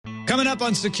Coming up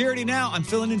on Security Now, I'm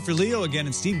filling in for Leo again,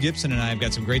 and Steve Gibson and I have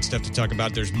got some great stuff to talk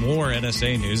about. There's more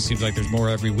NSA news. Seems like there's more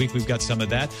every week. We've got some of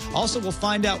that. Also, we'll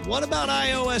find out what about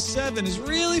iOS 7 is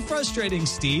really frustrating,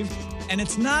 Steve. And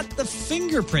it's not the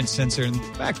fingerprint sensor. In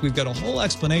fact, we've got a whole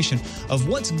explanation of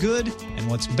what's good and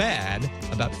what's bad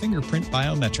about fingerprint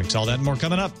biometrics. All that and more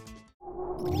coming up.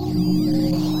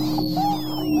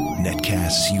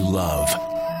 Netcasts you love.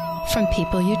 From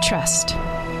people you trust.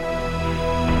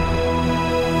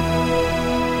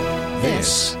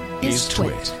 This is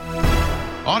Twit.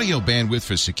 Audio bandwidth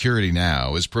for Security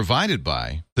Now is provided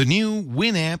by the new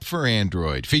Winamp for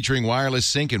Android, featuring wireless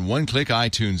sync and one-click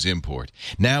iTunes import.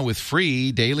 Now with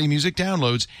free daily music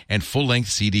downloads and full-length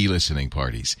CD listening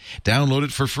parties. Download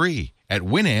it for free at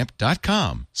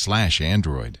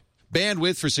winamp.com/Android.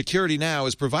 Bandwidth for Security Now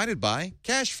is provided by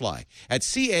CacheFly at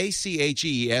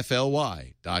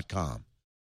CacheFly.com.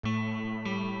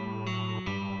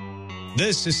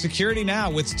 This is Security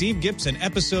Now with Steve Gibson,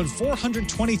 episode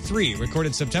 423,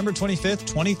 recorded September 25th,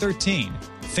 2013.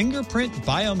 Fingerprint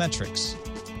Biometrics.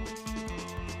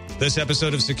 This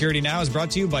episode of Security Now is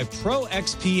brought to you by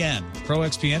ProXPN.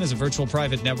 ProXPN is a virtual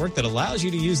private network that allows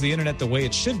you to use the internet the way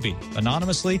it should be,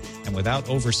 anonymously and without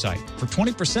oversight. For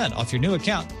 20% off your new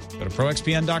account, go to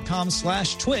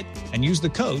proxpn.com/twit and use the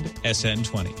code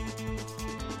SN20.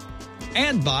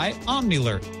 And by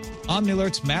OmniAlert.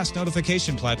 OmniAlert's mass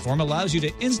notification platform allows you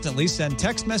to instantly send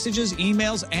text messages,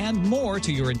 emails, and more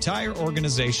to your entire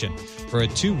organization. For a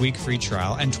 2-week free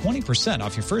trial and 20%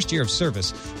 off your first year of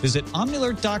service, visit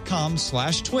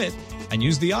omnialert.com/twit and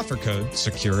use the offer code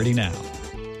SecurityNow.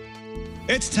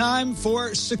 It's time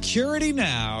for Security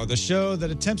Now, the show that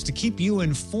attempts to keep you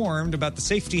informed about the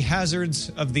safety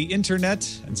hazards of the internet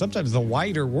and sometimes the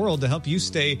wider world to help you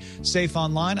stay safe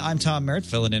online. I'm Tom Merritt,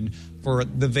 filling in for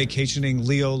the vacationing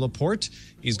Leo Laporte.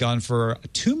 He's gone for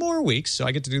 2 more weeks, so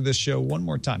I get to do this show one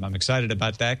more time. I'm excited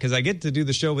about that because I get to do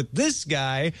the show with this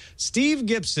guy, Steve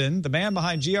Gibson, the man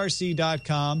behind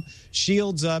GRC.com,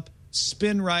 Shields Up,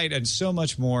 Spin Right, and so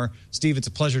much more. Steve, it's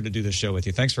a pleasure to do this show with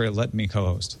you. Thanks for letting me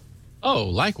co-host. Oh,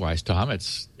 likewise, Tom.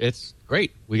 It's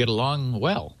great. We get along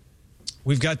well.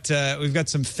 We've got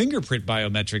some fingerprint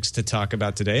biometrics to talk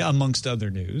about today, amongst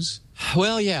other news.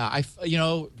 Well, yeah,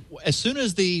 as soon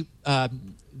as the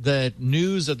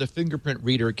news of the fingerprint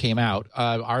reader came out,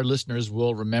 our listeners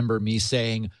will remember me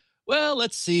saying, "Well,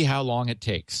 let's see how long it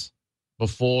takes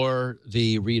before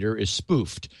the reader is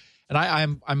spoofed." And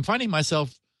I'm finding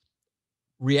myself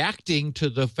reacting to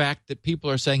the fact that people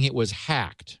are saying it was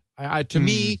hacked. To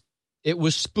me, it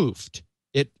was spoofed.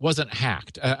 It wasn't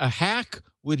hacked. A hack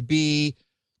would be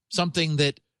something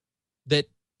that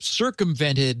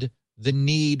circumvented the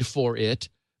need for it,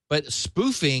 but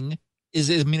spoofing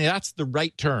that's the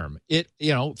right term.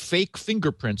 Fake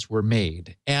fingerprints were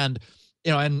made, and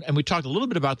we talked a little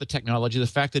bit about the technology, the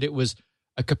fact that it was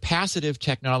a capacitive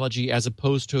technology as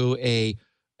opposed to a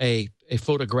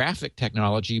photographic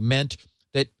technology meant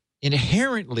that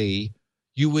inherently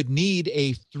you would need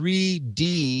a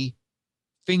 3D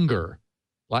finger,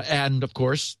 and of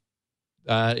course,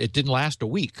 it didn't last a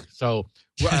week. So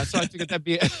I figured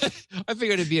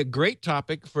it'd be a great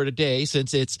topic for today,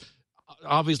 since it's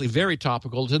obviously very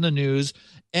topical. It's in the news,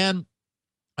 and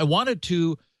I wanted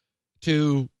to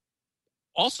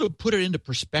also put it into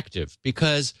perspective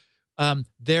because one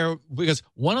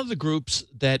of the groups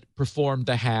that performed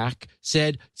the hack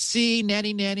said, "See,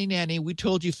 nanny, we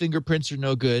told you fingerprints are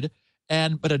no good,"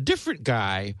 but a different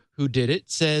guy who did it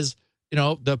says,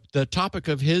 the topic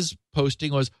of his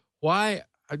posting was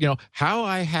how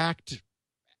I hacked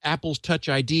Apple's Touch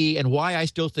ID and why I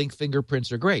still think fingerprints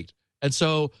are great. And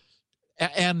so,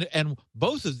 and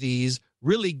both of these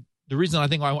really, the reason I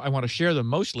think I want to share them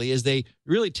mostly is they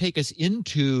really take us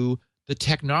into the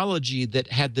technology that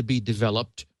had to be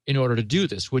developed in order to do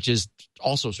this, which is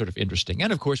also sort of interesting.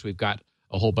 And of course, we've got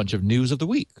a whole bunch of news of the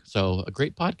week. So a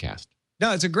great podcast.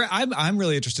 No, it's a great. I'm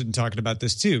really interested in talking about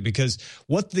this too, because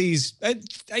what these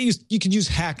you can use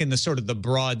hack in the sort of the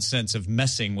broad sense of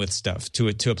messing with stuff to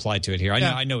apply to it here.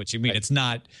 I know what you mean. Right. It's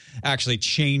not actually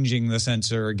changing the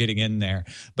sensor or getting in there,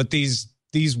 but these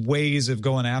ways of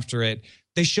going after it,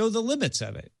 they show the limits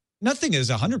of it. Nothing is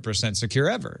 100% secure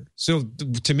ever. So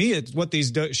to me, what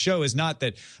these show is not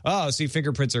that,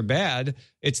 fingerprints are bad.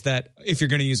 It's that if you're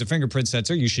going to use a fingerprint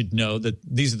sensor, you should know that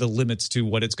these are the limits to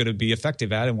what it's going to be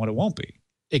effective at and what it won't be.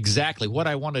 Exactly. What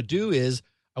I want to do is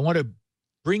I want to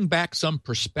bring back some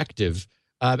perspective.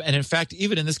 And in fact,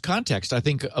 even in this context, I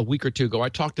think a week or two ago, I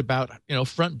talked about,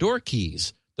 front door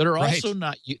keys that are also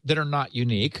not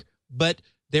unique, but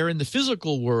they're in the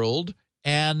physical world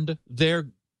and they're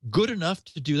good enough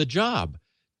to do the job.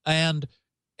 And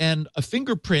and a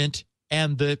fingerprint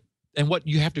and what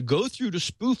you have to go through to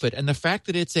spoof it, and the fact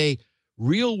that it's a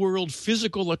real-world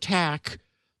physical attack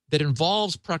that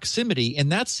involves proximity, in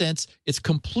that sense, it's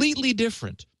completely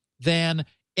different than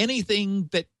anything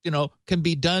that, can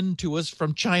be done to us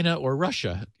from China or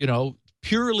Russia,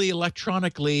 purely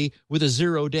electronically with a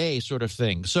 0-day sort of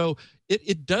thing. So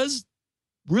it does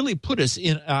really put us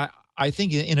in, I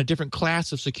think, in a different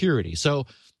class of security. So,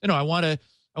 I want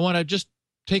to just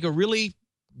take a really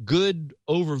good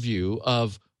overview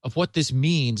of what this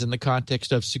means in the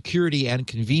context of security and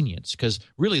convenience, because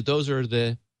really those are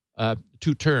the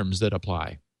two terms that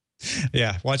apply.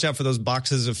 Yeah, watch out for those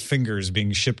boxes of fingers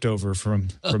being shipped over from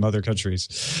other countries.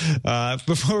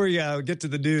 Before we get to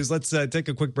the news, let's take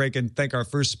a quick break and thank our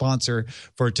first sponsor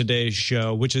for today's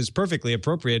show, which is perfectly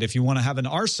appropriate if you want to have an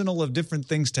arsenal of different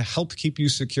things to help keep you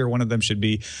secure. One of them should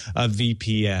be a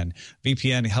VPN.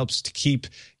 VPN helps to keep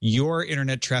your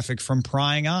internet traffic from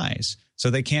prying eyes,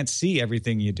 so they can't see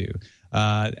everything you do.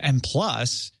 And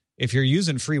plus, if you're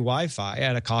using free Wi-Fi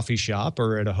at a coffee shop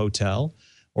or at a hotel,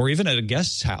 or even at a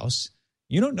guest's house,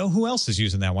 you don't know who else is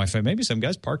using that Wi-Fi. Maybe some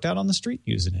guy's parked out on the street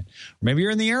using it. Or maybe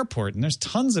you're in the airport and there's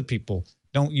tons of people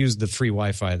don't use the free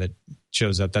Wi-Fi that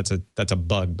shows up. That's a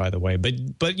bug, by the way.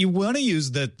 But you want to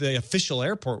use the official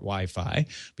airport Wi-Fi,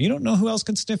 but you don't know who else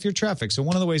can sniff your traffic. So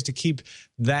one of the ways to keep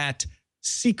that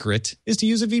secret is to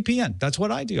use a VPN. That's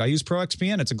what I do. I use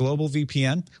ProXPN. It's a global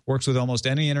VPN, works with almost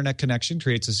any internet connection,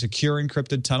 creates a secure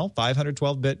encrypted tunnel,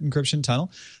 512-bit encryption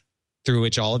tunnel, through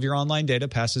which all of your online data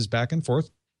passes back and forth.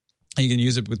 You can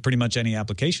use it with pretty much any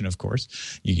application, of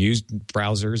course. You use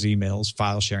browsers, emails,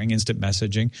 file sharing, instant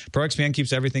messaging. ProXPN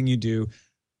keeps everything you do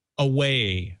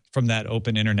away from that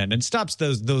open internet, and it stops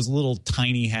those little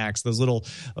tiny hacks, those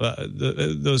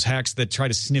hacks that try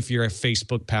to sniff your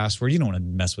Facebook password. You don't want to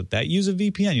mess with that. Use a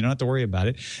VPN. You don't have to worry about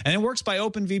it. And it works by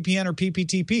OpenVPN or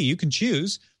PPTP. You can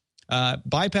choose.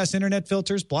 Bypass internet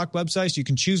filters, block websites. You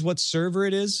can choose what server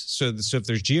it is. So if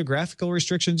there's geographical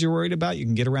restrictions you're worried about, you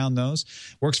can get around those.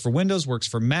 Works for Windows, works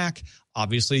for Mac.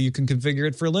 Obviously, you can configure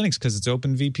it for Linux because it's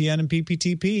OpenVPN and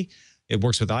PPTP. It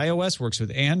works with iOS, works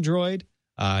with Android.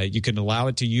 You can allow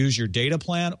it to use your data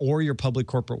plan or your public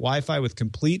corporate Wi-Fi with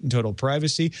complete and total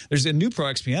privacy. There's a new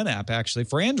ProXPN app, actually,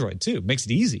 for Android, too. Makes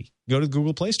it easy. Go to the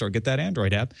Google Play Store, get that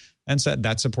Android app, and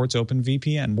that supports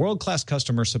OpenVPN. World-class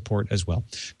customer support as well.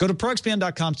 Go to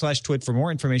proxpn.com/twit for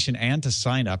more information and to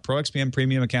sign up. ProXPN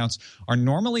premium accounts are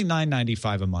normally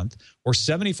 $9.95 a month or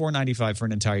 $74.95 for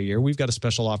an entire year. We've got a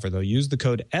special offer, though. Use the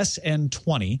code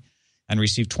SN20 and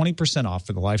receive 20% off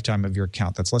for the lifetime of your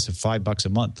account. That's less than $5 a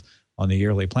month on the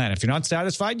yearly plan. If you're not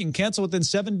satisfied, you can cancel within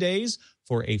 7 days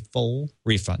for a full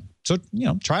refund. So,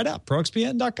 try it out.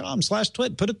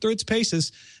 proxpn.com/twit. Put it through its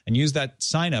paces and use that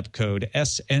sign-up code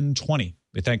SN20.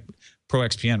 We thank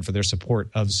ProXPN for their support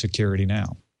of Security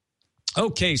Now.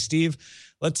 Okay, Steve,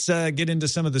 let's get into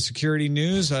some of the security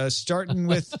news, starting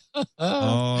with,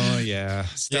 now,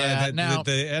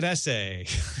 the NSA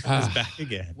is back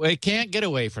again. We can't get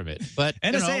away from it. But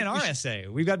NSA and RSA,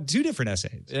 we've got two different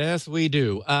essays. Yes, we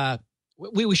do.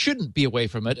 We shouldn't be away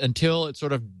from it until it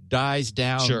sort of dies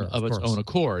down of its own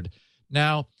accord.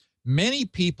 Now, many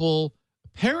people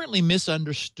apparently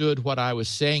misunderstood what I was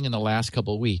saying in the last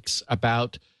couple of weeks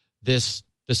about the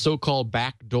so-called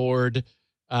backdoored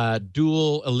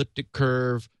dual elliptic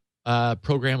curve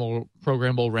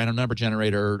programmable random number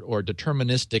generator or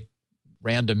deterministic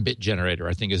random bit generator,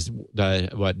 I think is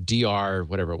DR,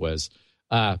 whatever it was.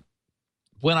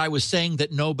 When I was saying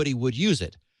that nobody would use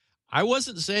it, I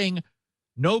wasn't saying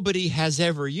nobody has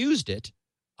ever used it.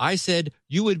 I said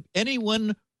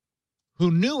anyone who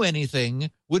knew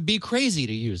anything would be crazy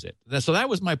to use it. So that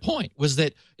was my point, was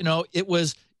that, it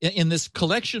was in this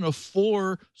collection of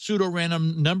 4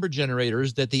 pseudo-random number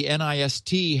generators that the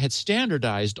NIST had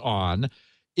standardized on.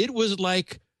 It was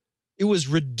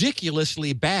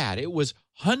ridiculously bad. It was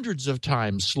hundreds of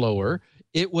times slower.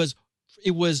 It was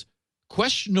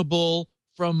questionable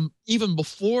from even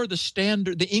before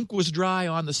the ink was dry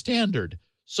on the standard.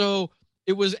 So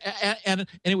it was, and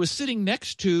it was sitting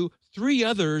next to 3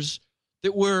 others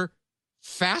that were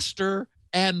faster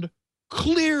and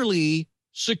clearly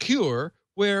secure,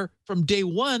 where from day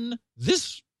one,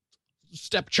 this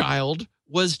stepchild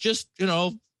was just,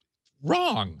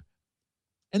 wrong.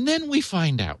 And then we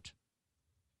find out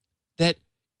that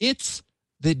it's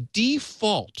the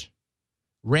default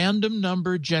random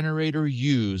number generator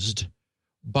used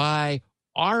by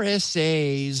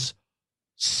RSA's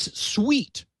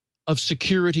suite of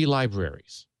security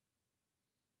libraries.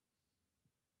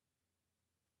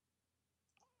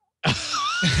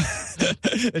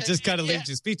 It just kind of leaves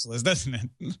you speechless, doesn't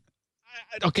it?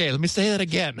 Okay, let me say that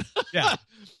again. Yeah.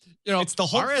 It's the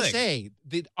whole thing.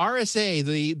 The RSA,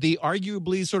 the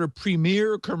arguably sort of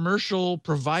premier commercial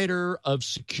provider of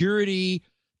security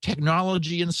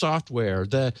technology and software,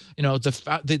 the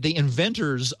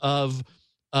inventors of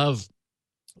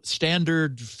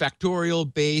standard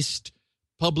factorial based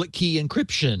public key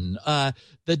encryption,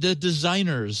 the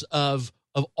designers of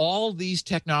all these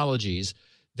technologies,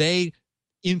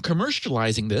 in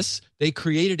commercializing this, they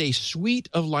created a suite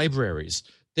of libraries.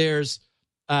 There's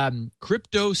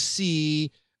Crypto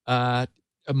C,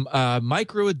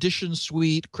 Micro Edition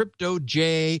Suite, Crypto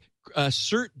J,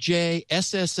 Cert J,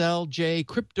 SSL J,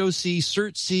 Crypto C,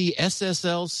 Cert C,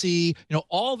 SSL C.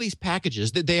 All these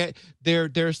packages.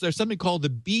 There's something called the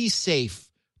Be Safe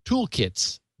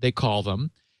toolkits, they call them.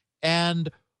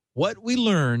 And what we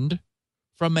learned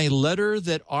from a letter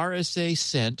that RSA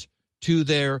sent to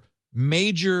their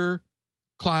major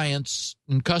clients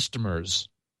and customers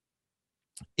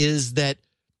is that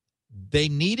they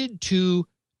needed to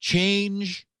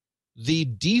change the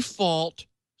default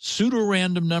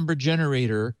pseudo-random number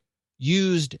generator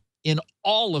used in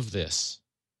all of this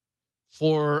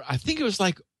for, I think it was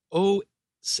like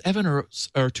 2007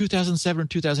 or 2007 or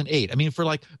 2008. I mean, for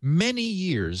like many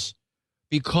years,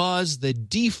 because the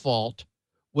default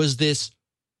was this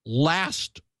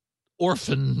last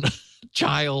orphan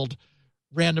child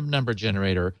random number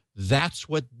generator. That's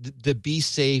what the Be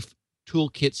Safe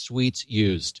toolkit suites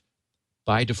used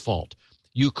by default.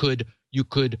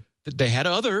 They had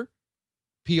other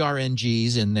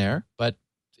PRNGs in there, but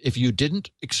if you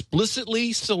didn't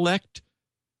explicitly select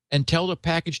and tell the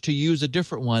package to use a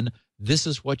different one, this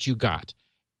is what you got.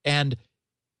 And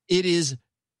it is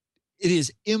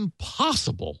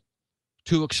impossible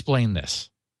to explain this.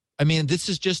 I mean, this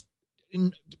is just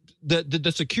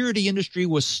the security industry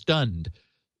was stunned.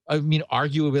 I mean,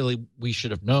 arguably we should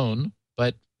have known,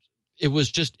 but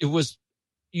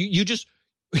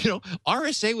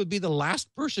RSA would be the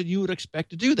last person you would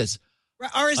expect to do this.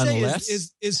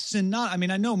 RSA is synonymous. I mean,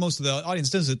 I know most of the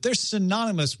audience does it. They're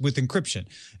synonymous with encryption.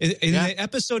 In the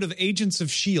episode of Agents of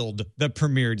S.H.I.E.L.D. that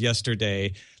premiered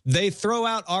yesterday, they throw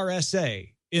out RSA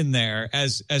in there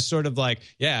as sort of like,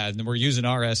 yeah, we're using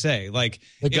RSA. Like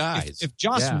the guys. If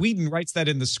Joss Whedon writes that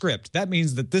in the script, that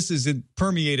means that this is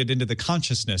permeated into the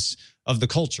consciousness of the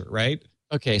culture, right?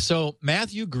 Okay, so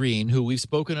Matthew Green, who we've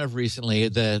spoken of recently,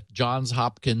 the Johns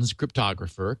Hopkins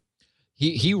cryptographer,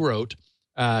 he wrote,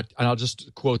 and I'll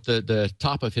just quote the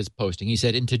top of his posting. He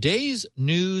said, in today's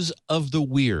news of the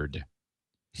weird,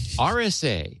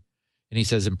 RSA, and he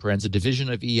says in parentheses, a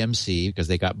division of EMC, because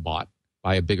they got bought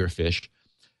by a bigger fish,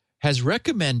 has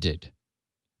recommended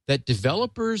that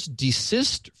developers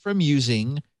desist from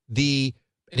using and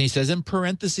he says in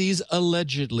parentheses,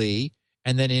 allegedly,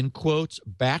 and then in quotes,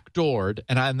 backdoored.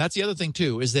 And that's the other thing,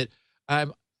 too, is that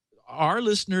our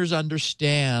listeners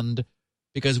understand,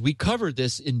 because we covered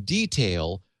this in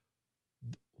detail,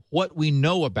 what we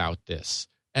know about this.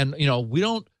 And, we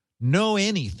don't know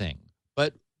anything,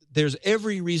 but there's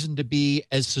every reason to be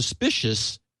as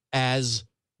suspicious as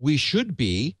we should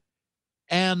be.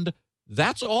 And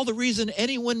that's all the reason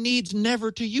anyone needs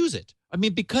never to use it. I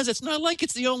mean, because it's not like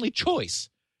it's the only choice.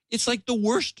 It's like the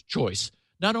worst choice.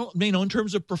 Not only, in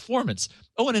terms of performance.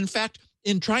 Oh, and in fact,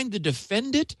 in trying to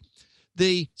defend it,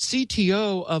 the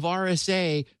CTO of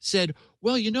RSA said,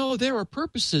 well, there are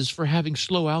purposes for having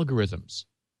slow algorithms.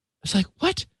 I was like,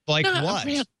 what? Like what?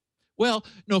 Man. Well,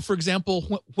 for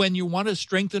example, when you want to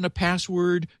strengthen a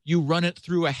password, you run it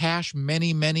through a hash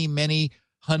many, many, many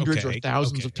hundreds or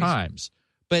thousands of times.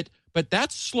 But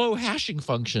that's slow hashing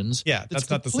functions. Yeah, that's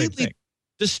not the same thing.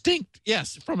 Distinct,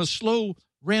 yes, from a slow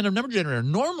random number generator.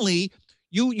 Normally,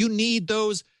 you need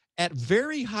those at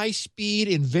very high speed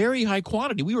in very high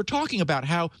quantity. We were talking about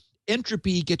how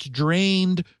entropy gets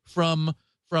drained from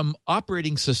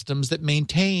operating systems that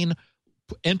maintain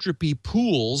entropy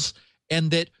pools,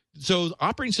 and that so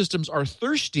operating systems are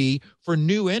thirsty for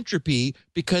new entropy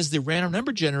because the random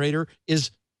number generator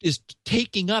is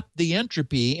taking up the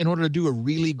entropy in order to do a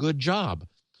really good job.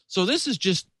 So this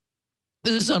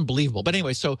is unbelievable. But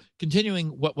anyway, so continuing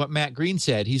what Matt Green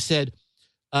said, he said,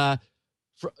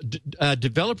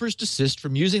 developers desist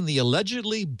from using the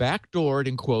allegedly backdoored,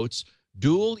 in quotes,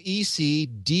 dual EC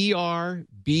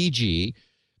DRBG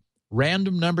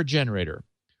random number generator,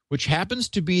 which happens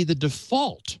to be the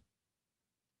default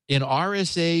in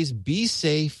RSA's Be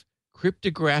Safe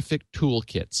cryptographic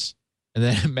toolkits. And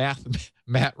then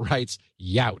Matt writes,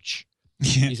 youch.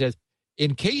 He says,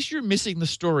 in case you're missing the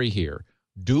story here,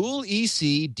 dual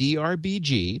EC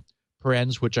DRBG,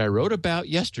 which I wrote about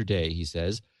yesterday, he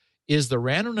says, is the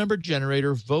random number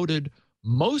generator voted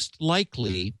most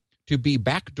likely to be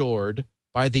backdoored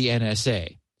by the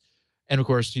NSA. And of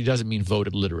course, he doesn't mean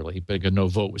voted literally, because no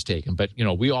vote was taken. But,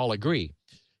 we all agree.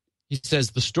 He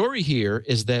says the story here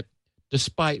is that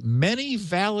despite many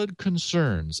valid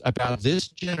concerns about this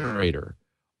generator,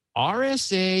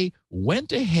 RSA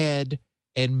went ahead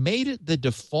and made it the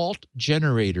default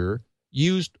generator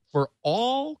used for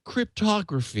all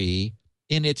cryptography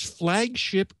in its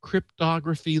flagship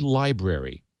cryptography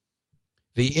library.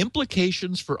 The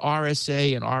implications for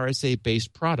RSA and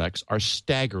RSA-based products are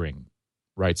staggering,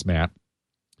 writes Matt.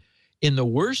 In the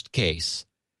worst case,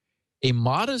 a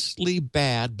modestly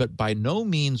bad but by no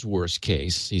means worst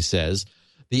case, he says,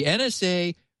 the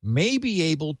NSA may be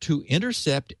able to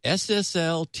intercept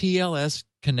SSL TLS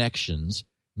connections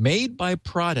made by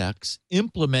products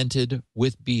implemented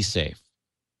with BSafe.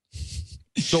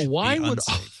 So why would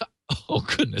oh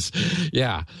goodness.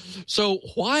 Yeah. So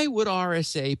why would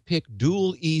RSA pick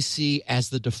dual EC as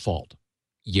the default?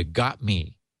 You got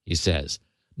me, he says.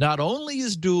 Not only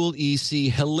is dual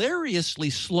EC hilariously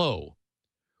slow,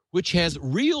 which has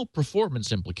real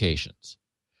performance implications,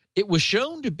 it was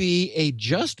shown to be a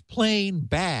just plain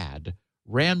bad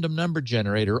random number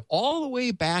generator all the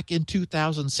way back in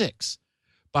 2006.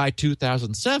 By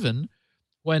 2007,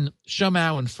 when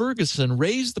Shumau and Ferguson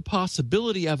raised the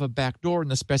possibility of a backdoor in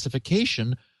the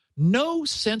specification, no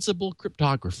sensible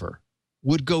cryptographer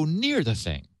would go near the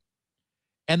thing.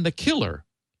 And the killer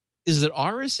is that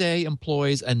RSA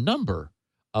employs a number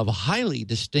of highly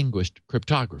distinguished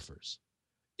cryptographers.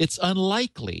 It's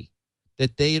unlikely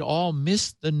that they'd all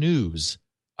miss the news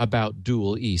about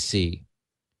dual EC.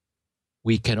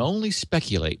 We can only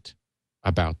speculate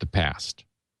about the past.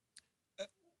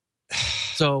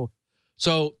 So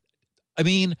I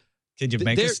mean, can you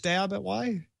make a stab at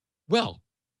why? Well,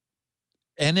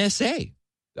 NSA.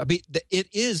 I mean, it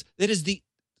is the,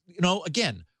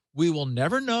 again, we will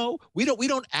never know. We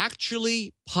don't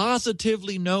actually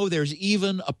positively know there's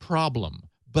even a problem,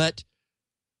 but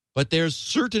there's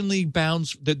certainly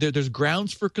there's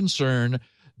grounds for concern.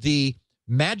 The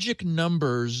magic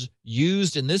numbers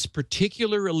used in this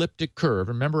particular elliptic curve,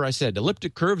 remember I said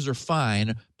elliptic curves are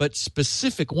fine, but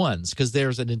specific ones, because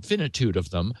there's an infinitude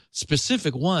of them,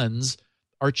 specific ones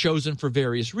are chosen for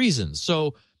various reasons.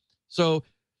 So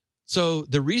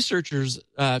the researchers,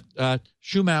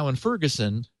 Shumau and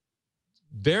Ferguson,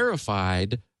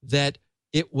 verified that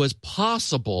it was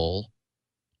possible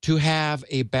to have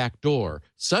a backdoor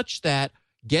such that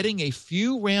getting a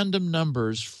few random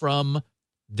numbers from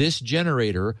this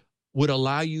generator would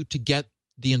allow you to get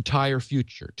the entire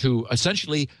future, to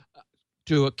essentially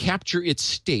to capture its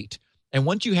state. And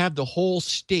once you have the whole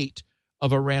state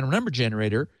of a random number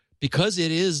generator, because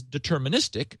it is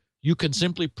deterministic, you can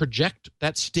simply project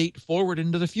that state forward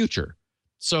into the future.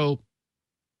 So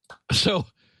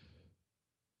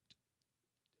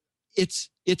it's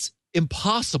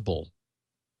impossible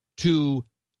to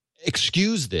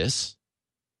excuse this.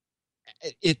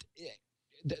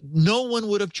 No one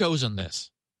would have chosen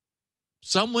this.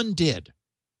 Someone did.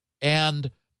 And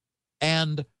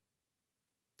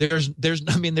there's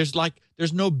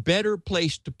no better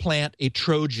place to plant a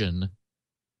Trojan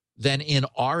than in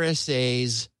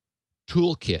RSA's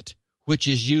toolkit, which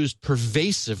is used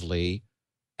pervasively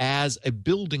as a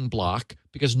building block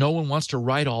because no one wants to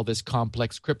write all this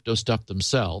complex crypto stuff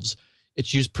themselves.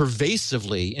 It's used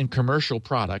pervasively in commercial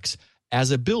products as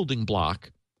a building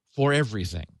block for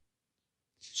everything.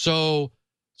 So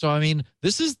I mean,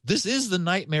 this is the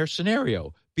nightmare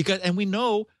scenario and we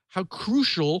know how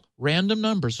crucial random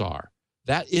numbers are.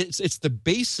 That it's the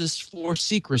basis for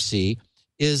secrecy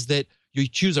is that you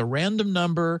choose a random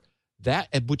number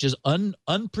which is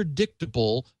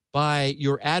unpredictable by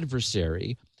your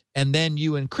adversary, and then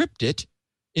you encrypt it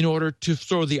in order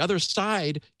so the other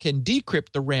side can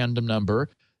decrypt the random number.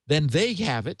 Then they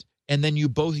have it, and then you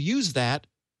both use that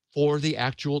for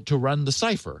to run the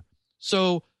cipher.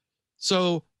 So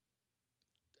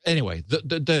anyway,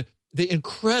 the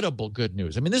incredible good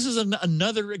news. I mean, this is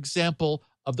another example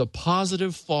of the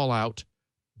positive fallout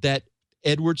that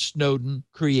Edward Snowden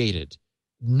created.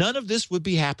 None of this would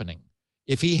be happening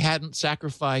if he hadn't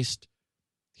sacrificed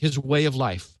his way of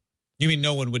life. You mean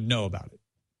no one would know about it?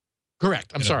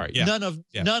 Correct. I'm sorry. Yeah.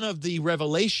 None of the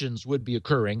revelations would be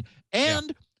occurring.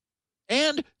 And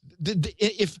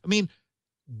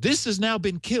this has now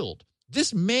been killed.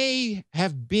 This may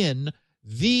have been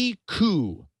the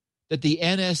coup that the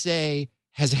NSA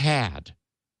has had,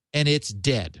 and it's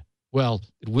dead. Well,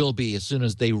 it will be as soon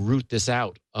as they root this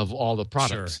out of all the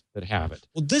products that have it.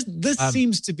 Well, this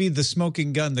seems to be the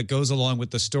smoking gun that goes along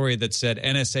with the story that said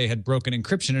NSA had broken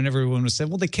encryption, and everyone was saying,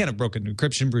 well, they can't have broken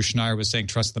encryption. Bruce Schneier was saying,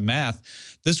 trust the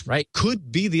math. This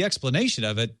could be the explanation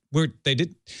of it, where they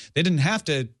didn't have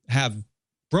to have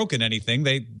broken anything.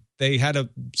 They had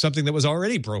something that was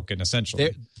already broken,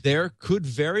 essentially. There could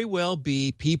very well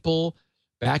be people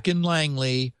back in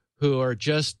Langley who are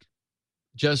just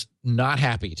not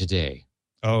happy today.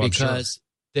 Oh, because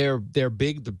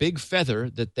the big feather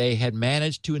that they had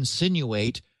managed to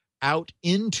insinuate out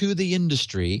into the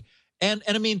industry. And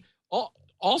I mean,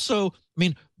 also, I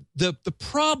mean, the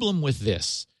problem with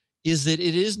this is that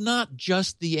it is not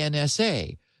just the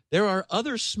NSA. There are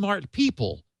other smart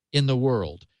people in the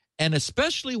world. And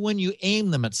especially when you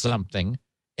aim them at something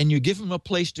and you give them a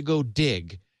place to go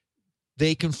dig,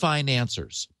 they can find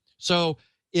answers. So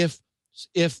if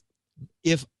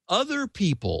other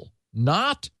people,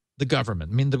 not the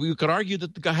government, I mean, we could argue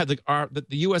that that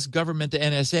the U.S. government, the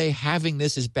NSA, having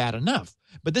this is bad enough.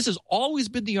 But this has always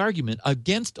been the argument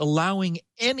against allowing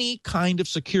any kind of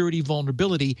security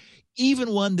vulnerability,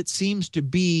 even one that seems to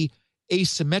be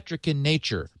asymmetric in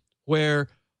nature, where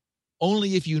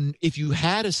only if you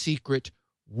had a secret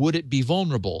would it be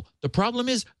vulnerable. The problem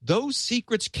is those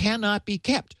secrets cannot be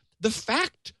kept. The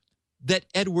fact that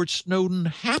Edward Snowden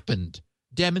happened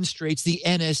demonstrates the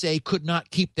NSA could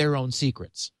not keep their own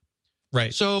secrets.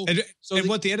 Right. So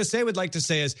what the NSA would like to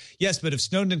say is, yes, but if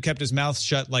Snowden had kept his mouth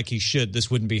shut like he should, this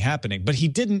wouldn't be happening. But he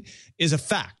didn't is a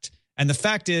fact. And the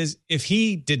fact is, if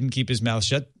he didn't keep his mouth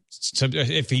shut,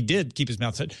 if he did keep his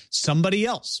mouth shut, somebody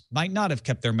else might not have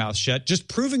kept their mouth shut, just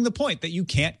proving the point that you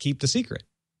can't keep the secret.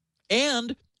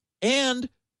 And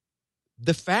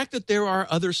the fact that there are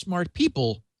other smart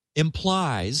people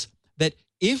implies that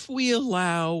if we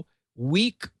allow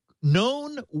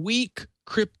known weak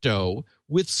crypto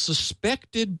with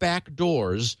suspected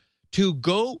backdoors to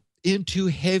go into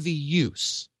heavy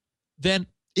use, then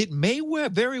it may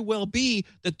very well be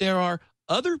that there are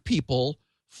other people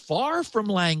far from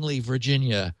Langley,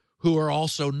 Virginia, who are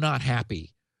also not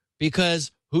happy,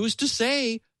 because who's to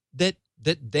say that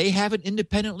they haven't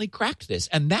independently cracked this?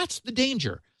 And that's the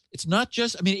danger. It's not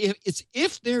just, I mean,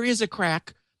 if there is a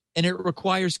crack and it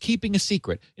requires keeping a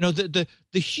secret, you know, the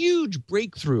huge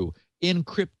breakthrough in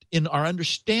our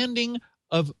understanding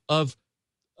of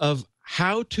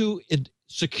how to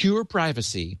secure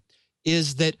privacy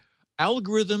is that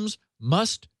algorithms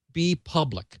must be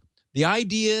public. The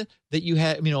idea that you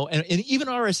had, you know, and even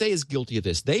RSA is guilty of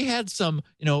this. They had some,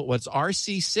 you know, what's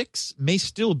RC6 may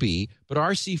still be, but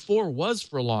RC4 was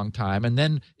for a long time, and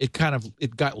then it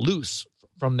got loose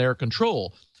from their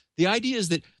control. The idea is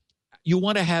that you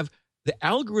want to have the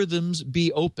algorithms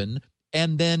be open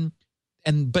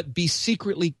but be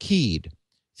secretly keyed.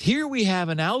 Here we have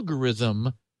an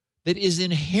algorithm that is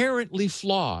inherently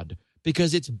flawed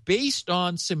because it's based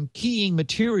on some keying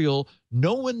material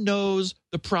no one knows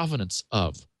the provenance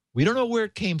of. We don't know where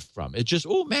it came from. It's just,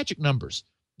 magic numbers.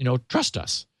 You know, trust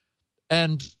us.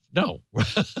 And no,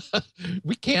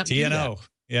 we can't do that.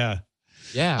 Yeah.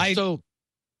 Yeah.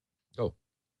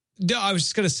 No, I was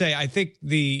just going to say, I think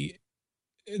the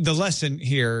lesson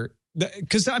here,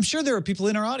 because I'm sure there are people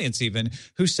in our audience even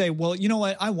who say, well, you know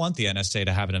what? I want the NSA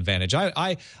to have an advantage.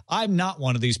 I'm not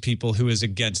one of these people who is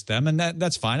against them, and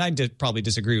that's fine. I probably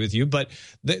disagree with you, but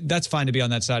that's fine to be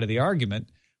on that side of the argument.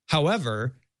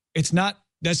 However, it's not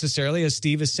necessarily, as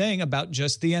Steve is saying, about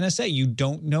just the NSA. You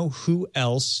don't know who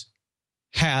else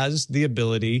has the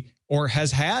ability or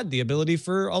has had the ability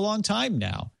for a long time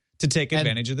now to take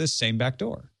advantage of this same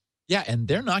backdoor. Yeah, and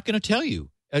they're not going to tell you.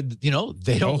 You know,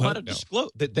 they don't want to disclose.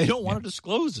 They don't want to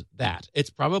disclose that. It's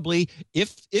probably,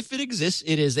 if it exists,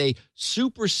 it is a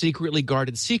super secretly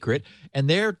guarded secret, and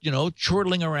they're, you know,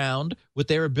 chortling around with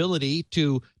their ability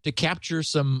to capture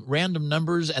some random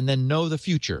numbers and then know the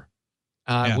future,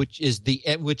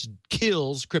 which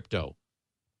kills crypto.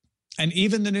 And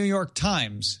even the New York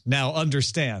Times now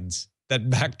understands that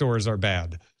backdoors are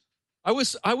bad. I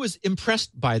was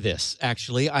impressed by this,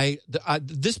 actually.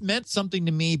 This meant something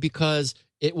to me because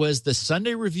it was the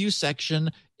Sunday Review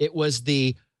section. It was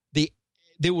it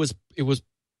was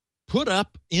put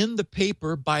up in the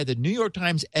paper by the New York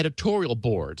Times editorial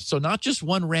board. So not just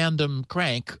one random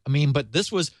crank. I mean, but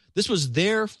this was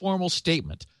their formal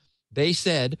statement. They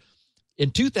said,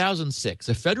 in 2006,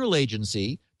 a federal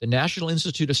agency, the National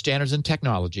Institute of Standards and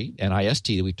Technology,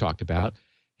 NIST, that we talked about,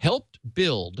 helped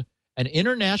build an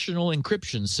international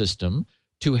encryption system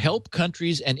to help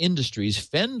countries and industries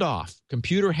fend off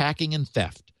computer hacking and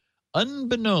theft.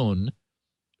 Unbeknown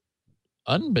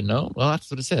Unbeknown. Well, that's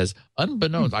what it says.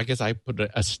 Unbeknownst. I guess I put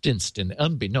a stint in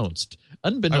unbeknownst.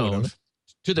 Unbeknown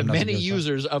to the many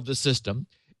users of the system,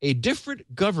 a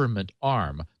different government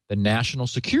arm, the National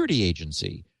Security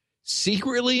Agency,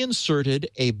 secretly inserted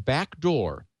a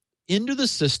backdoor into the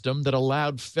system that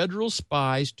allowed federal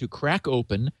spies to crack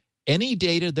open any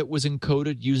data that was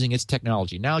encoded using its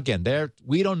technology. Now, again,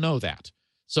 we don't know that.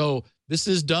 So this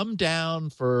is dumbed down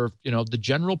for, the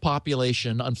general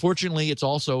population. Unfortunately, it's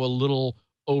also a little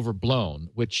overblown,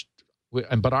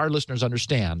 but our listeners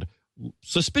understand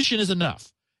suspicion is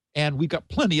enough. And we've got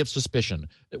plenty of suspicion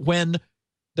when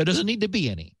there doesn't need to be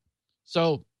any.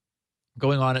 So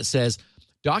going on, it says,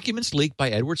 documents leaked by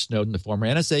Edward Snowden, the former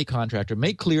NSA contractor,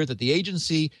 make clear that the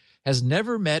agency has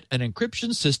never met an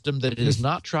encryption system that it has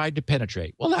not tried to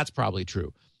penetrate. Well, that's probably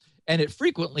true. And it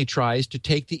frequently tries to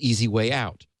take the easy way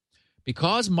out.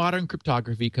 Because modern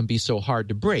cryptography can be so hard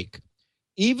to break,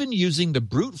 even using the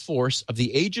brute force of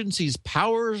the agency's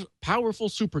powerful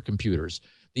supercomputers,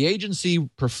 the agency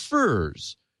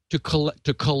prefers to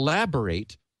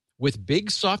collaborate with big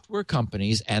software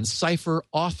companies and cipher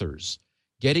authors,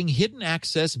 getting hidden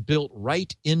access built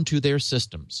right into their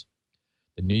systems.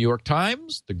 The New York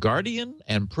Times, The Guardian,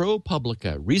 and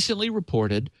ProPublica recently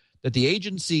reported that the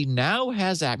agency now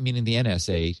has, meaning the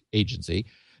NSA agency,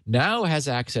 now has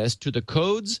access to the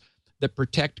codes that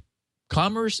protect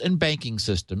commerce and banking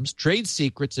systems, trade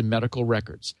secrets, and medical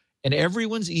records, and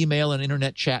everyone's email and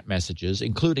internet chat messages,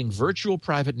 including virtual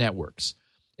private networks.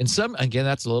 In some, again,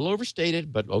 that's a little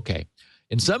overstated, but okay.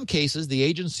 In some cases, the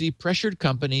agency pressured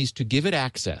companies to give it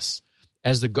access.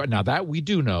 Now that we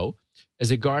do know, as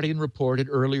The Guardian reported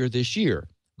earlier this year,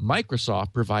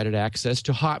 Microsoft provided access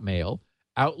to Hotmail,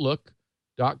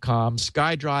 Outlook.com,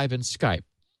 SkyDrive, and Skype.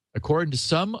 According to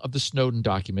some of the Snowden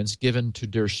documents given to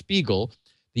Der Spiegel,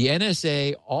 the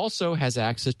NSA also has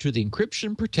access to the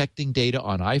encryption protecting data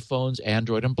on iPhones,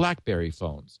 Android, and BlackBerry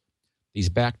phones. These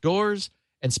backdoors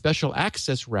and special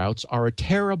access routes are a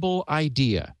terrible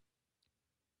idea.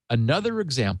 Another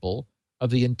example of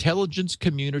the intelligence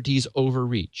community's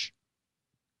overreach.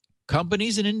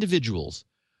 Companies and individuals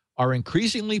are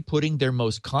increasingly putting their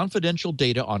most confidential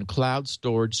data on cloud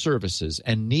storage services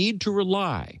and need to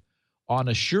rely on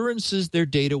assurances their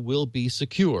data will be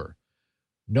secure.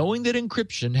 Knowing that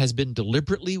encryption has been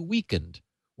deliberately weakened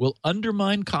will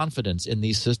undermine confidence in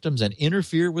these systems and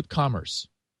interfere with commerce.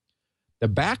 The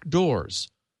backdoors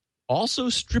also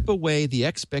strip away the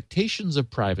expectations of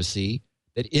privacy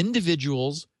that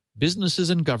individuals, businesses,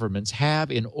 and governments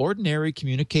have in ordinary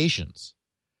communications.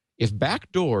 If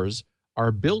backdoors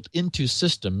are built into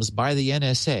systems by the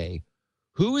NSA,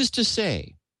 who is to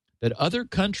say that other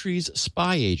countries'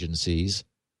 spy agencies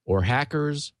or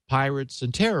hackers, pirates,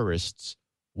 and terrorists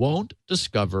won't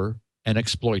discover and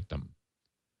exploit them?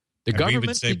 The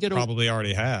government can get probably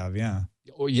already have, yeah.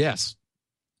 Oh, yes.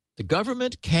 The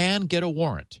government can get a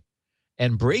warrant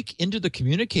and break into the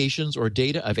communications or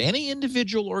data of any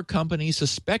individual or company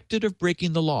suspected of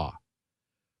breaking the law.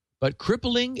 But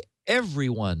crippling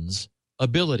everyone's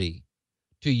ability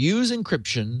to use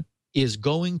encryption is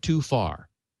going too far,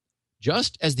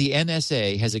 just as the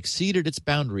NSA has exceeded its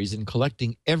boundaries in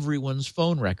collecting everyone's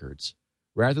phone records,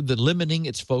 rather than limiting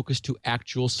its focus to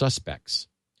actual suspects.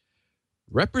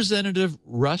 Representative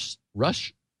Rush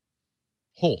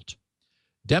Holt,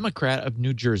 Democrat of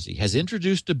New Jersey, has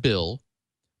introduced a bill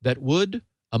that would,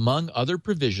 among other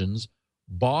provisions,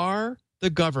 bar the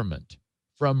government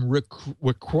from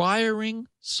requiring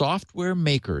software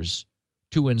makers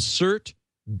to insert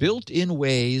built-in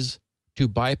ways to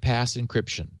bypass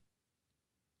encryption.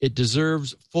 It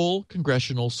deserves full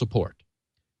congressional support.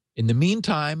 In the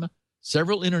meantime,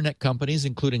 several internet companies,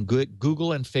 including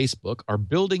Google and Facebook, are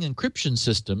building encryption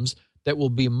systems that will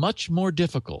be much more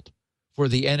difficult for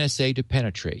the NSA to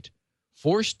penetrate,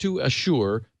 forced to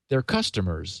assure their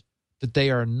customers that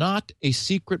they are not a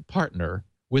secret partner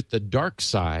with the dark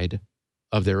side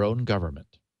of their own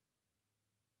government.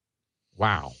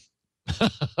 Wow.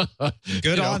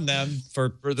 Good on them for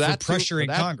pressuring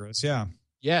Congress, yeah.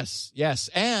 Yes, yes.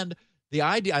 And the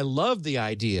idea, I love the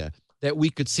idea that we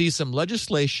could see some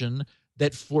legislation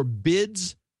that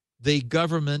forbids the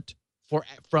government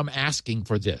from asking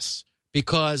for this,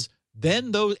 because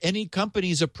then any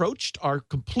companies approached are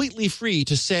completely free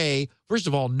to say, first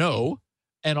of all, no,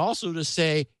 and also to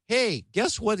say, hey,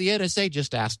 guess what the NSA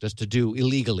just asked us to do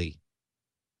illegally?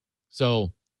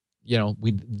 So,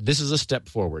 this is a step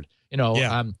forward.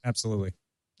 Yeah, absolutely.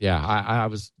 Yeah, I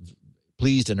was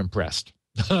pleased and impressed.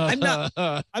 I'm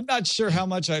not sure how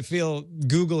much I feel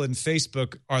Google and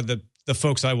Facebook are the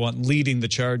folks I want leading the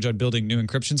charge on building new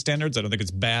encryption standards. I don't think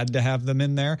it's bad to have them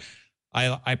in there.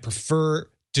 I prefer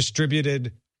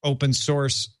distributed open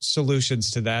source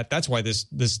solutions to that. That's why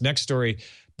this next story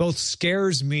both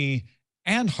scares me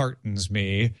and heartens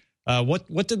me.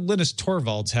 What did Linus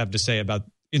Torvalds have to say about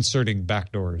inserting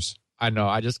backdoors? I know.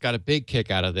 I just got a big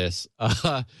kick out of this.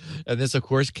 And this, of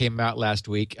course, came out last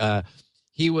week.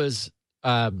 He was,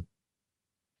 well,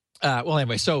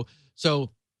 anyway,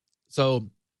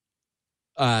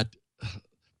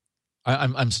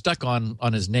 I'm stuck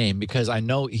on his name because I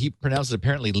know he pronounces it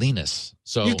apparently Linus.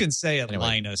 So you can say it anyway.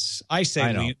 Linus. I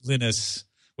say Linus,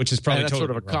 which is probably that's totally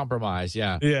sort of a wrong. compromise.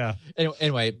 Yeah. Yeah.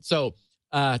 Anyway, so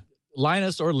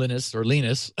Linus or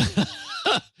Linus,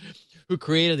 who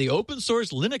created the open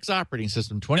source Linux operating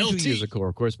system 22 years ago,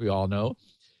 of course, we all know,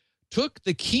 took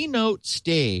the keynote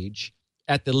stage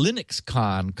at the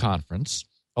LinuxCon conference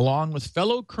along with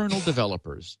fellow kernel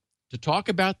developers to talk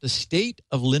about the state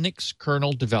of Linux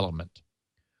kernel development.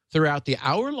 Throughout the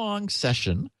hour-long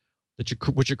session,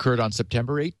 which occurred on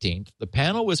September 18th, the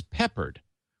panel was peppered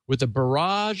with a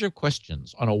barrage of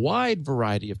questions on a wide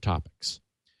variety of topics,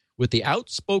 with the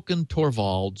outspoken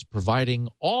Torvalds providing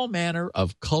all manner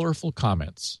of colorful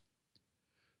comments.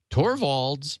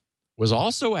 Torvalds was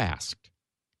also asked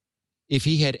if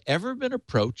he had ever been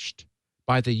approached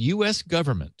by the U.S.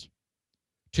 government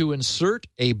to insert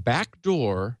a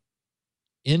backdoor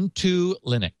into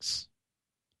Linux.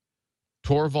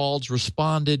 Torvalds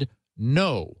responded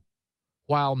no,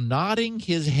 while nodding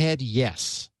his head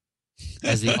yes,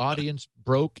 as the audience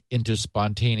broke into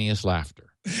spontaneous laughter.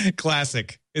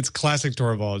 Classic. It's classic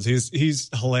Torvalds. He's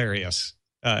hilarious.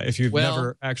 If you've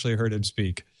never actually heard him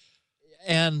speak.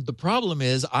 And the problem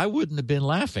is, I wouldn't have been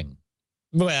laughing.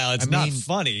 Well, it's not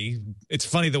funny. It's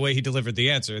funny the way he delivered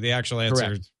the answer. The actual answer,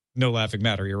 correct. No laughing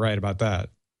matter. You're right about that.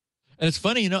 And it's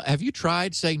funny, have you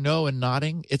tried saying no and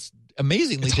nodding? It's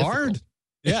amazingly difficult. Hard.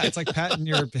 Yeah, it's like patting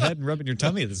your head and rubbing your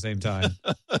tummy at the same time.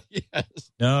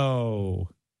 Yes. No.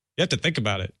 You have to think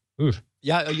about it. Oof.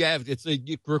 Yeah.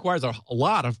 It requires a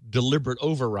lot of deliberate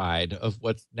override of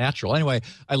what's natural. Anyway,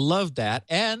 I love that.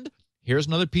 And here's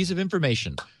another piece of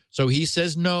information. So he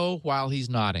says no while he's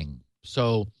nodding.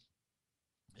 So,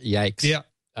 yikes. Yeah.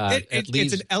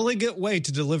 It's an elegant way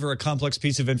to deliver a complex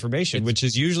piece of information, which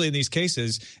is usually in these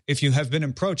cases, if you have been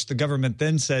approached, the government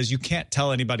then says you can't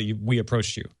tell anybody we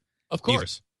approached you. Of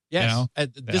course. Yes.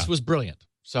 This was brilliant.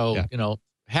 So,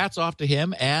 hats off to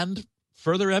him, and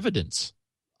further evidence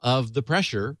of the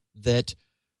pressure that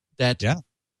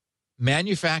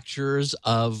manufacturers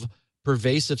of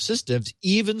pervasive systems,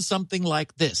 even something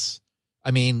like this,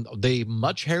 I mean, the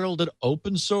much heralded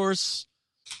open source,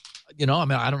 I don't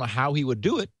know how he would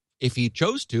do it if he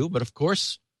chose to, but of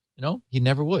course, he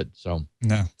never would. So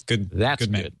no, good. That's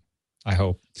good. good. I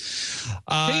hope.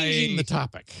 Changing the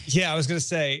topic. Yeah, I was going to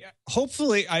say,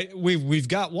 hopefully we've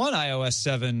got one iOS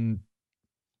 7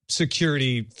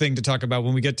 security thing to talk about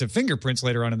when we get to fingerprints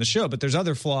later on in the show, but there's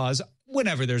other flaws.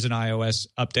 Whenever there's an iOS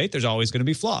update, there's always going to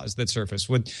be flaws that surface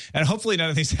and hopefully none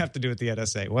of these have to do with the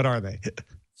NSA. What are they?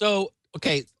 So,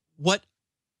 okay, what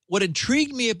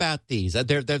intrigued me about these,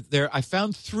 I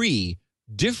found 3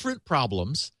 different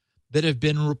problems that have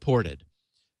been reported.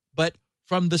 But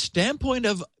from the standpoint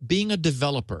of being a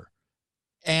developer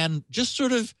and just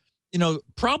sort of,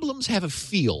 problems have a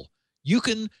feel. You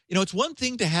can, it's one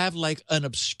thing to have like an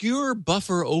obscure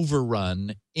buffer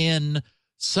overrun in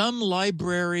some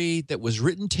library that was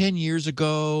written 10 years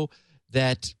ago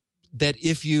that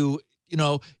if you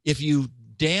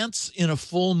dance in a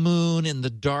full moon in the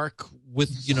dark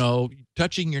with,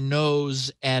 touching your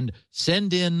nose and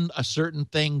send in a certain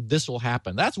thing, this will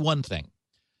happen. That's one thing.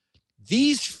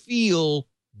 These feel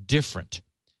different.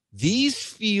 These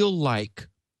feel like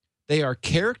they are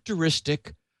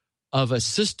characteristic of a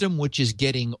system which is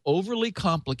getting overly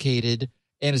complicated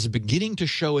and is beginning to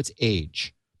show its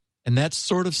age. And that's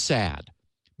sort of sad.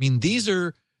 I mean, these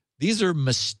are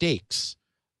mistakes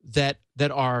that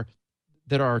are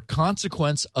a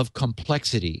consequence of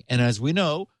complexity. And as we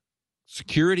know,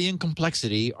 security and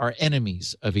complexity are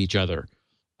enemies of each other.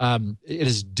 It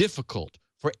is difficult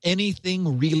for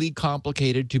anything really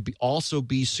complicated to also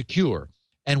be secure.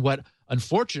 And what,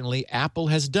 unfortunately, Apple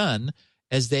has done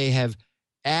is they have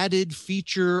added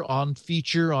feature on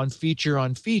feature on feature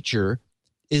on feature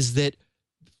is that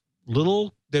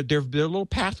there are little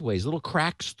pathways, little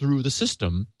cracks through the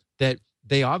system that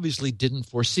they obviously didn't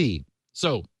foresee.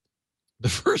 So the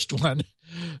first one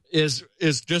is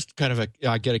just kind of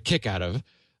I get a kick out of.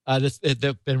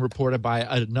 They've been reported by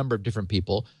a number of different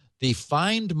people. The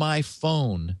Find My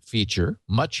Phone feature,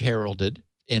 much heralded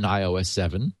in iOS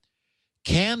 7,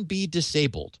 can be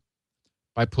disabled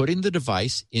by putting the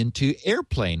device into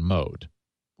airplane mode.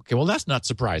 Okay, well, that's not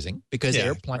surprising because Yeah,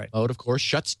 airplane right. mode, of course,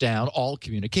 shuts down all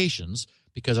communications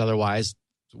because otherwise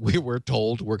we were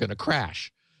told we're going to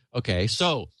crash. Okay,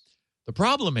 so the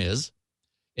problem is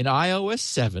in iOS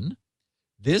 7,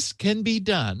 this can be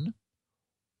done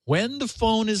when the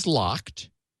phone is locked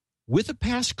with a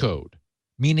passcode,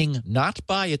 meaning not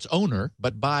by its owner,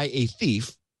 but by a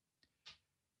thief,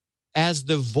 as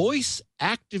the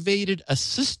voice-activated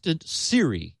assistant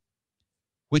Siri,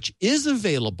 which is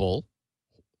available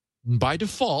by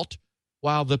default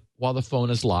while the phone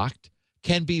is locked,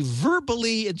 can be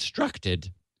verbally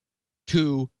instructed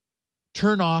to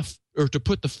turn off or to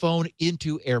put the phone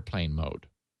into airplane mode.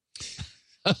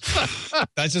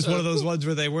 That's just one of those ones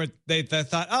where they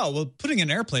thought, oh, well, putting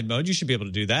in airplane mode, you should be able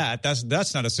to do that.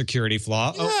 That's not a security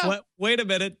flaw. Yeah. Oh, wait a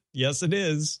minute. Yes, it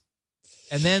is.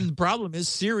 And then the problem is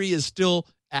Siri is still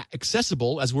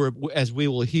accessible, as we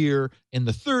will hear in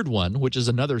the third one, which is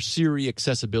another Siri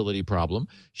accessibility problem.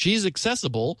 She's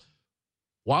accessible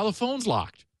while the phone's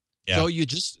locked. Yeah.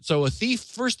 So a thief,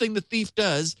 first thing the thief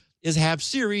does is have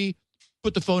Siri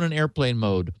put the phone in airplane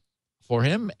mode for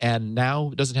him, and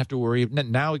now doesn't have to worry.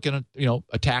 Now he can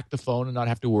attack the phone and not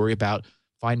have to worry about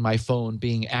Find My Phone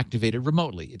being activated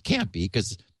remotely. It can't be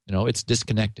because it's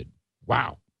disconnected.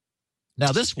 Wow.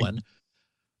 Now this one.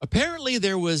 Apparently,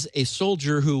 there was a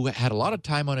soldier who had a lot of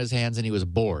time on his hands and he was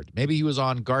bored. Maybe he was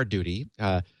on guard duty,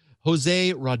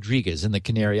 Jose Rodriguez in the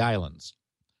Canary Islands.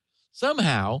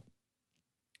 Somehow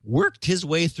worked his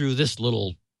way through this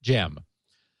little gem.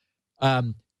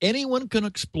 Anyone can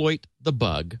exploit the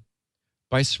bug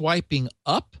by swiping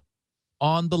up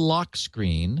on the lock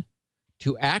screen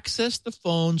to access the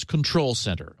phone's control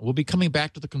center. We'll be coming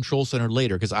back to the control center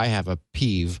later because I have a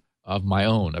peeve of my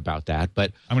own about that,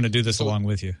 but I'm going to do this along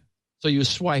with you. So you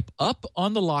swipe up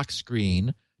on the lock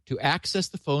screen to access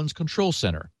the phone's control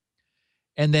center,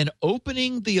 and then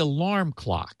opening the alarm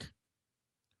clock,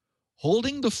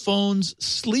 holding the phone's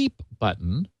sleep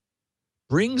button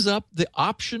brings up the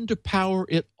option to power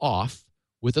it off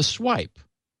with a swipe.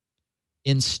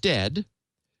 Instead,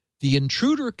 the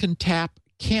intruder can tap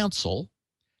cancel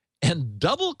and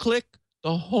double-click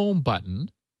the home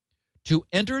button to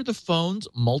enter the phone's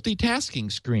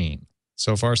multitasking screen.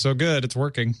 So far, so good. It's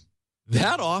working.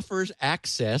 That offers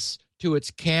access to its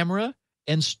camera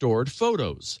and stored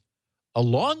photos,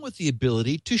 along with the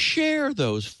ability to share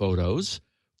those photos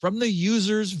from the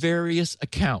user's various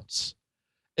accounts,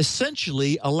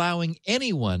 essentially allowing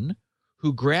anyone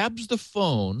who grabs the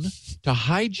phone to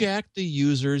hijack the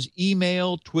user's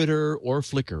email, Twitter, or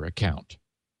Flickr account.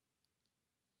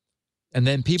 And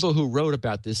then people who wrote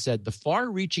about this said the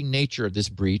far-reaching nature of this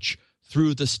breach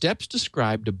through the steps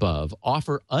described above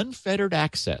offer unfettered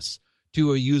access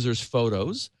to a user's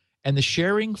photos and the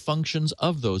sharing functions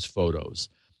of those photos.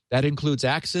 That includes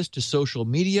access to social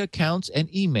media accounts and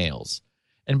emails.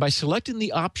 And by selecting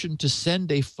the option to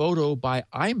send a photo by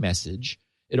iMessage,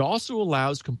 it also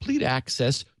allows complete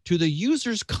access to the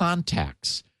user's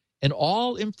contacts and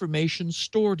all information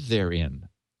stored therein.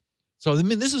 So, I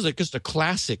mean, this is just a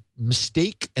classic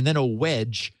mistake and then a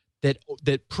wedge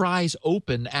that pries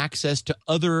open access to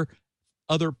other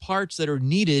parts that are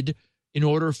needed in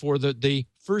order for the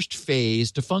first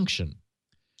phase to function.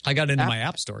 I got into my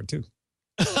app store, too.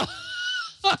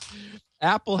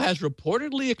 Apple has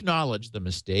reportedly acknowledged the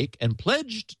mistake and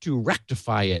pledged to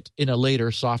rectify it in a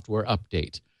later software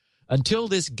update. Until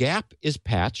this gap is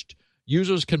patched,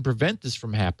 users can prevent this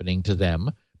from happening to them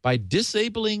by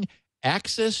disabling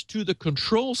access to the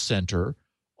control center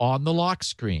on the lock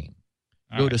screen.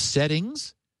 Go to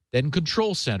Settings, then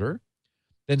Control Center,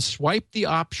 then swipe the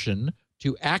option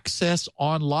to access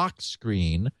on lock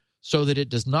screen so that it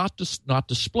does not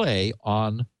display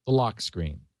on the lock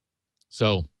screen.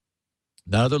 So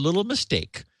another little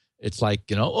mistake. It's like,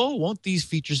 won't these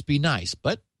features be nice?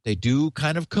 But they do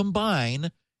kind of combine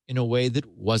in a way that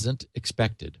wasn't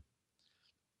expected.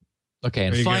 Okay,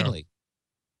 and finally,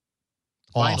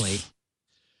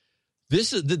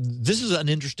 this is an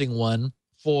interesting one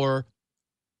for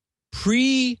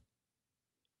pre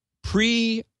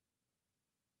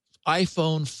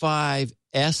iPhone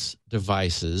 5S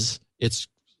devices. It's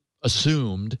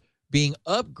assumed being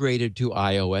upgraded to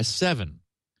iOS 7.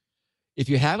 If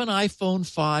you have an iPhone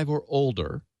 5 or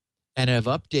older and have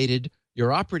updated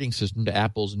your operating system to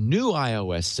Apple's new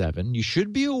iOS 7, you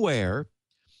should be aware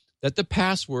that the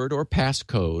password or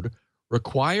passcode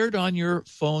required on your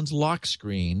phone's lock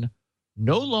screen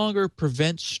no longer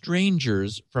prevents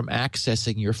strangers from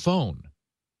accessing your phone.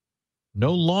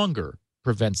 No longer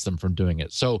prevents them from doing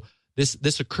it. So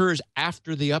this occurs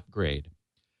after the upgrade.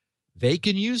 They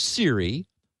can use Siri,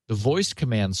 the voice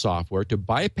command software, to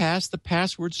bypass the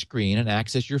password screen and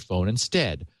access your phone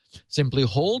instead. Simply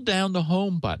hold down the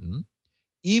home button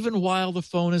even while the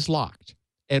phone is locked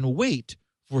and wait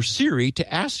for Siri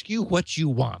to ask you what you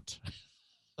want.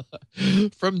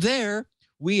 From there,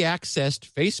 we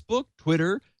accessed Facebook,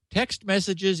 Twitter, text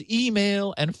messages,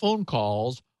 email, and phone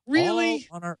calls. Really?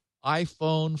 All on our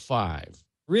iPhone 5.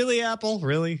 Really, Apple?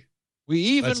 Really? We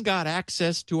even got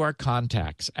access to our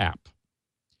Contacts app.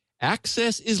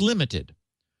 Access is limited.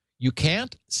 You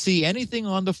can't see anything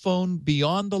on the phone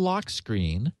beyond the lock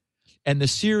screen and the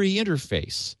Siri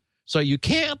interface. So you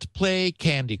can't play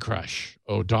Candy Crush,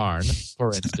 oh darn,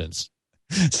 for instance.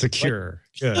 Secure.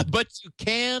 Good. But you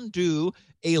can do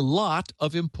a lot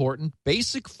of important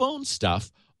basic phone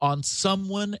stuff on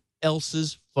someone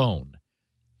else's phone.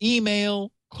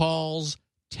 Email, calls,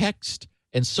 text,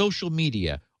 and social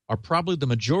media are probably the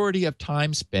majority of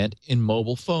time spent in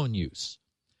mobile phone use.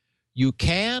 You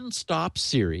can stop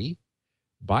Siri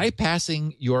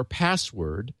bypassing your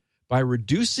password by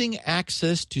reducing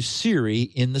access to Siri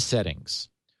in the settings.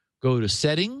 Go to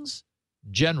Settings,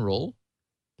 General,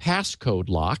 Passcode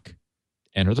Lock,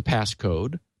 enter the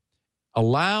passcode,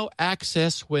 allow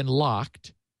access when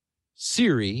locked,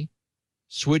 Siri,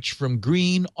 switch from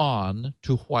green on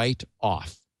to white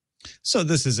off. So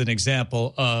this is an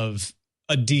example of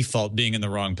a default being in the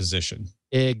wrong position.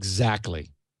 Exactly.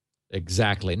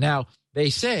 Now, they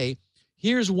say,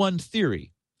 here's one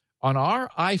theory. On our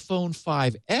iPhone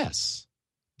 5S,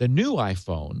 the new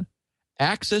iPhone,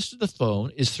 access to the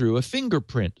phone is through a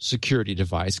fingerprint security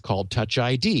device called Touch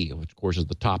ID, which, of course, is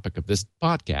the topic of this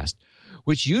podcast,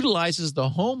 which utilizes the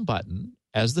home button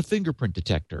as the fingerprint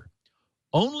detector.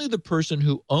 Only the person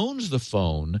who owns the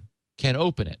phone can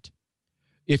open it.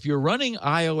 If you're running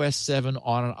iOS 7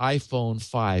 on an iPhone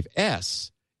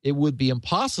 5S, it would be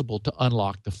impossible to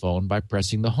unlock the phone by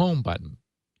pressing the home button.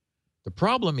 The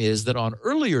problem is that on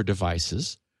earlier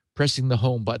devices, pressing the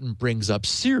home button brings up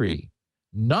Siri,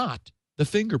 not the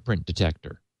fingerprint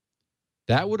detector.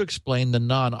 That would explain the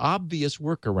non-obvious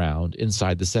workaround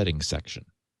inside the settings section.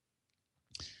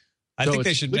 I think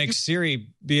they should make Siri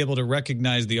be able to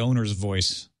recognize the owner's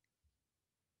voice.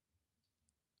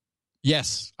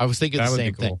 Yes, I was thinking the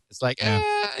same thing. It's like,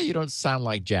 you don't sound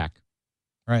like Jack.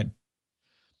 Right.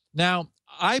 Now,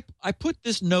 I put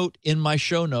this note in my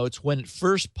show notes when it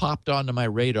first popped onto my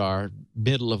radar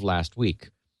middle of last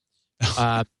week.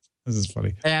 This is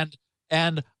funny. And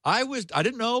I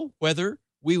didn't know whether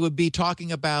we would be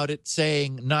talking about it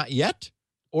saying not yet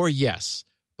or yes.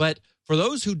 But for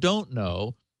those who don't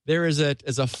know, there is a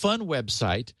fun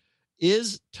website,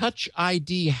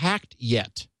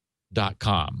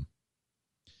 istouchidhackedyet.com.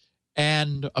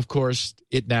 And, of course,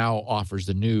 it now offers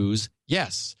the news,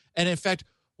 yes. And, in fact,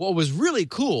 what was really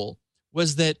cool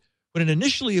was that when it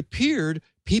initially appeared,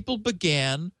 people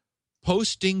began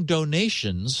posting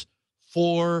donations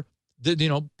for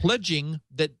pledging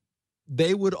that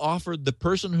they would offer the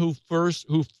person who first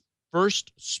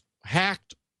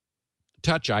hacked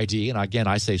Touch ID, and again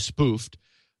I say spoofed,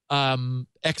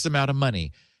 X amount of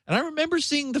money. And I remember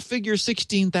seeing the figure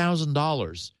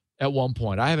 $16,000 at one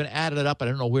point. I haven't added it up. I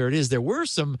don't know where it is. There were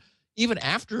some, even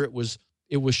after it was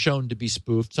shown to be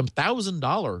spoofed, some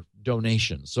 $1,000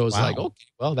 donations. So it's like, okay,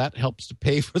 well, that helps to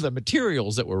pay for the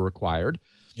materials that were required.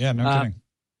 Yeah, no kidding.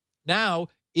 Now,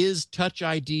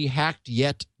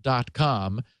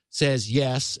 istouchidhackedyet.com says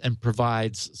yes and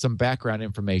provides some background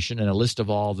information and a list of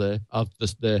all the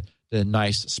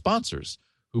nice sponsors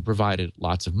who provided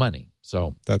lots of money.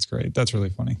 So that's great. That's really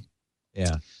funny.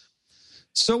 Yeah.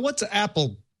 So what's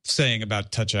Apple saying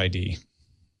about Touch ID?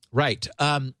 Right.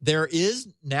 There is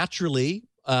naturally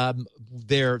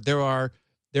there are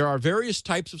various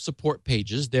types of support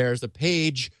pages. There's a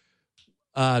page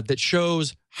that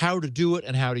shows how to do it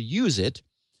and how to use it.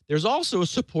 There's also a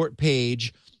support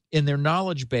page in their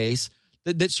knowledge base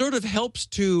that sort of helps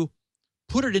to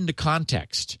put it into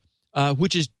context,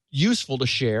 which is useful to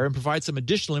share and provide some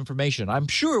additional information. I'm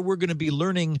sure we're going to be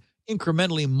learning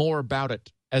incrementally more about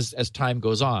it as time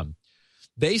goes on.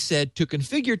 They said to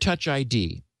configure Touch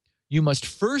ID, you must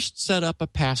first set up a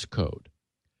passcode.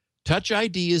 Touch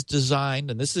ID is designed,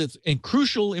 and this is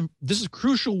crucial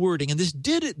wording, and this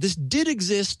did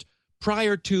exist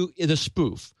prior to the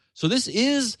spoof. So this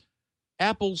is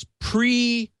Apple's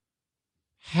pre-hack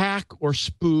or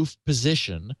spoof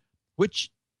position,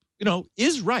 which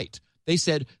is right. They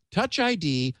said Touch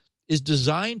ID is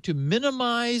designed to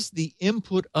minimize the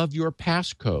input of your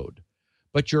passcode,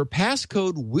 but your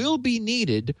passcode will be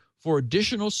needed for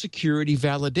additional security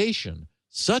validation,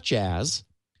 such as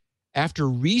after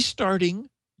restarting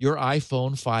your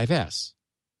iPhone 5S.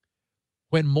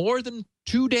 When more than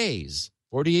 2 days,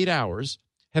 48 hours,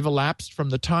 have elapsed from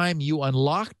the time you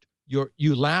unlocked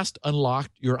you last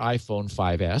unlocked your iPhone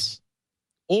 5S,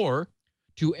 or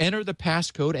to enter the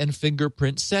passcode and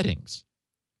fingerprint settings.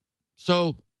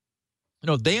 So,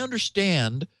 they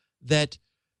understand that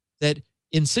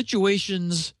in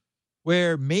situations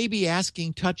where maybe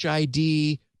asking Touch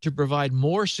ID to provide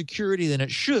more security than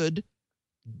it should,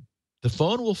 the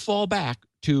phone will fall back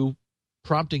to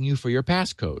prompting you for your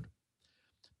passcode.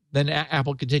 Then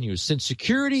Apple continues, since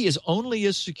security is only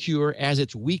as secure as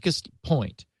its weakest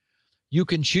point, you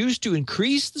can choose to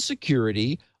increase the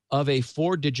security of a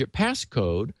 4-digit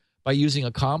passcode by using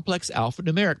a complex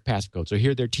alphanumeric passcode. So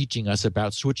here they're teaching us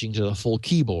about switching to the full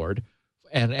keyboard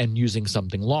and using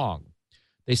something long.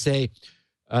 They say,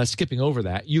 skipping over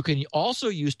that, you can also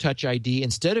use Touch ID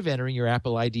instead of entering your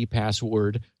Apple ID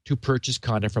password to purchase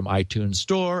content from iTunes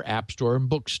Store, App Store, and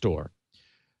Bookstore.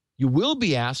 You will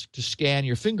be asked to scan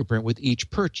your fingerprint with each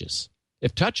purchase.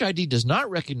 If Touch ID does not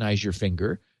recognize your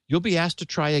finger, you'll be asked to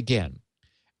try again.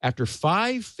 After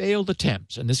 5 failed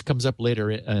attempts, and this comes up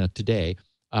later today,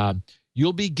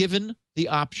 you'll be given the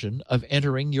option of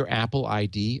entering your Apple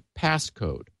ID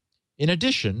passcode. In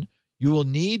addition, you will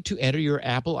need to enter your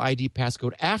Apple ID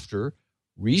passcode after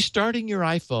restarting your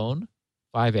iPhone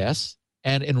 5S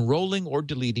and enrolling or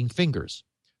deleting fingers.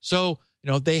 So,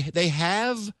 they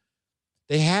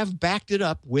have backed it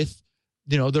up with,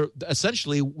 they're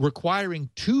essentially requiring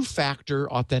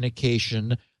 2-factor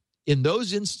authentication in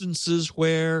those instances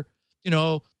where,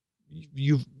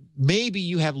 you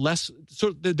have less.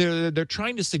 So they're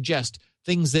trying to suggest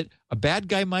things that a bad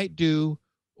guy might do,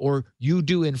 or you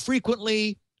do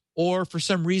infrequently, or for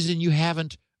some reason you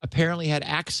haven't apparently had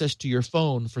access to your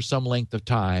phone for some length of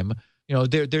time.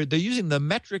 They're using the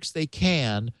metrics they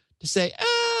can to say,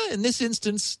 in this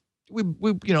instance, we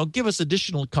give us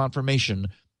additional confirmation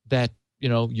that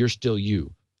you're still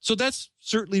you. So that's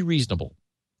certainly reasonable.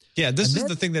 Yeah, this is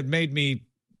the thing that made me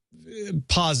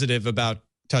positive about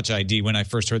Touch ID when I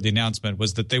first heard the announcement,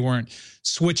 was that they weren't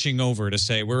switching over to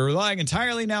say we're relying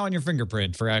entirely now on your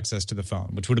fingerprint for access to the phone,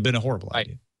 which would have been a horrible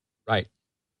idea. Right.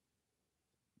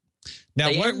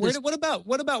 Now, what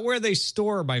about where they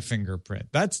store my fingerprint?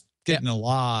 That's getting a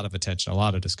lot of attention, a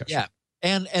lot of discussion. Yeah,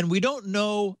 and we don't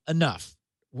know enough.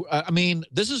 I mean,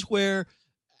 this is where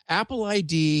Apple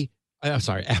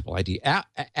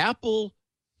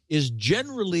is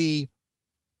generally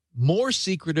more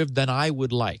secretive than I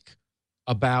would like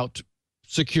about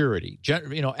security.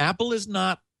 Apple is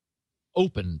not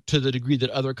open to the degree that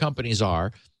other companies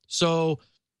are, so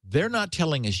they're not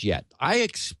telling us yet. I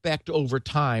expect over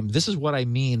time, this is what I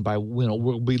mean by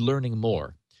we'll be learning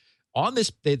more. On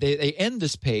this, they end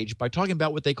this page by talking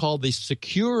about what they call the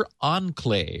secure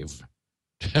enclave.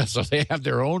 So they have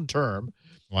their own term.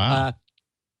 Wow.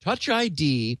 Touch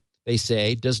ID, they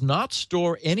say, does not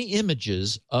store any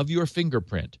images of your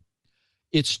fingerprint.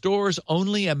 It stores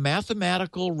only a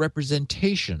mathematical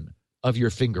representation of your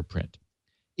fingerprint.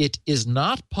 It is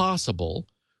not possible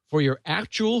for your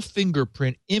actual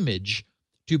fingerprint image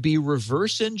to be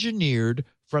reverse engineered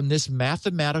from this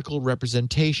mathematical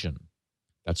representation.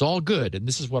 That's all good. And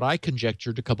this is what I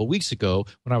conjectured a couple weeks ago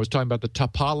when I was talking about the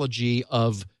topology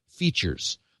of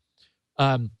features.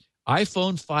 iPhone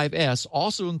 5S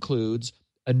also includes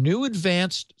a new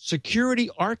advanced security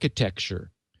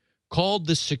architecture called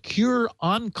the Secure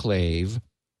Enclave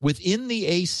within the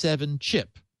A7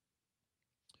 chip,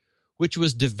 which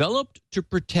was developed to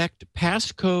protect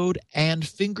passcode and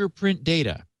fingerprint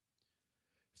data.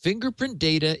 Fingerprint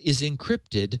data is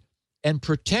encrypted and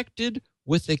protected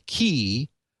with a key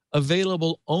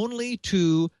available only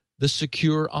to the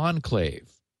Secure Enclave.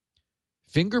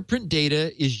 Fingerprint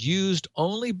data is used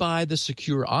only by the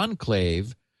Secure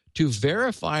Enclave to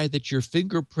verify that your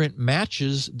fingerprint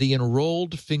matches the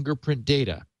enrolled fingerprint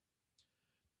data.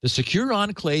 The Secure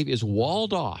Enclave is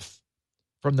walled off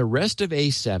from the rest of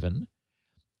A7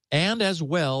 and as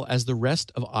well as the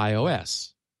rest of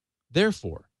iOS.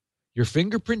 Therefore, your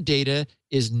fingerprint data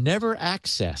is never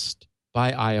accessed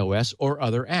by iOS or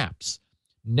other apps,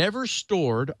 never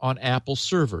stored on Apple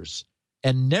servers,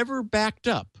 and never backed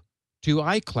up to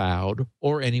iCloud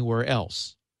or anywhere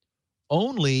else.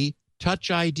 Only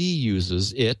Touch ID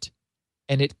uses it,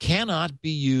 and it cannot be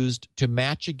used to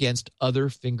match against other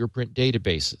fingerprint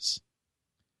databases.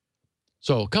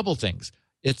 So a couple things.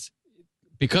 It's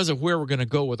because of where we're going to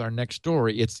go with our next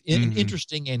story, it's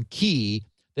interesting and key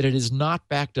that it is not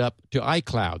backed up to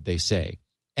iCloud, they say.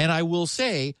 And I will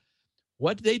say,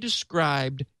 what they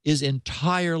described is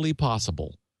entirely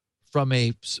possible from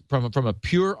a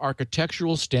pure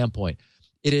architectural standpoint.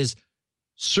 It is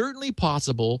certainly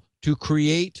possible to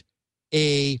create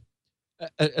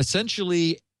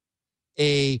essentially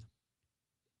a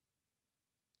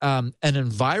an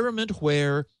environment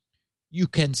where you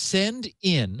can send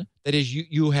in, that is,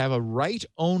 you have a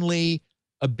write-only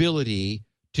ability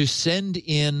to send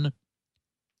in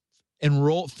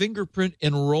fingerprint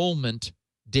enrollment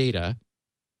data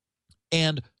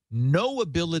and no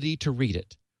ability to read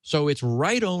it. So it's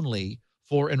write-only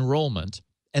for enrollment,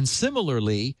 and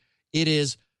similarly, it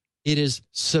is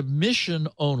submission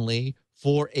only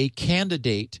for a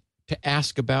candidate to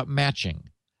ask about matching.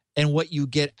 And what you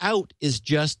get out is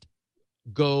just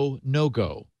go, no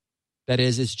go. That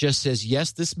is, it just says,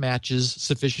 yes, this matches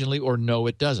sufficiently, or no,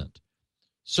 it doesn't.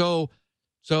 So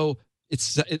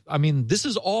this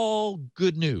is all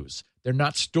good news. They're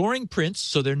not storing prints,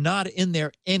 so they're not in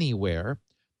there anywhere.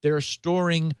 They're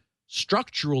storing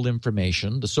structural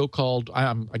information, the so-called,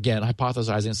 I'm again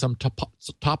hypothesizing, some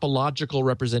topological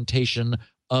representation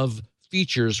of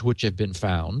features which have been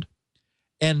found,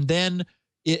 and then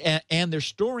they're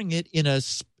storing it in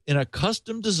a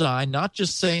custom design, not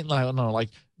just saying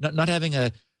not having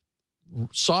a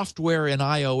software in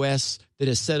iOS that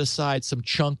has set aside some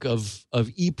chunk of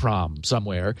EEPROM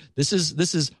somewhere. This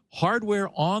is hardware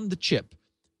on the chip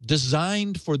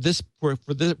designed for this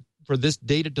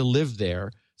data to live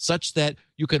there, such that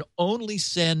you can only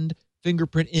send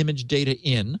fingerprint image data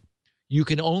in. You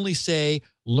can only say,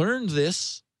 learn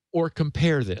this or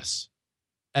compare this.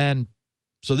 And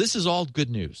so this is all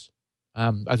good news.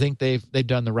 I think they've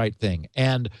done the right thing.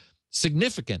 And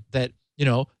significant that,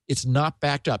 it's not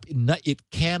backed up. It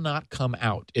cannot come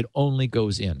out. It only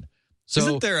goes in. So,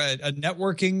 isn't there a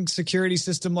networking security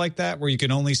system like that where you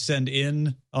can only send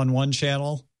in on one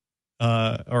channel?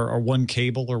 Or one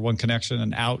cable or one connection,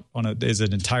 and out is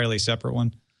an entirely separate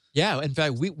one. Yeah, in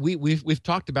fact, we've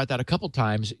talked about that a couple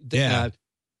times. Yeah.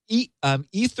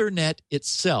 Ethernet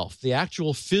itself, the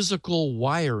actual physical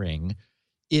wiring,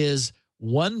 is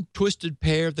one twisted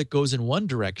pair that goes in one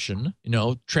direction,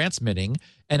 transmitting,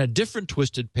 and a different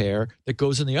twisted pair that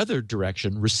goes in the other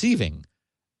direction, receiving.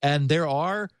 And there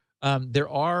are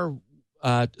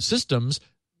systems.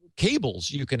 Cables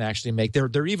you can actually make. There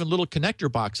are even little connector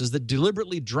boxes that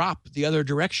deliberately drop the other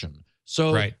direction.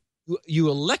 So right. you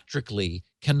electrically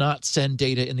cannot send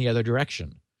data in the other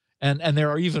direction. And there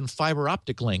are even fiber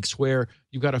optic links where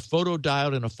you've got a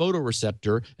photodiode and a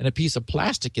photoreceptor and a piece of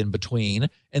plastic in between,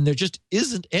 and there just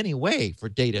isn't any way for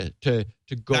data to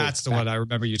go. That's the one I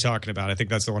remember you talking about. I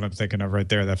think that's the one I'm thinking of right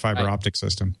there, that fiber optic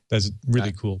system. That's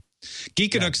really cool.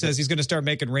 Geekanook says he's going to start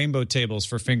making rainbow tables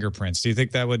for fingerprints. Do you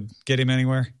think that would get him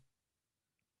anywhere?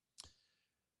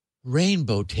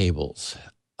 Rainbow tables.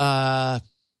 I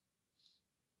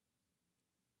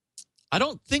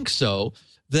don't think so.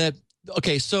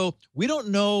 So we don't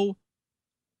know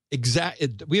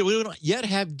we don't yet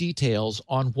have details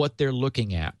on what they're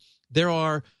looking at. There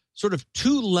are sort of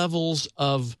two levels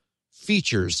of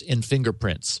features in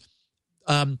fingerprints.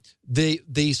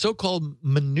 The so-called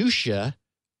minutia,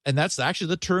 and that's actually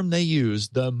the term they use.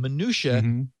 The minutia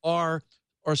are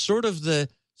sort of the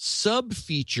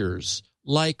sub-features,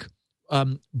 like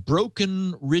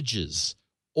broken ridges,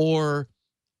 or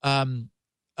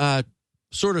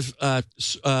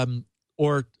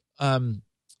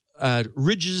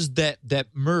ridges that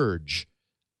merge,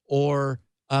 or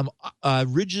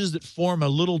ridges that form a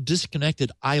little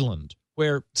disconnected island,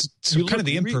 where so kind of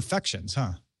the imperfections,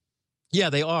 huh? Yeah,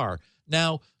 they are.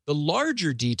 Now, the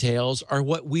larger details are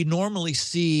what we normally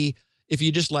see if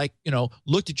you just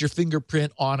looked at your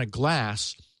fingerprint on a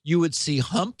glass. You would see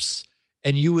humps,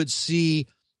 and you would see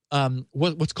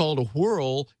what's called a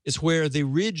whorl, is where the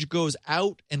ridge goes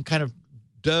out and kind of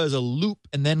does a loop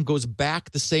and then goes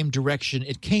back the same direction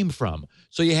it came from.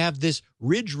 So you have this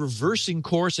ridge reversing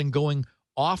course and going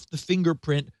off the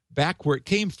fingerprint back where it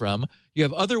came from. You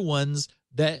have other ones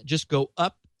that just go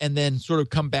up and then sort of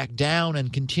come back down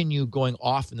and continue going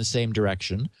off in the same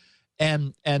direction.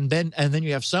 And then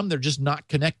you have some that are just not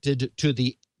connected to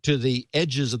the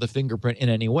edges of the fingerprint in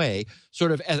any way,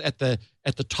 sort of at the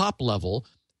top level.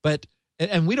 But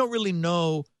we don't really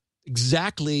know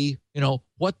exactly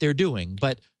what they're doing,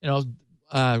 but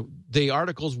the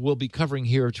articles we'll be covering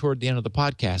here toward the end of the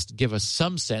podcast give us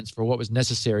some sense for what was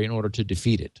necessary in order to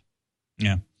defeat it.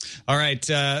 Yeah. All right.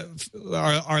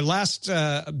 Our last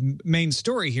main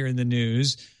story here in the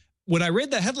news. When I read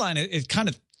the headline, it kind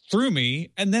of threw me,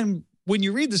 and then when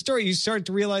you read the story, you start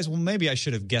to realize, well, maybe I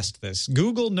should have guessed this.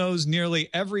 Google knows nearly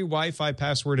every Wi-Fi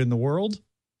password in the world.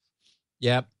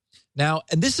 Yeah. Now,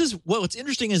 and this is what's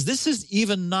interesting is this is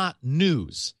even not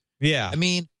news. Yeah. I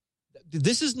mean,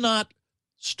 this is not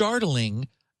startling,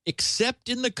 except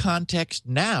in the context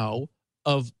now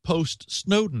of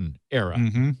post-Snowden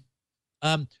era.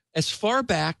 As far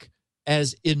back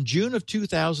as in June of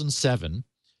 2007,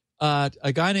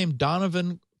 a guy named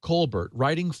Donovan Colbert,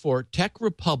 writing for Tech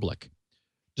Republic,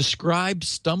 described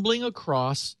stumbling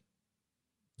across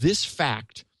this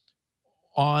fact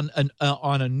on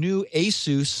a new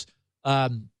Asus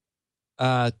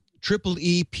Triple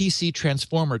E PC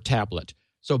Transformer tablet.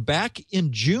 So back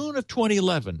in June of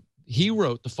 2011, he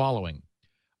wrote the following: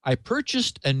 I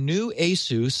purchased a new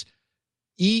Asus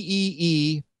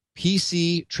EEE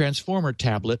PC Transformer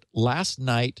tablet last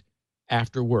night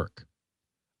after work.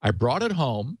 I brought it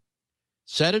home,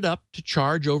 set it up to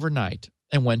charge overnight,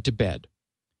 and went to bed.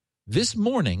 This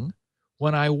morning,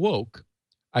 when I woke,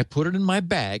 I put it in my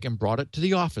bag and brought it to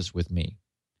the office with me.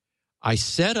 I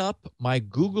set up my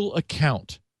Google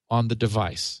account on the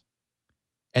device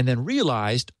and then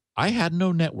realized I had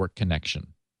no network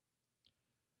connection.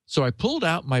 So I pulled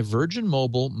out my Virgin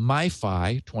Mobile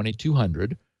MiFi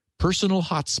 2200 personal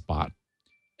hotspot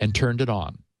and turned it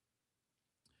on.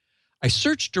 I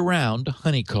searched around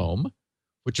Honeycomb,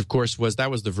 which of course was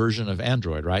the version of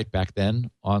Android, right, back then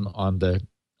on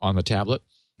the tablet,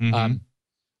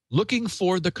 looking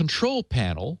for the control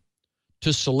panel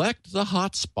to select the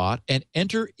hotspot and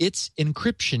enter its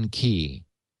encryption key.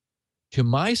 To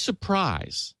my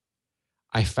surprise,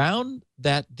 I found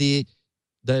that the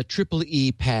Triple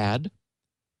E pad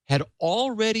had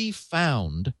already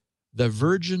found the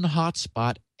Virgin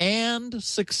hotspot and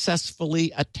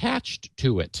successfully attached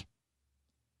to it.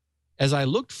 As I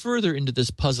looked further into this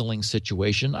puzzling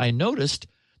situation, I noticed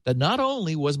that not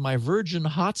only was my Virgin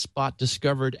hotspot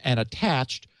discovered and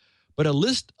attached, but a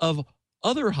list of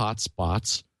other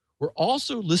hotspots were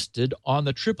also listed on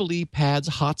the Triple E pad's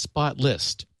hotspot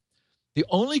list. The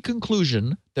only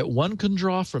conclusion that one can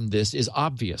draw from this is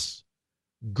obvious.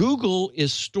 Google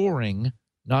is storing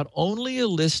not only a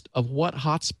list of what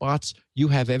hotspots you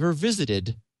have ever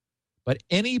visited, but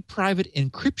any private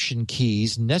encryption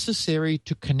keys necessary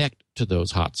to connect to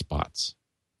those hotspots.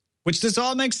 Which this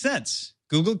all makes sense.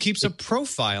 Google keeps a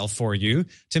profile for you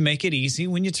to make it easy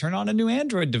when you turn on a new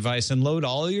Android device and load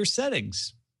all of your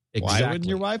settings. Exactly. Why wouldn't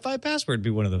your Wi-Fi password be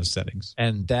one of those settings?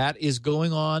 And that is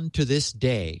going on to this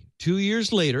day. 2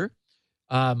 years later,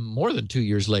 more than 2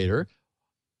 years later,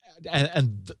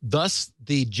 and thus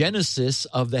the genesis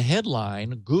of the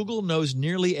headline, Google knows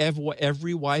nearly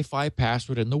every Wi-Fi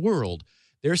password in the world.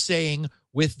 They're saying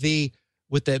with the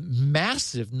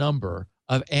massive number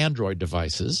of Android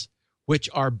devices, which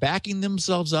are backing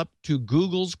themselves up to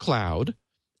Google's cloud,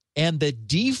 and the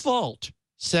default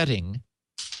setting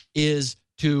is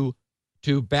to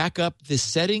back up the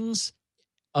settings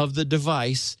of the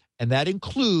device, and that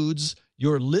includes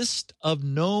your list of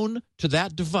known to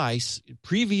that device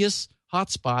previous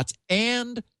hotspots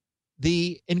and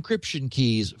the encryption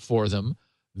keys for them.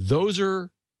 Those are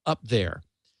up there.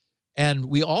 And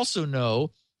we also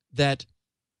know that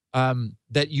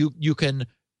that you can,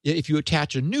 if you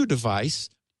attach a new device,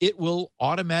 it will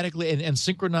automatically and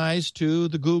synchronize to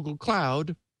the Google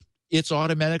Cloud. It's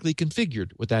automatically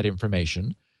configured with that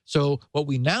information. So what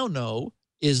we now know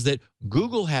is that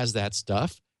Google has that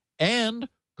stuff, and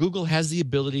Google has the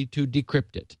ability to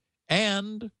decrypt it,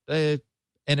 and the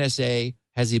NSA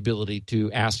has the ability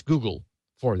to ask Google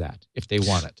for that if they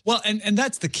want it. Well, and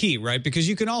that's the key, right? Because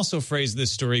you can also phrase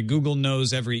this story, Google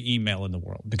knows every email in the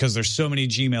world because there's so many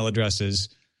Gmail addresses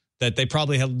that they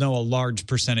probably know a large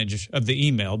percentage of the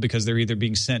email because they're either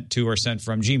being sent to or sent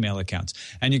from Gmail accounts.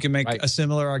 And you can make a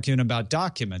similar argument about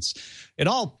documents. It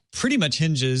all pretty much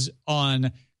hinges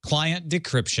on client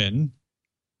decryption,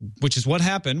 which is what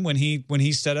happened when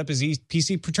he set up his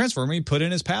PC Transformer. He put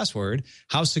in his password,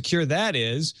 how secure that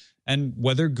is, and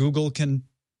whether Google can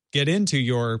get into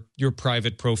your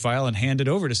private profile and hand it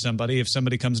over to somebody if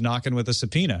somebody comes knocking with a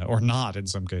subpoena, or not in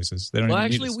some cases. They don't. Well,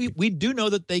 actually, we do know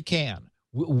that they can.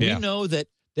 We know that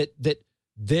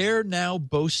they're now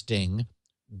boasting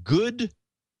good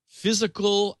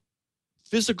physical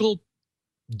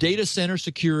data center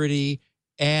security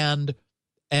and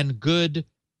good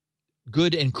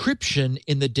encryption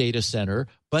in the data center,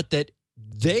 but that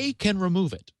they can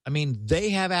remove it. I mean, they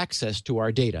have access to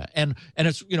our data, and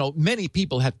it's, many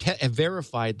people have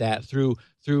verified that through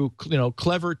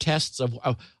clever tests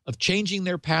of changing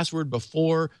their password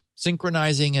before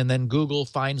synchronizing, and then Google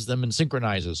finds them and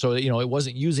synchronizes. So it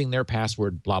wasn't using their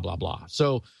password, blah blah blah.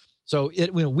 So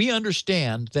we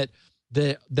understand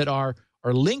that our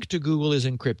link to Google is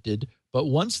encrypted, but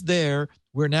once there,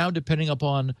 we're now depending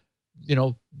upon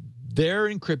their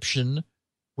encryption,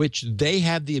 which they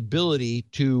have the ability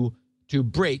to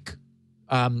break,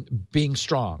 being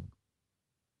strong.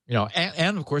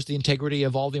 And of course the integrity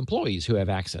of all the employees who have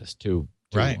access to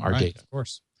our data. Of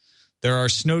course. There are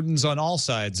Snowdens on all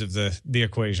sides of the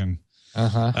equation.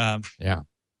 Yeah.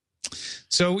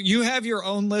 So you have your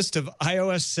own list of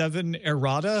iOS 7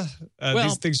 errata?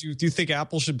 These things do you think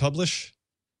Apple should publish?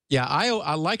 Yeah,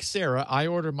 I like Sarah. I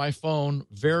order my phone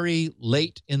very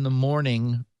late in the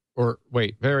morning,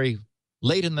 very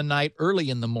late in the night, early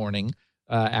in the morning,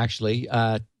 actually,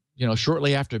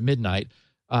 shortly after midnight.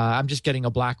 I'm just getting a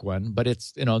black one, but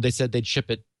it's, they said they'd ship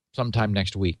it sometime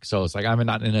next week. So it's like I'm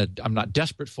not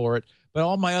desperate for it, but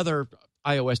all my other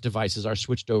iOS devices are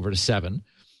switched over to 7.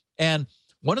 And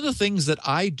one of the things that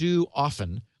I do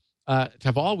often,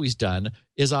 have always done,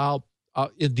 is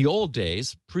in the old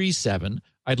days, pre-7,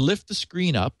 I'd lift the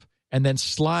screen up and then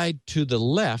slide to the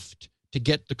left to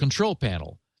get the control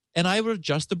panel. And I would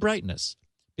adjust the brightness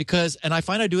and I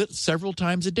find I do it several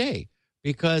times a day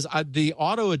because the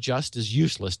auto adjust is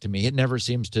useless to me. It never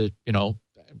seems to,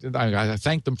 I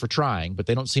thank them for trying, but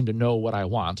they don't seem to know what I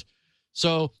want.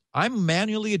 So I'm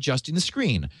manually adjusting the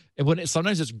screen. And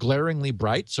sometimes it's glaringly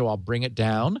bright, so I'll bring it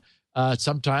down.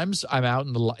 Sometimes I'm out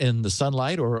in the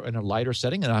sunlight or in a lighter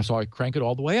setting, and so I crank it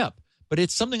all the way up. But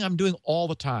it's something I'm doing all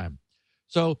the time.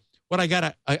 So what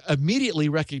I immediately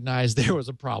recognized there was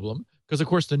a problem because, of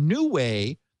course, the new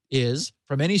way is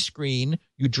from any screen,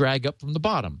 you drag up from the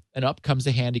bottom, and up comes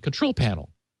the handy control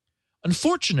panel.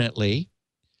 Unfortunately,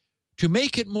 to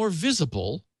make it more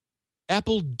visible,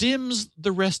 Apple dims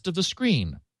the rest of the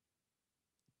screen.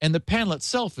 And the panel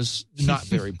itself is not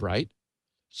very bright.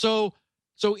 So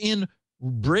in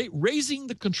raising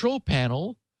the control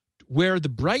panel where the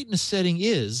brightness setting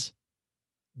is,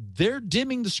 they're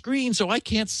dimming the screen so I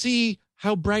can't see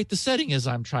how bright the setting is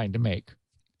I'm trying to make.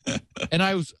 And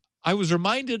I was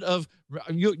reminded of,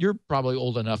 you're probably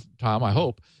old enough, Tom, I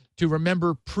hope, to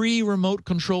remember pre-remote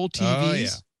control TVs. Oh, yeah.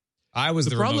 I was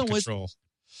the remote control.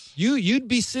 You'd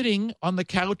be sitting on the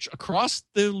couch across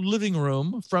the living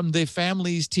room from the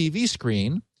family's TV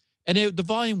screen, and the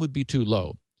volume would be too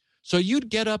low. So you'd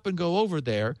get up and go over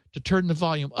there to turn the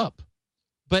volume up.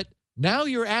 But now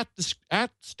you're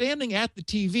standing at the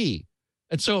TV,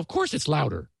 and so of course it's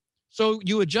louder. So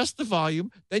you adjust the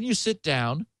volume, then you sit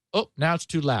down. Oh, now it's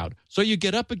too loud. So you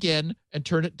get up again and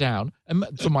turn it down. And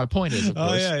so my point is, of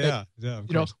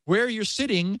course, where you're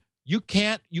sitting, you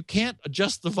can't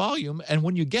adjust the volume, and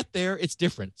when you get there, it's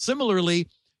different. Similarly,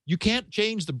 you can't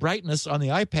change the brightness on the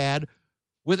iPad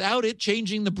without it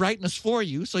changing the brightness for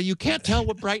you, so you can't tell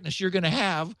what brightness you're going to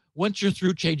have once you're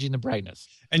through changing the brightness.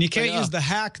 And you can't use the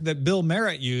hack that Bill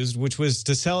Merritt used, which was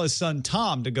to tell his son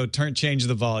Tom to go change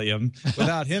the volume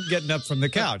without him getting up from the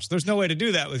couch. There's no way to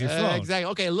do that with your phone.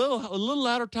 Exactly. Okay, a little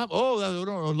louder, Tom. Oh,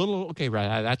 a little. Okay,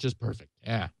 right. That's just perfect.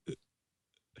 Yeah.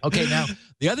 Okay, now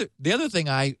the other thing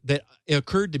that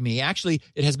occurred to me, actually,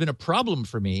 it has been a problem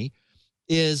for me,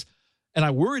 is, and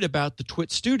I worried about the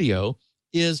Twit Studio,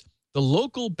 is the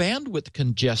local bandwidth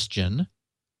congestion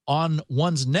on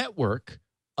one's network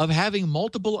of having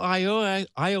multiple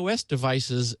iOS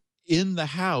devices in the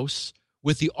house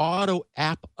with the auto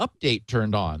app update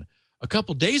turned on. A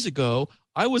couple days ago,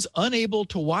 I was unable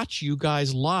to watch you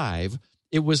guys live.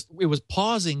 It was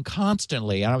pausing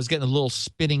constantly, and I was getting a little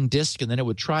spinning disc, and then it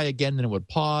would try again, and it would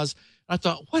pause. I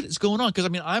thought, what is going on? Because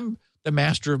I'm the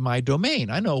master of my domain.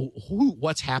 I know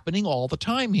what's happening all the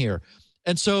time here,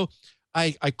 and so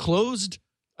I closed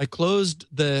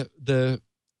the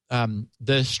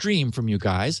stream from you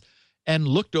guys and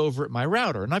looked over at my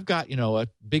router, and I've got a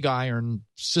big iron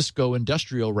Cisco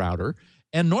industrial router,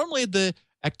 and normally the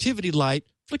activity light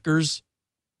flickers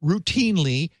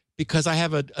routinely because I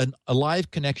have a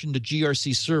live connection to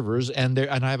GRC servers, and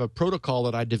I have a protocol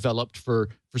that I developed for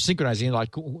synchronizing.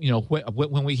 Like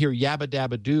when we hear yabba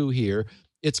dabba doo here,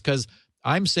 it's because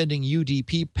I'm sending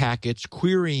UDP packets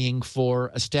querying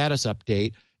for a status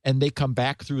update, and they come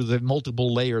back through the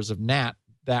multiple layers of NAT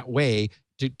that way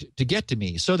to get to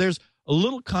me. So there's a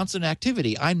little constant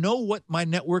activity. I know what my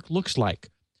network looks like,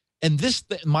 and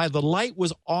the light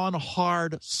was on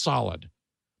hard solid,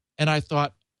 and I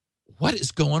thought, what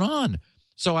is going on?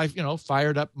 So I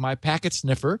fired up my packet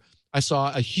sniffer. I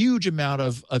saw a huge amount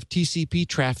of TCP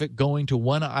traffic going to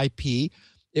one IP.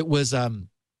 It was in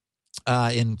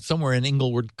somewhere in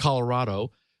Inglewood,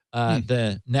 Colorado,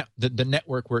 the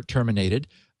network where it terminated.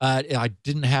 I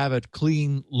didn't have a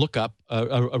clean lookup,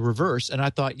 a reverse, and I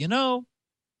thought,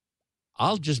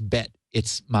 I'll just bet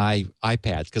it's my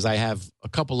iPads because I have a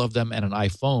couple of them and an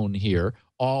iPhone here,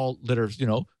 all that are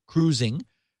cruising.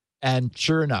 And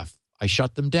sure enough, I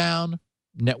shut them down.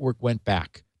 Network went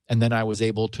back, and then I was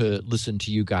able to listen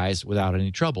to you guys without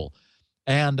any trouble.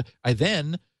 And I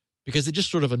then, because it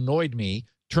just sort of annoyed me,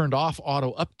 turned off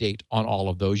auto update on all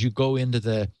of those. You go into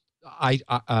the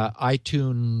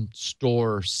iTunes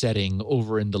store setting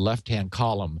over in the left-hand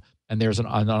column, and there's an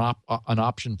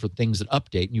option for things that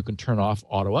update, and you can turn off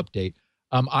auto update.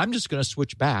 I'm just going to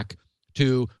switch back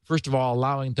to, first of all,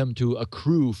 allowing them to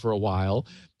accrue for a while,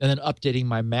 and then updating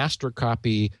my master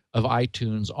copy of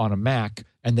iTunes on a Mac,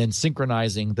 and then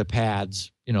synchronizing the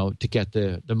pads, to get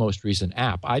the most recent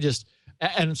app.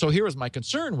 And so here was my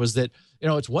concern, was that,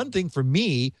 it's one thing for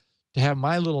me to have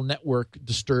my little network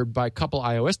disturbed by a couple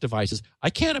iOS devices. I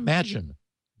can't imagine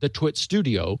the Twit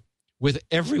Studio with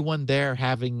everyone there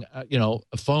having,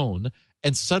 a phone,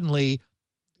 and suddenly,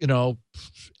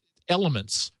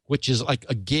 Elements, which is like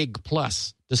a gig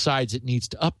plus, decides it needs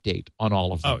to update on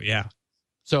all of them. Oh, yeah.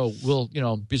 So we'll,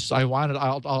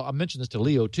 I'll mention this to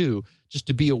Leo too, just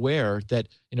to be aware that,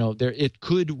 it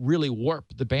could really warp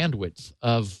the bandwidth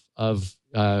of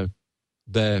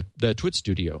the Twit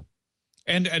Studio.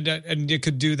 And it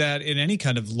could do that in any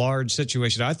kind of large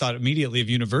situation. I thought immediately of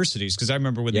universities, because I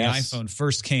remember when the iPhone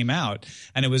first came out,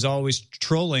 and it was always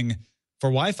trolling for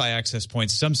Wi-Fi access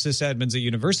points. Some sysadmins at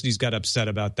universities got upset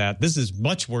about that. This is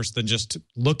much worse than just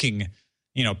looking,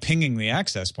 pinging the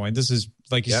access point. This is,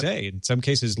 like you say, in some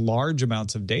cases, large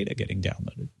amounts of data getting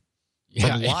downloaded.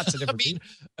 Yeah, lots of different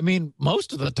I mean,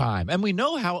 most of the time. And we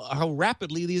know how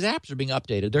rapidly these apps are being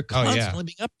updated. They're constantly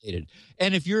being updated.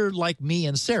 And if you're like me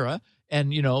and Sarah,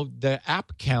 and the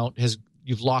app count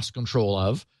you've lost control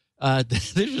of,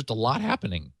 there's just a lot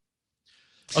happening.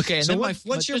 Okay, and so then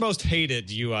what's your most hated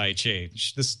UI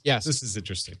change? This is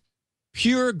interesting.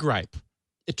 Pure gripe.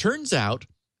 It turns out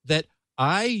that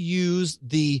I use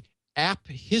the app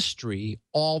history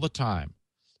all the time.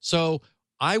 So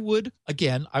I would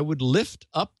lift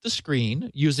up the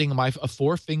screen using a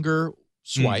 4-finger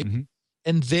swipe,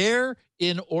 and there,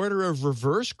 in order of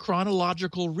reverse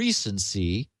chronological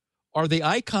recency, are the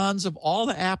icons of all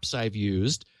the apps I've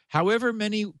used, however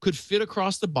many could fit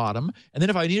across the bottom. And then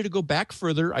if I needed to go back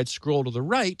further, I'd scroll to the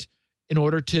right in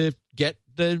order to get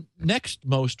the next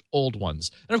most old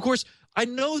ones. And of course, I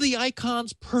know the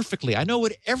icons perfectly. I know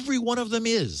what every one of them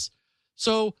is.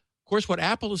 So, of course, what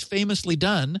Apple has famously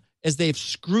done is they've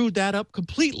screwed that up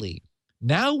completely.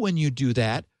 Now, when you do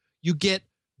that, you get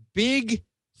big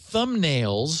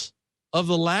thumbnails of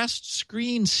the last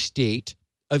screen state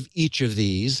of each of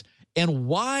these, and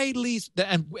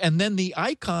then the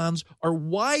icons are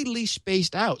widely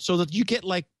spaced out, so that you get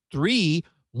like 3,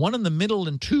 1 in the middle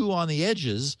and 2 on the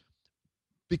edges,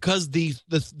 because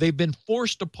they've been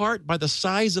forced apart by the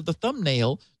size of the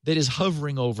thumbnail that is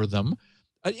hovering over them.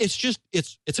 It's just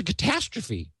it's a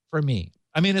catastrophe for me.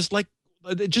 I mean, it's like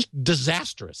just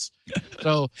disastrous.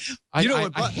 So I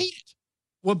hate it.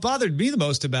 What bothered me the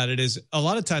most about it is a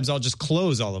lot of times I'll just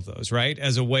close all of those, right,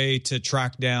 as a way to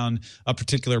track down a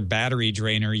particular battery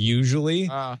drainer usually.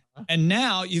 And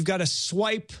now you've got to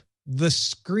swipe the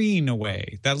screen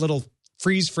away, that little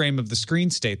freeze frame of the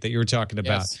screen state that you were talking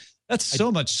about. Yes. That's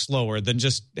so much slower than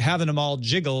just having them all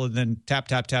jiggle and then tap,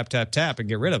 tap, tap, tap, tap and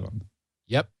get rid of them.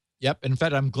 Yep. In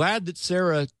fact, I'm glad that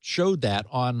Sarah showed that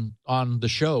on the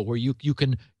show, where you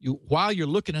can while you're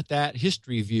looking at that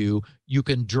history view, you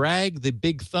can drag the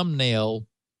big thumbnail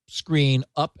screen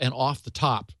up and off the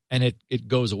top, and it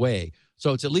goes away.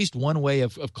 So it's at least one way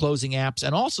of closing apps,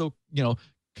 and also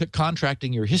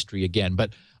contracting your history again.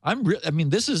 But I don't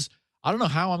know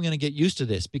how I'm going to get used to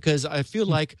this, because I feel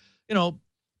like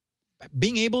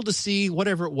being able to see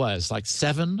whatever it was, like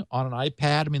 7 on an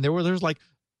iPad. I mean, there's like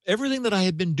everything that I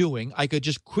had been doing, I could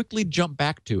just quickly jump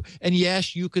back to. And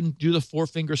yes, you can do the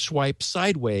 4-finger swipe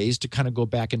sideways to kind of go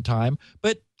back in time,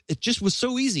 but it just was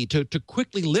so easy to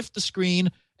quickly lift the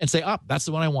screen and say, that's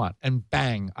the one I want. And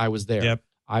bang, I was there. Yep.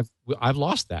 I've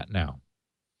lost that now.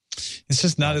 It's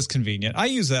just not as convenient. I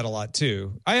use that a lot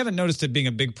too. I haven't noticed it being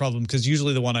a big problem, because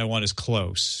usually the one I want is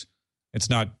close.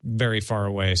 It's not very far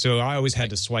away. So I always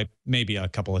had to swipe maybe a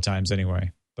couple of times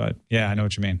anyway. But yeah, I know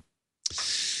what you mean.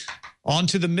 On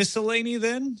to the miscellany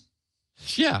then?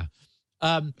 Yeah.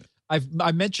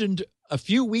 I mentioned a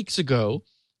few weeks ago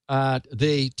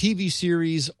the TV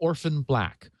series Orphan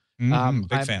Black. Big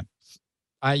fan.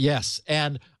 Yes,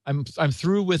 and I'm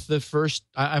through with the first.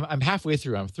 I'm halfway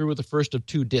through. I'm through with the first of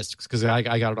 2 discs, because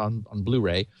I got it on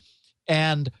Blu-ray,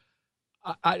 and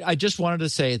I just wanted to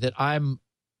say that I'm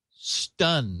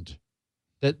stunned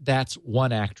that that's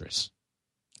one actress.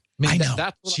 I know.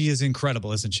 She is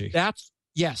incredible, isn't she? That's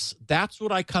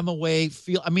what I come away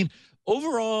feel. I mean,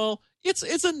 overall,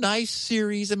 it's a nice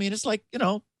series. I mean, it's like,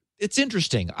 it's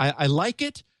interesting. I like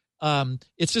it.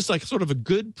 It's just like sort of a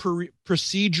good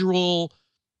procedural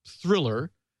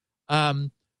thriller.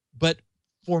 But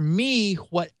for me,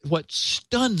 what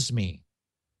stuns me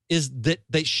is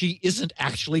that she isn't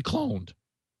actually cloned.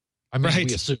 I mean, we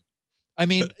assume. I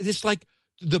mean, it's like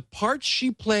the parts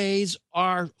she plays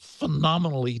are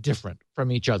phenomenally different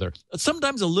from each other.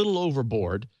 Sometimes a little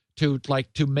overboard to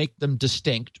make them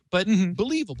distinct, but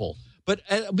believable. But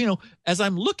as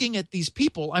I'm looking at these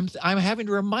people, I'm having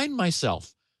to remind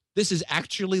myself this is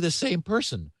actually the same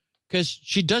person, because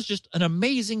she does just an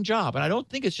amazing job. And I don't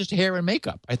think it's just hair and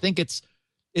makeup. I think it's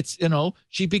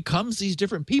she becomes these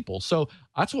different people. So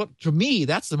that's to me,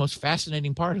 that's the most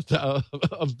fascinating part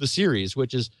of the series,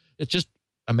 which is it's just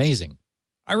amazing.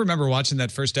 I remember watching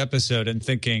that first episode and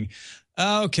thinking,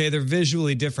 oh, okay, they're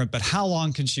visually different, but how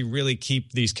long can she really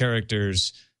keep these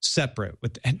characters separate?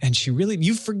 And she really,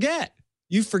 you forget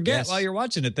yes. While you're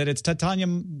watching it that it's Tatiana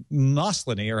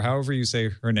Maslany, or however you say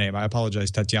her name. I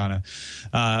apologize, Tatiana,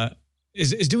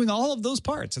 is doing all of those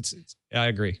parts. I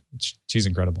agree. She's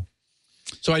incredible.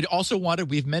 So I also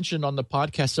we've mentioned on the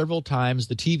podcast several times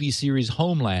the TV series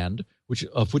Homeland,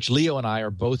 of which Leo and I are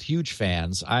both huge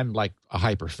fans. I'm like a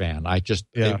hyper fan.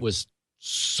 It was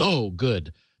so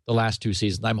good the last 2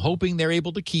 seasons. I'm hoping they're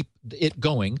able to keep it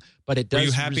going, but it does. Were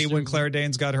you happy when Claire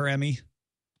Danes got her Emmy?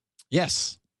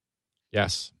 Yes.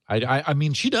 I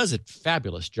mean, she does a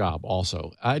fabulous job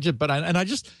also.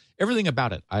 Everything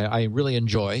about it, I really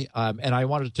enjoy. And I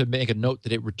wanted to make a note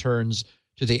that it returns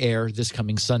to the air this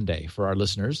coming Sunday for our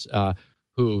listeners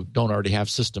who don't already have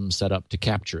systems set up to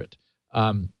capture it.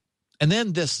 And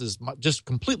then this is just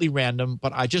completely random,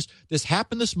 but this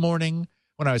happened this morning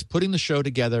when I was putting the show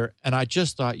together, and I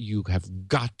just thought, you have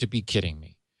got to be kidding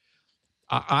me.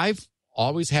 I've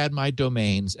always had my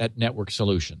domains at Network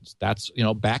Solutions. That's,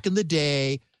 back in the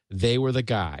day, they were the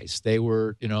guys. They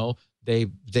were,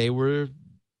 they were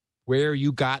where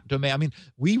you got domain. I mean,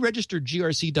 we registered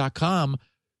grc.com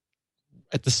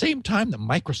at the same time that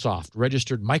Microsoft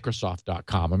registered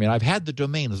Microsoft.com. I mean, I've had the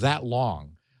domain that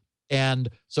long. And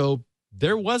so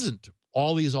there wasn't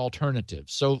all these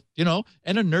alternatives. So,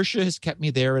 and inertia has kept me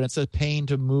there, and it's a pain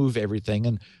to move everything.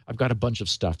 And I've got a bunch of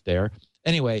stuff there.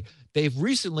 Anyway, they've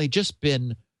recently just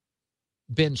been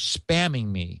spamming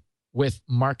me with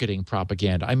marketing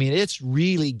propaganda. I mean, it's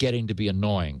really getting to be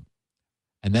annoying.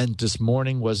 And then this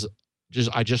morning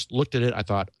I just looked at it. I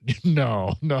thought,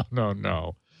 no.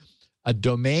 A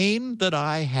domain that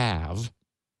I have,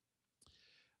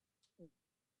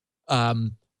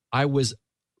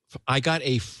 I got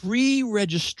a free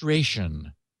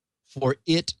registration for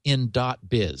it in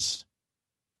 .biz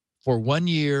for 1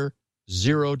 year,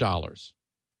 $0.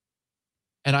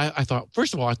 And I thought,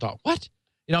 first of all, what?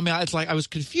 It's like I was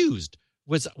confused.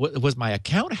 Was my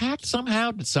account hacked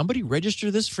somehow? Did somebody register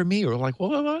this for me? Or like,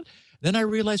 what? Then I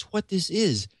realized what this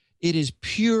is. It is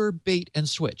pure bait and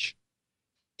switch.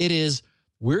 It is,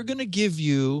 we're going to give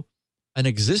you an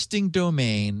existing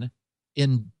domain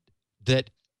in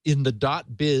the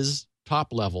 .biz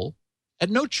top level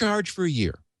at no charge for a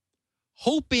year,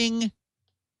 hoping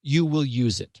you will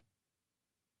use it,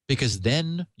 because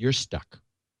then you're stuck.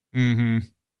 Mm-hmm.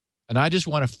 And I just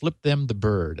want to flip them the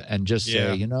bird and just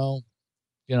say,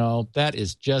 that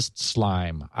is just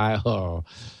slime.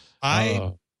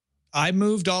 I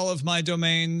moved all of my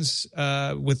domains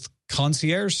with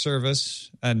concierge service,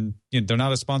 and they're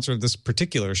not a sponsor of this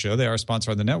particular show. They are a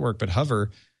sponsor of the network, but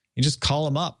Hover, you just call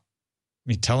them up.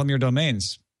 Tell them your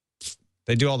domains.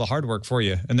 They do all the hard work for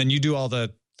you, and then you do all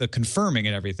the confirming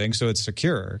and everything, so it's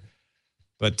secure.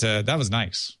 But that was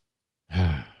nice.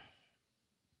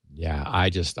 Yeah, I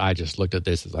just looked at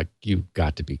this as like, you've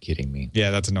got to be kidding me.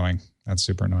 Yeah, that's annoying. That's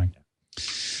super annoying.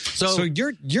 So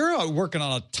you're working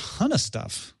on a ton of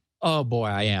stuff. Oh boy,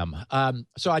 I am.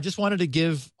 So I just wanted to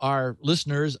give our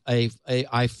listeners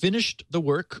I finished the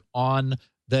work on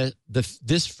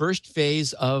this first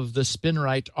phase of the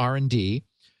SpinRite R&D.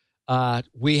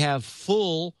 We have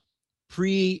full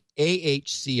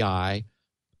pre-AHCI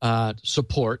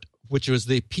support, which was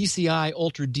the PCI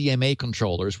Ultra DMA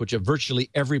controllers, which virtually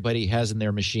everybody has in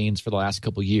their machines for the last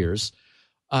couple of years.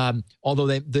 Although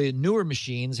the newer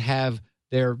machines have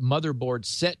their motherboard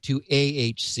set to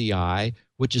AHCI,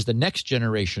 which is the next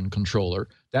generation controller.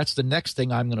 That's the next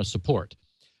thing I'm going to support.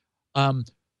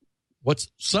 What's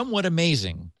somewhat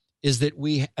amazing is that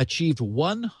we achieved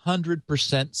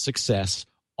 100% success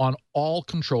on all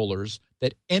controllers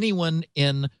that anyone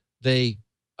in the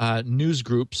news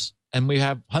groups, and we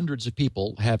have hundreds of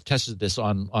people have tested this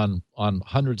on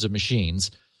hundreds of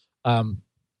machines,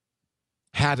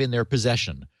 have in their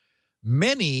possession.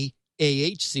 Many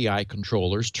AHCI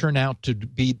controllers turn out to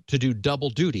do double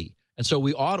duty, and so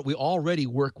we already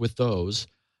work with those.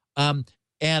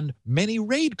 And many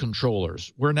RAID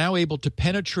controllers, we're now able to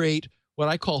penetrate what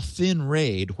I call thin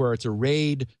RAID, where it's a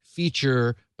RAID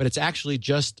feature, but it's actually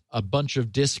just a bunch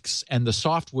of disks, and the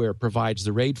software provides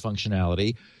the RAID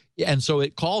functionality And so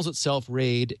it calls itself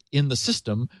RAID in the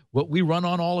system. What we run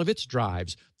on all of its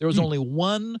drives. There was only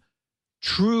one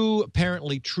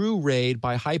apparently true RAID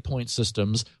by High Point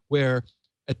Systems, where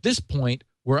at this point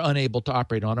we're unable to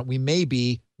operate on it. We may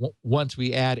be once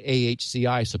we add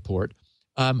AHCI support,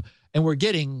 and we're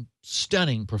getting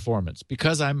stunning performance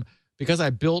because I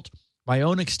built my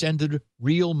own extended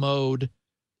real mode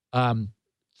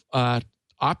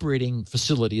operating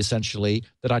facility, essentially,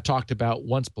 that I talked about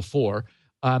once before,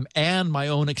 and my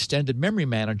own extended memory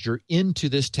manager into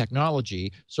this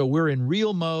technology. So we're in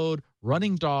real mode,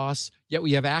 running DOS, yet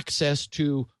we have access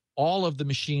to all of the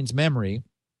machine's memory.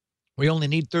 We only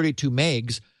need 32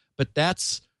 megs, but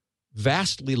that's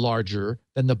vastly larger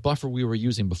than the buffer we were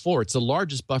using before. It's the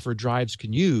largest buffer drives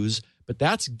can use, but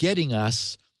that's getting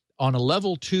us on a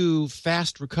level 2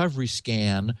 fast recovery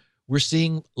scan. We're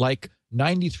seeing like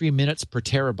 93 minutes per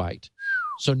terabyte.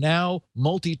 So now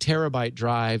multi-terabyte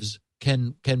drives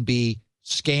can be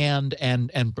scanned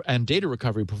and data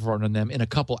recovery performed on them in a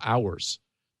couple hours.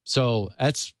 So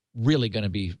that's really going to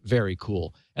be very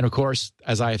cool. And of course,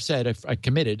 as I have said, I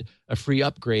committed a free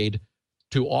upgrade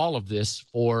to all of this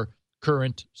for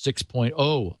current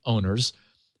 6.0 owners.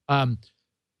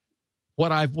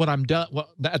 What I'm done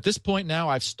at this point now,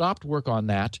 I've stopped work on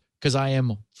that because I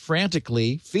am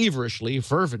frantically, feverishly,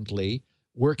 fervently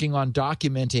working on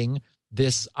documenting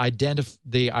this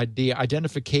the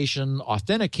identification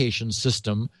authentication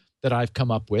system that I've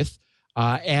come up with,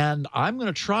 and I'm going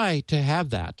to try to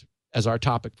have that as our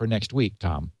topic for next week,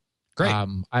 Tom. Great.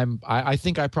 I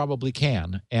think I probably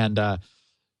can, and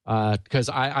because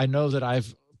I know that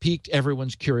I've piqued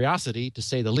everyone's curiosity, to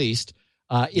say the least.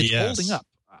 It's holding up.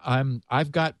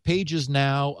 I've got pages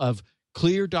now of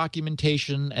clear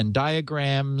documentation and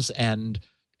diagrams and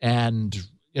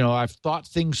I've thought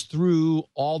things through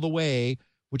all the way,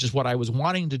 which is what I was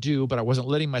wanting to do, but I wasn't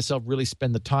letting myself really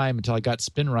spend the time until I got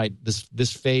SpinRite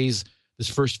this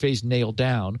first phase nailed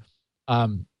down.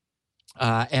 And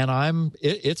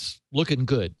it's looking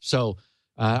good. So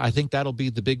I think that'll be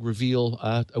the big reveal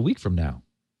a week from now.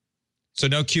 So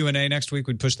no Q&A next week.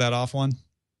 We'd push that off one.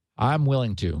 I'm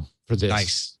willing to for this.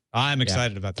 Nice. I'm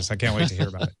excited about this. I can't wait to hear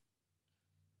about it.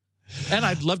 And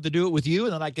I'd love to do it with you,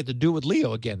 and then I get to do it with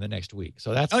Leo again the next week.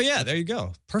 So that's there you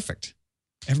go. Perfect.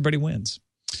 Everybody wins.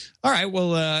 All right.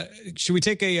 Well, should we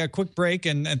take a quick break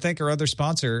and thank our other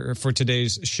sponsor for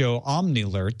today's show,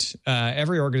 OmniAlert?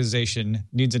 Every organization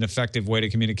needs an effective way to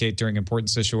communicate during important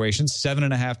situations.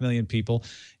 7.5 million people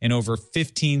in over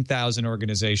 15,000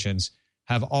 organizations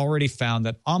have already found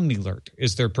that OmniAlert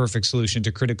is their perfect solution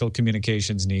to critical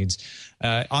communications needs.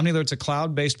 OmniAlert's a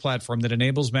cloud-based platform that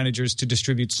enables managers to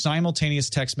distribute simultaneous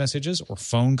text messages or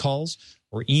phone calls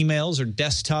or emails or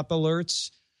desktop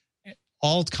alerts,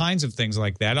 all kinds of things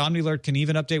like that. OmniAlert can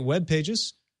even update web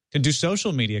pages, can do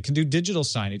social media, can do digital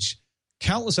signage,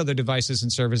 countless other devices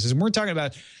and services. And we're talking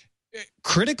about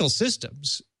critical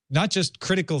systems, not just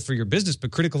critical for your business,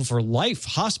 but critical for life,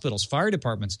 hospitals, fire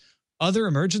departments. Other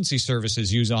emergency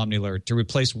services use OmniAlert to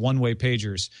replace one-way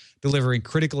pagers, delivering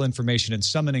critical information and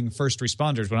summoning first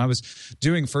responders. When I was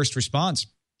doing first response,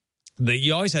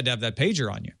 you always had to have that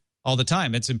pager on you all the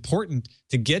time. It's important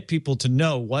to get people to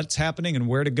know what's happening and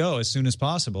where to go as soon as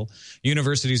possible.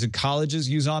 Universities and colleges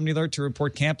use OmniAlert to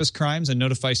report campus crimes and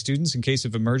notify students in case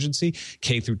of emergency.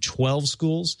 K through 12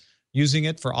 schools using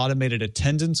it for automated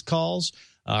attendance calls,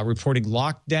 reporting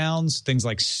lockdowns, things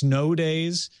like snow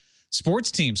days.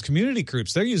 Sports teams, community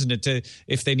groups, they're using it to,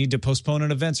 if they need to postpone an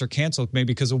event or cancel, maybe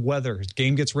because of weather.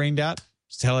 Game gets rained out,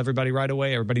 tell everybody right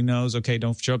away. Everybody knows, okay,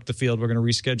 don't show up at the field. We're going to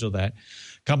reschedule that.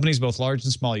 Companies, both large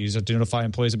and small, use it to notify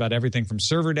employees about everything from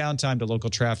server downtime to local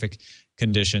traffic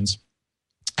conditions.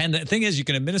 And the thing is, you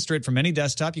can administer it from any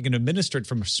desktop. You can administer it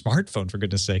from a smartphone, for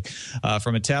goodness sake,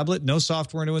 from a tablet. No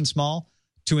software to install.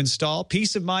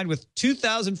 Peace of mind with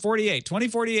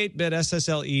 2048 bit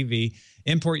SSL EV.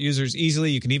 Import users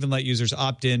easily. You can even let users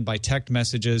opt in by text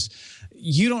messages.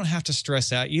 You don't have to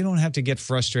stress out. You don't have to get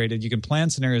frustrated. You can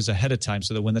plan scenarios ahead of time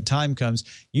so that when the time comes,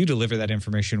 you deliver that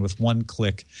information with one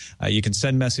click. You can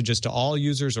send messages to all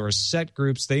users or set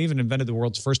groups. They even invented the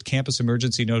world's first campus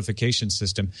emergency notification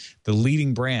system, the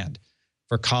leading brand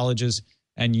for colleges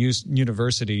and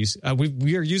universities.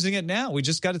 We are using it now. We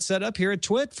just got it set up here at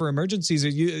TWiT for emergencies. I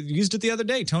used it the other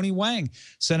day. Tony Wang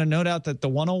sent a note out that the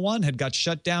 101 had got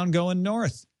shut down going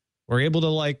north. We're able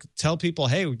to tell people,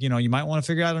 hey, you might want to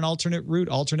figure out an alternate route,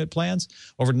 alternate plans.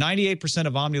 Over 98%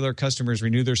 of OmniAlert customers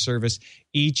renew their service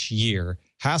each year.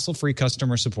 Hassle-free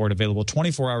customer support available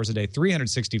 24 hours a day,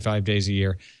 365 days a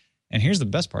year. And here's the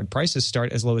best part. Prices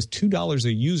start as low as $2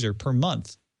 a user per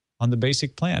month on the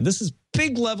basic plan. This is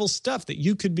big level stuff that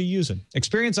you could be using.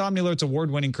 Experience OmniAlert's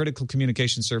award-winning critical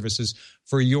communication services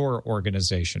for your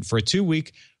organization. For a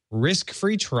 2-week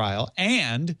risk-free trial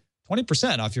and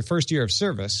 20% off your first year of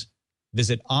service,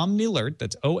 visit OmniAlert,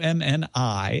 that's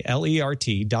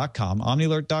OMNILERT.com,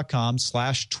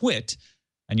 OmniAlert.com/twit,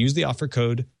 and use the offer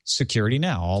code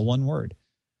SecurityNow, all one word.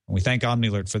 And we thank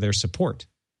OmniAlert for their support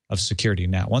of Security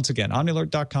Now. Once again,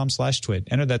 OmniAlert.com/twit.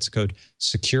 Enter that code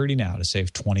SecurityNow to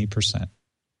save 20%.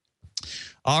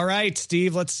 All right,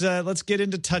 Steve, let's get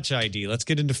into Touch ID. Let's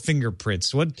get into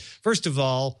fingerprints. First of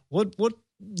all,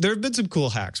 there have been some cool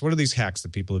hacks. What are these hacks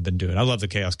that people have been doing? I love the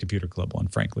Chaos Computer Club one,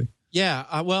 frankly.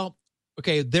 Yeah, well,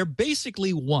 okay, they're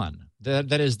basically one.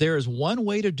 That is, there is one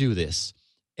way to do this,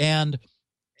 and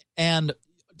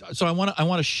so I want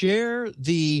to share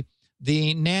the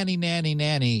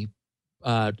nanny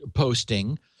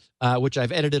posting, which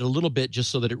I've edited a little bit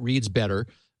just so that it reads better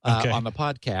on the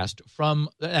podcast.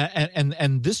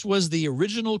 And this was the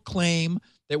original claim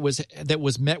that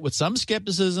was met with some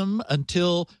skepticism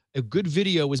until a good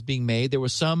video was being made. There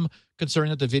was some concern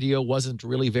that the video wasn't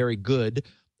really very good,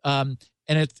 and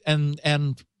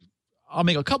I'll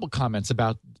make a couple comments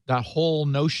about that whole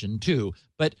notion too.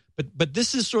 But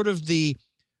this is sort of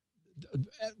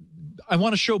I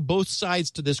want to show both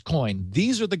sides to this coin.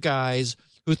 These are the guys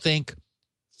who think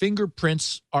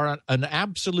fingerprints are an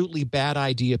absolutely bad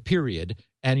idea, period.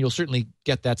 And you'll certainly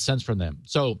get that sense from them.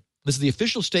 So this is the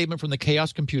official statement from the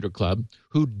Chaos Computer Club,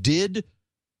 who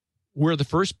were the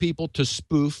first people to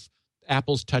spoof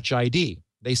Apple's Touch ID.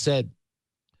 They said,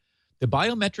 the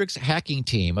biometrics hacking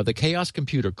team of the Chaos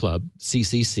Computer Club,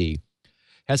 CCC,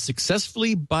 has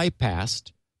successfully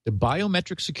bypassed the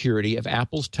biometric security of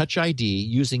Apple's Touch ID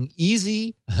using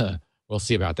easy, we'll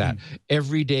see about that,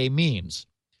 everyday means.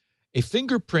 A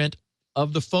fingerprint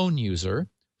of the phone user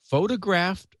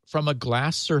photographed from a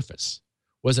glass surface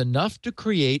was enough to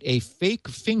create a fake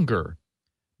finger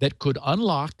that could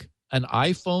unlock an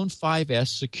iPhone 5S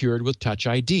secured with Touch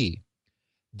ID.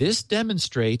 This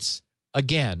demonstrates,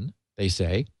 again, they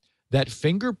say, that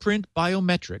fingerprint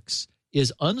biometrics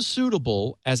is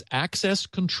unsuitable as access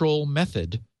control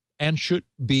method and should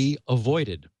be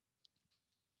avoided.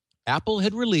 Apple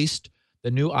had released the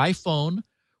new iPhone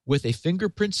with a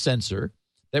fingerprint sensor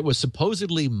that was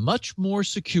supposedly much more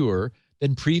secure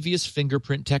than previous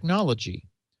fingerprint technology.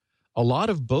 A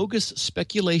lot of bogus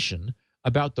speculation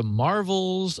about the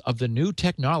marvels of the new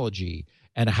technology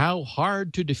and how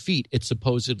hard to defeat it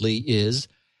supposedly is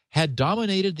had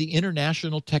dominated the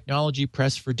international technology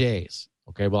press for days.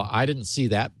 Okay, well, I didn't see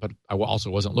that, but I also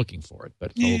wasn't looking for it,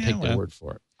 but I'll take their word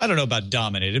for it. I don't know about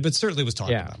dominated, but certainly was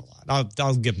talking about a lot.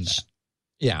 I'll give him that.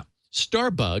 Yeah.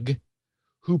 Starbug,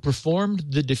 who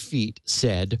performed the defeat,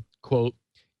 said, quote,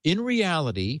 in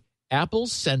reality,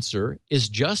 Apple's sensor is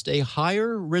just a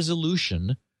higher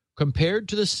resolution compared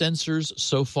to the sensors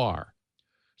so far.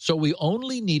 So we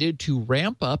only needed to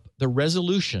ramp up the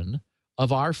resolution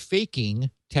of our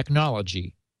faking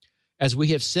technology. As we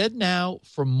have said now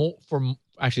for many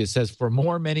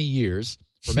years,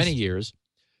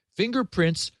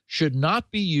 fingerprints should not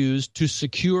be used to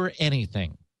secure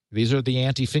anything. These are the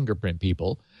anti-fingerprint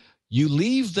people. You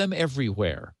leave them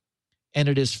everywhere, and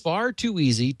it is far too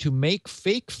easy to make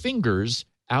fake fingers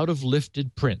out of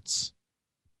lifted prints.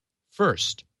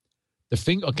 First,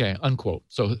 unquote.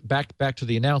 So back to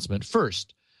the announcement.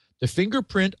 First, the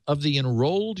fingerprint of the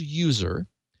enrolled user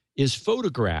is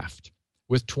photographed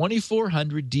with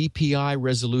 2400 DPI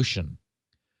resolution.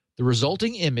 The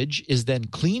resulting image is then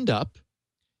cleaned up,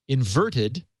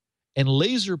 inverted, and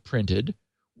laser printed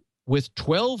with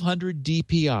 1200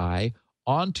 DPI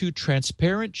onto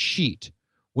transparent sheet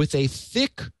with a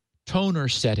thick toner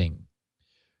setting.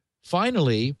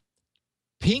 Finally,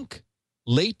 pink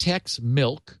latex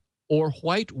milk or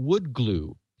white wood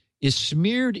glue is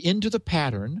smeared into the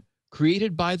pattern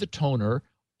created by the toner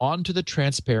onto the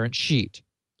transparent sheet.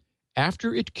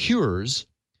 After it cures,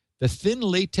 the thin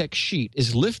latex sheet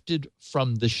is lifted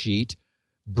from the sheet,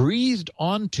 breathed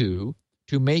onto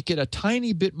to make it a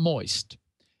tiny bit moist,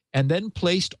 and then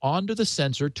placed onto the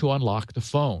sensor to unlock the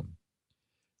phone.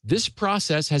 This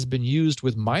process has been used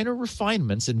with minor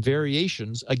refinements and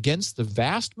variations against the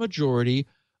vast majority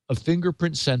of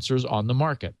fingerprint sensors on the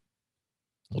market.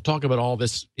 We'll talk about all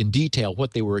this in detail,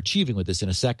 what they were achieving with this in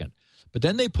a second. But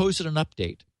then they posted an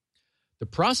update. The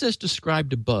process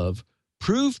described above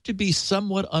proved to be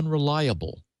somewhat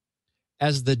unreliable,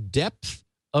 as the depth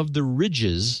of the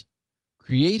ridges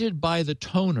created by the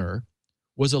toner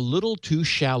was a little too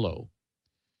shallow.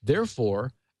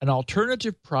 Therefore, an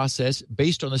alternative process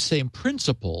based on the same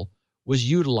principle was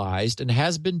utilized and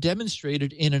has been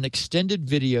demonstrated in an extended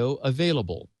video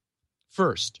available.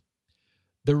 First,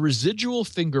 The residual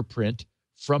fingerprint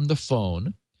from the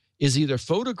phone is either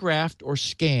photographed or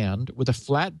scanned with a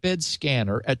flatbed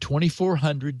scanner at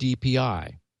 2400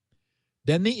 dpi.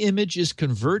 Then the image is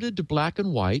converted to black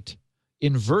and white,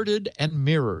 inverted and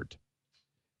mirrored.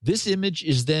 This image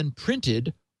is then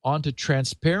printed onto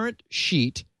transparent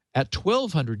sheet at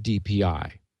 1200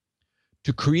 dpi.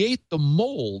 To create the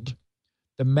mold,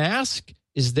 the mask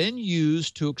is then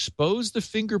used to expose the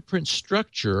fingerprint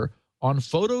structure on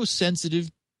photosensitive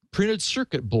printed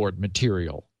circuit board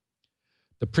material.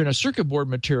 The printed circuit board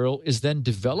material is then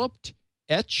developed,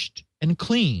 etched, and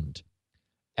cleaned.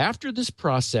 After this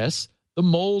process, the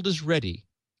mold is ready.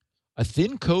 A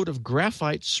thin coat of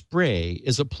graphite spray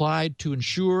is applied to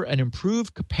ensure an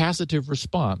improved capacitive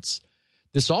response.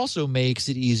 This also makes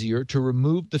it easier to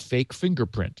remove the fake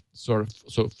fingerprint, so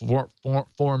it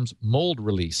forms mold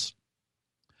release.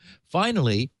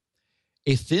 Finally,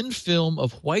 a thin film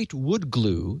of white wood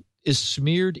glue is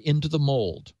smeared into the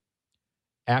mold.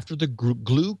 After the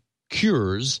glue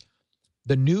cures,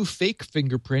 the new fake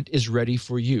fingerprint is ready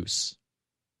for use.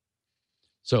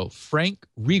 So Frank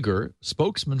Rieger,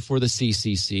 spokesman for the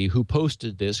CCC, who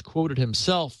posted this, quoted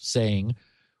himself saying,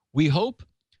 "We hope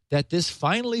that this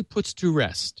finally puts to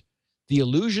rest the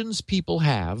illusions people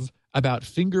have about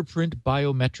fingerprint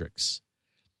biometrics.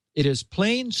 It is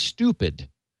plain stupid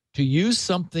to use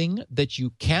something that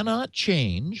you cannot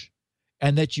change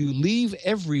and that you leave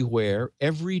everywhere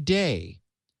every day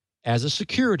as a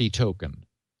security token.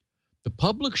 The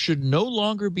public should no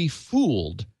longer be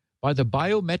fooled by the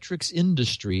biometrics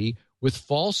industry with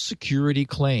false security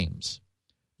claims.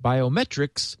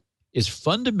 Biometrics is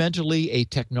fundamentally a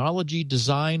technology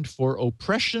designed for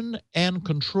oppression and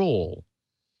control,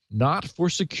 not for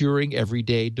securing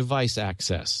everyday device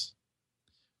access."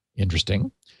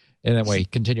 Interesting. Anyway,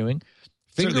 continuing.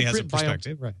 Certainly has a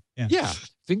perspective, right? Yeah.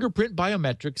 Fingerprint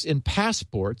biometrics in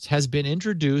passports has been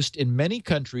introduced in many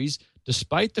countries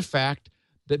despite the fact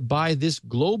that by this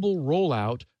global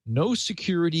rollout, no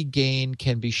security gain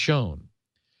can be shown.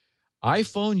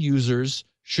 iPhone users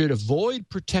should avoid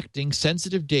protecting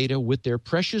sensitive data with their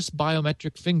precious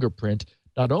biometric fingerprint,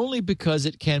 not only because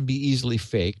it can be easily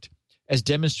faked, as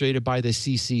demonstrated by the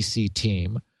CCC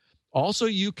team, also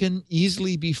you can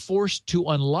easily be forced to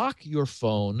unlock your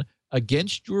phone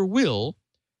against your will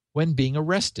when being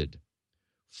arrested.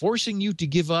 Forcing you to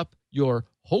give up your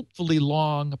hopefully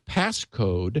long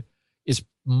passcode is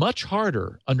much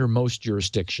harder under most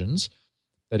jurisdictions.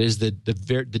 That is the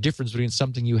difference between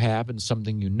something you have and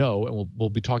something you know, and we'll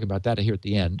be talking about that here at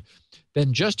the end,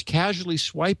 than just casually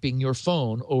swiping your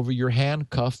phone over your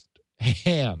handcuffed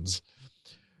hands.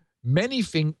 Many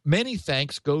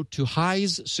thanks go to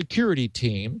High's security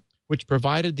team, which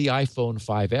provided the iPhone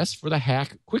 5S for the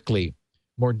hack quickly.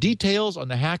 More details on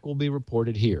the hack will be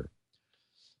reported here.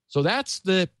 So that's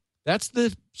the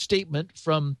statement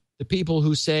from the people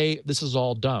who say this is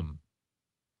all dumb.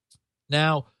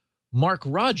 Now, Mark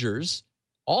Rogers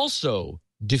also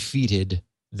defeated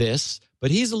this,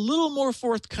 but he's a little more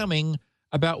forthcoming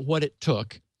about what it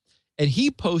took. And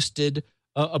he posted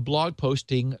a blog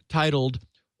posting titled,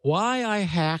 "Why I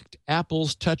Hacked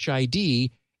Apple's Touch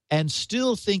ID and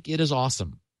Still Think It Is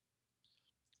Awesome."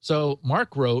 So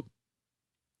Mark wrote,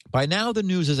 "By now the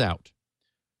news is out.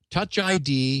 Touch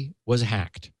ID was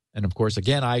hacked." And of course,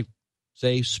 again, I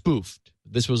say spoofed.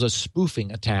 This was a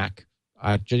spoofing attack.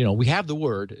 We have the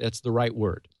word. That's the right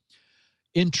word.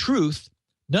 In truth,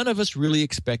 none of us really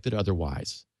expected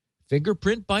otherwise.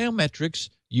 Fingerprint biometrics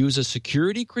use a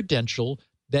security credential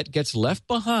that gets left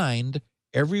behind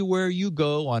everywhere you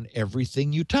go on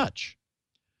everything you touch.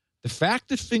 The fact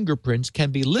that fingerprints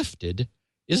can be lifted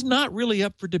is not really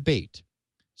up for debate.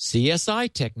 CSI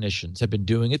technicians have been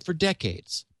doing it for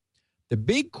decades. The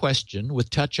big question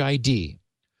with Touch ID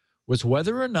was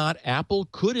whether or not Apple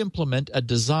could implement a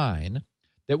design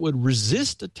that would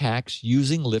resist attacks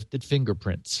using lifted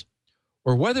fingerprints,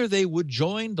 or whether they would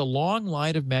join the long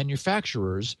line of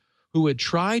manufacturers who had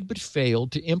tried but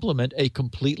failed to implement a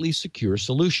completely secure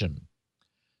solution.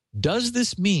 Does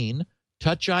this mean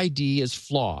Touch ID is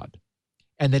flawed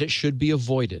and that it should be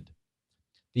avoided?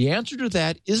 The answer to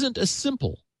that isn't as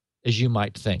simple as you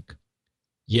might think.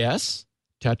 Yes,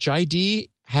 Touch ID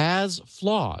has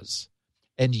flaws,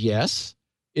 and yes,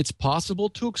 it's possible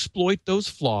to exploit those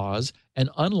flaws and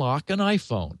unlock an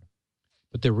iPhone.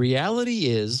 But the reality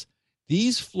is,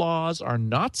 these flaws are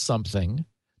not something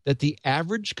that the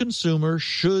average consumer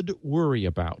should worry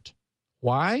about.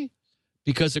 Why?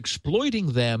 Because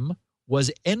exploiting them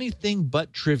was anything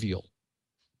but trivial.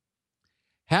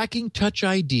 Hacking Touch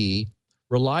ID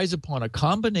relies upon a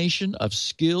combination of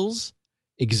skills,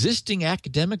 existing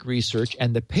academic research,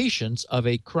 and the patience of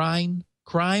a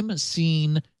crime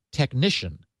scene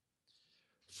technician.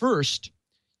 First,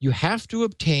 you have to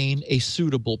obtain a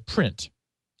suitable print.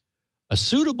 A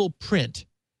suitable print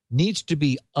needs to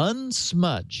be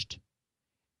unsmudged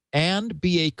and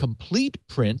be a complete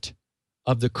print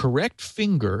of the correct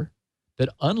finger that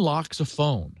unlocks a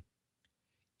phone.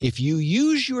 If you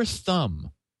use your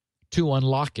thumb to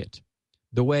unlock it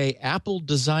the way Apple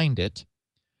designed it,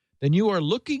 then you are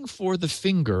looking for the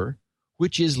finger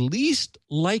which is least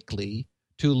likely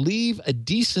to leave a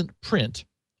decent print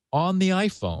on the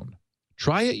iPhone.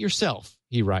 Try it yourself,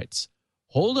 he writes.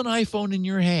 Hold an iPhone in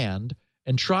your hand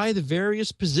and try the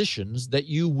various positions that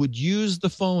you would use the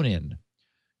phone in.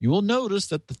 You will notice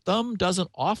that the thumb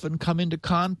doesn't often come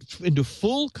into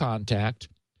full contact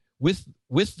with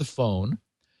the phone,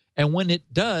 and when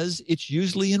it does, it's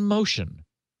usually in motion.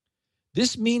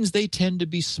 This means they tend to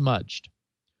be smudged.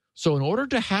 So in order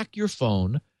to hack your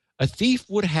phone, a thief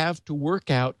would have to work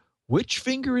out which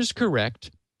finger is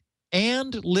correct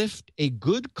and lift a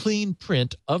good, clean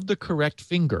print of the correct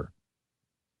finger.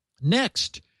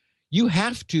 Next, you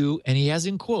have to, and he has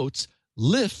in quotes,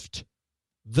 lift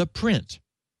the print.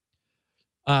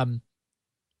 I made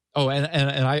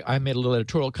a little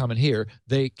editorial comment here.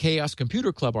 The Chaos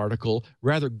Computer Club article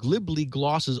rather glibly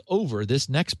glosses over this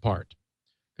next part.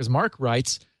 Because Mark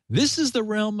writes, this is the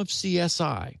realm of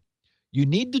CSI. You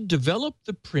need to develop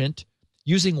the print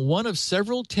using one of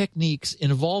several techniques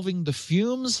involving the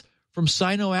fumes from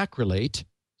cyanoacrylate,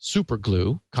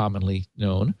 superglue, commonly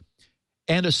known,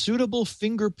 and a suitable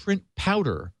fingerprint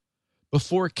powder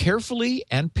before carefully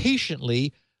and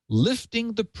patiently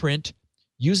lifting the print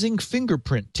using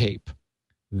fingerprint tape.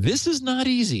 This is not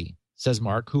easy, says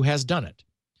Mark, who has done it.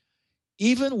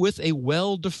 Even with a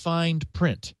well-defined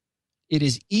print, it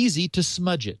is easy to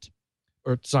smudge it.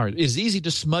 It is easy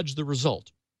to smudge the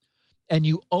result. And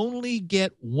you only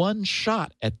get one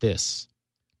shot at this.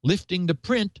 Lifting the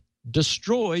print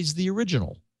destroys the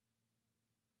original.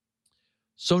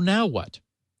 So now what?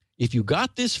 If you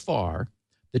got this far,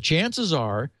 the chances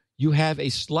are you have a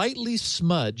slightly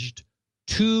smudged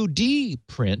 2D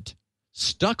print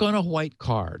stuck on a white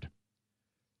card.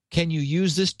 Can you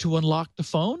use this to unlock the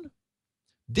phone?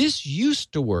 This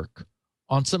used to work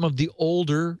on some of the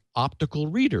older optical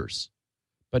readers,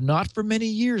 but not for many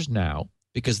years now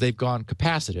because they've gone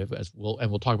capacitive,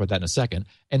 we'll talk about that in a second,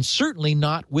 and certainly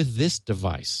not with this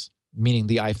device, meaning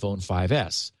the iPhone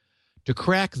 5S. To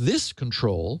crack this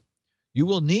control, you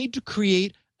will need to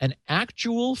create an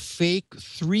actual fake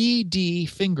 3D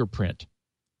fingerprint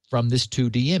from this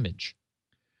 2D image.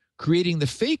 Creating the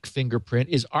fake fingerprint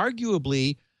is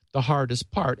arguably the hardest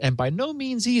part and by no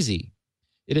means easy.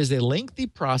 It is a lengthy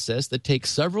process that takes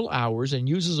several hours and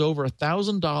uses over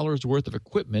 $1,000 worth of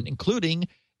equipment, including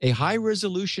a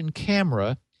high-resolution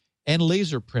camera and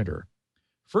laser printer.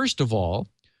 First of all,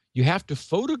 you have to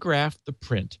photograph the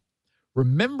print,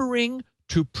 remembering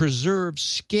to preserve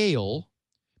scale,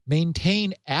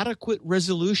 maintain adequate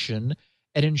resolution,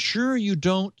 and ensure you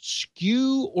don't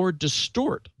skew or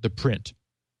distort the print.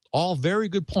 All very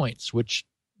good points, which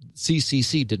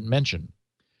CCC didn't mention.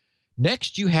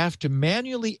 Next, you have to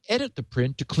manually edit the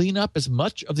print to clean up as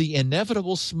much of the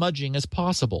inevitable smudging as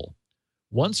possible.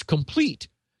 Once complete,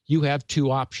 you have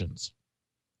two options.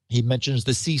 He mentions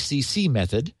the CCC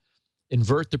method.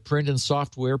 Invert the print in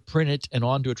software, print it, and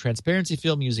onto a transparency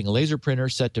film using a laser printer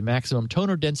set to maximum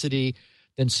toner density,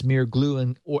 then smear glue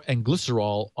and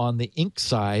glycerol on the ink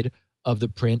side of the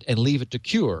print and leave it to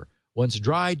cure. Once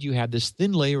dried, you have this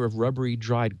thin layer of rubbery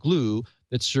dried glue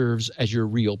that serves as your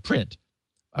real print.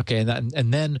 Okay,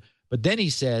 but then he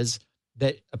says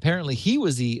that apparently he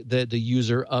was the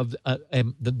user of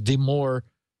the more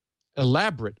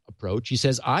elaborate approach. He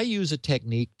says, I use a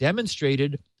technique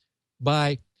demonstrated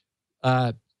by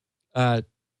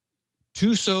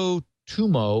Tusotumo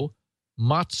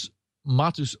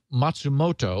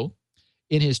Matsumoto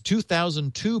in his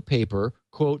 2002 paper,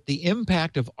 quote, The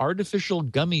Impact of Artificial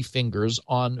Gummy Fingers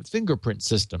on Fingerprint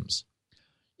Systems.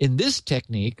 In this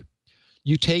technique,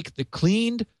 you take the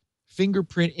cleaned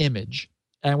fingerprint image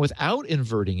and without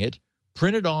inverting it,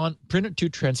 print it to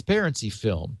transparency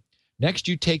film. Next,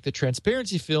 you take the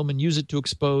transparency film and use it to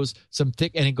expose some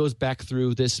thick, and it goes back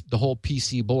through the whole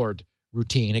PC board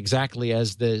routine, exactly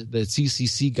as the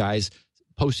CCC guys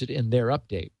posted in their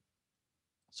update.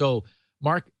 So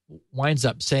Mark winds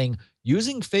up saying,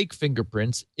 using fake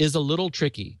fingerprints is a little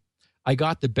tricky. I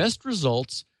got the best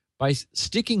results by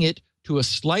sticking it to a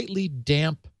slightly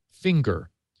damp finger.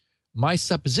 My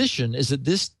supposition is that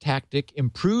this tactic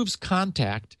improves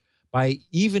contact by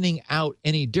evening out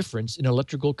any difference in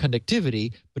electrical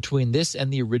conductivity between this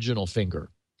and the original finger.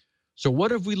 So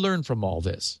what have we learned from all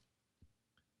this?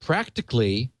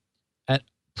 practically,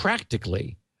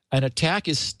 an attack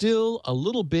is still a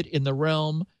little bit in the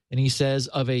realm, and he says,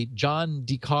 of a John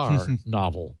Dekar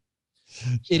novel.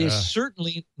 It is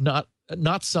certainly not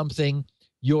something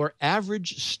your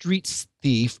average street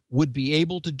thief would be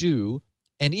able to do,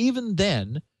 and even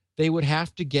then, they would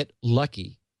have to get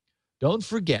lucky. Don't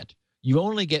forget, you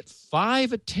only get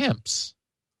 5 attempts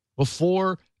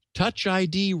before Touch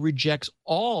ID rejects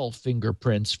all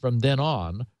fingerprints from then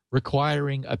on,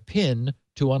 requiring a PIN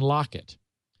to unlock it.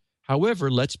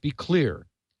 However, let's be clear.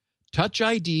 Touch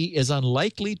ID is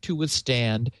unlikely to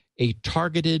withstand a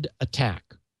targeted attack.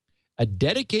 A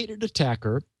dedicated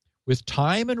attacker with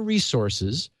time and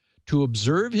resources to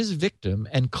observe his victim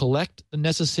and collect the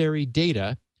necessary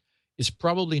data is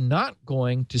probably not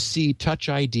going to see Touch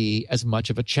ID as much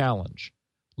of a challenge.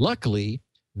 Luckily,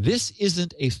 this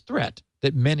isn't a threat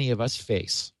that many of us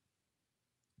face.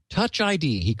 Touch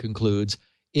ID, he concludes,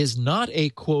 is not a,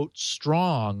 quote,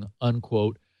 strong,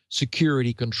 unquote,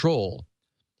 security control.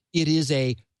 It is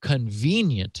a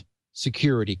convenient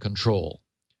security control.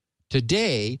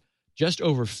 Today, just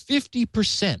over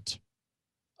 50%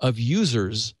 of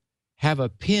users have a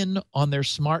PIN on their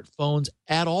smartphones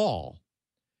at all.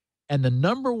 And the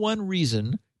number one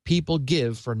reason people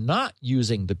give for not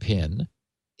using the PIN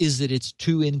is that it's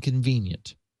too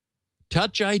inconvenient.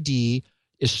 Touch ID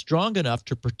is strong enough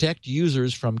to protect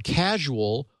users from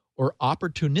casual or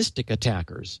opportunistic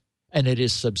attackers, and it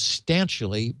is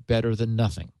substantially better than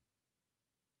nothing.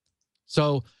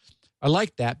 So I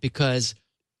like that because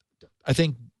I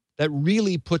think that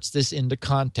really puts this into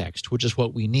context, which is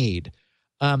what we need.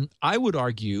 I would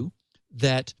argue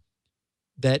that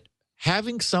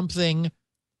having something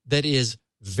that is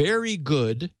very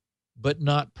good but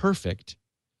not perfect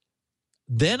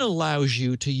then allows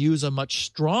you to use a much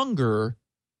stronger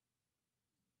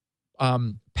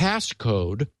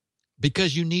passcode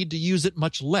because you need to use it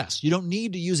much less. You don't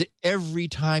need to use it every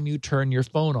time you turn your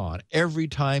phone on, every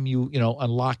time you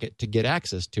unlock it to get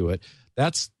access to it.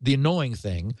 That's the annoying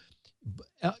thing.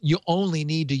 You only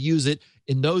need to use it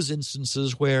in those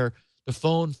instances where the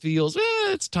phone feels,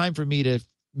 it's time for me to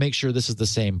make sure this is the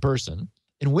same person.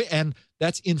 And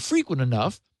that's infrequent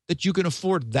enough that you can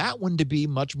afford that one to be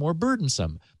much more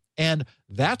burdensome. And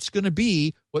that's going to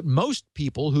be what most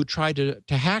people who try to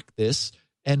hack this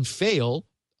and fail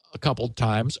a couple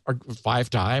times or 5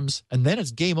 times, and then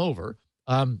it's game over,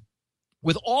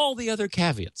 with all the other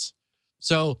caveats.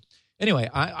 So anyway,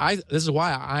 this is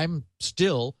why I'm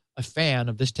still a fan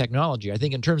of this technology. I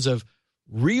think in terms of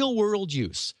real world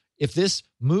use, if this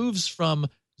moves from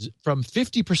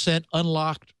 50%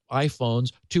 unlocked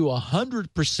iPhones to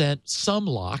 100% some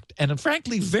locked, and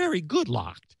frankly, very good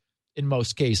locked in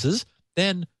most cases,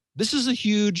 then this is a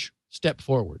huge step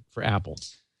forward for Apple.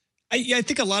 I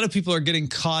think a lot of people are getting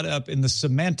caught up in the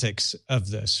semantics of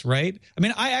this, right? I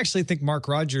mean, I actually think Mark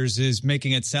Rogers is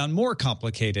making it sound more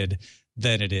complicated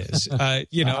than it is. I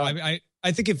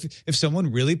think if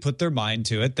someone really put their mind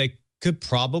to it, they could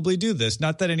probably do this.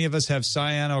 Not that any of us have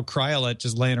cyanoacrylate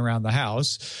just laying around the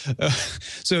house.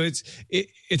 So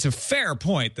it's a fair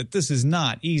point that this is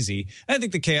not easy. I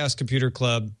think the Chaos Computer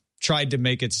Club tried to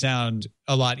make it sound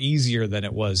a lot easier than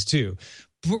it was too.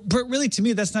 But really, to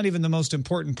me, that's not even the most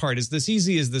important part. Is this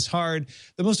easy? Is this hard?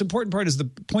 The most important part is the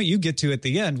point you get to at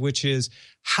the end, which is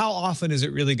how often is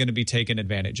it really going to be taken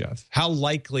advantage of? How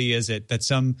likely is it that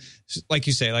some, like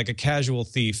you say, like a casual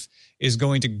thief is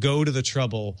going to go to the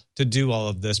trouble to do all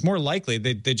of this? More likely,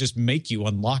 they just make you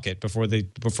unlock it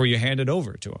before you hand it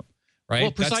over to them, right?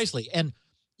 Well, precisely. And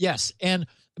yes. And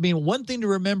I mean, one thing to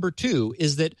remember, too,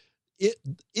 is that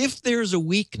if there's a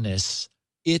weakness,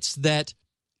 it's that,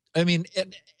 I mean,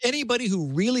 anybody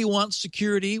who really wants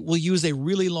security will use a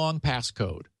really long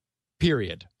passcode,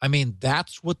 period. I mean,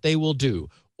 that's what they will do.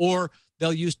 Or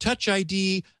they'll use Touch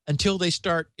ID until they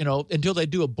start, until they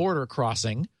do a border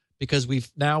crossing, because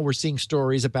we're seeing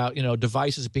stories about,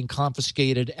 devices being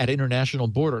confiscated at international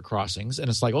border crossings. And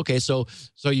it's like, okay, so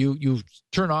you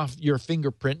turn off your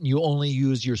fingerprint and you only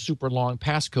use your super long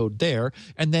passcode there.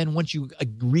 And then once you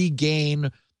regain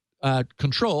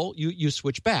control, you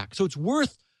switch back. So it's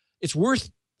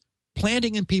worth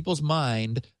planting in people's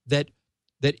mind that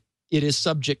it is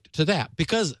subject to that,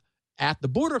 because at the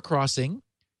border crossing,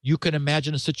 you can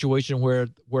imagine a situation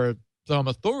where some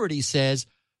authority says,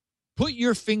 put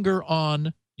your finger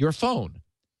on your phone.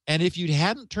 And if you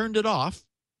hadn't turned it off,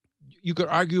 you could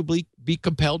arguably be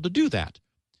compelled to do that.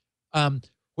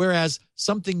 Whereas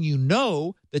something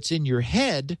that's in your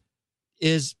head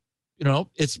is,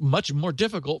 it's much more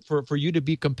difficult for you to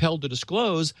be compelled to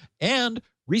disclose. And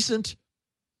recent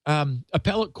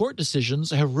appellate court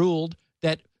decisions have ruled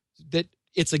that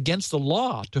it's against the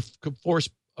law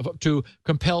to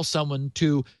compel someone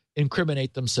to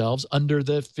incriminate themselves under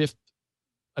the Fifth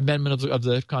Amendment of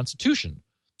the Constitution.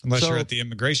 Unless you're at the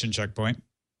immigration checkpoint.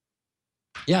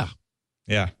 Yeah.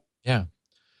 Yeah. Yeah.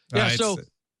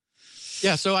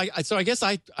 Yeah. So I guess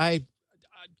I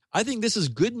think this is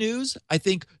good news. I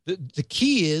think the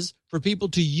key is for people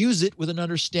to use it with an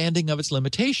understanding of its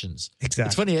limitations. Exactly.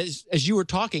 It's funny, as you were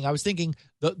talking, I was thinking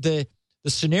the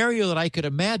scenario that I could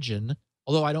imagine,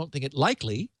 although I don't think it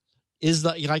likely, is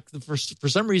that for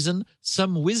some reason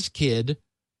some whiz kid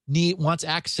wants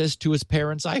access to his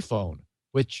parents' iPhone,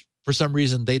 which for some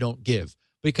reason they don't give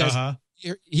because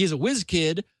he's a whiz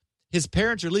kid. His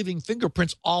parents are leaving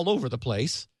fingerprints all over the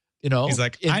place. He's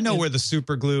like, I know where the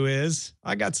super glue is.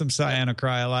 I got some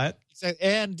cyanocryolate.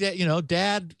 And,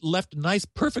 Dad left a nice,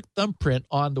 perfect thumbprint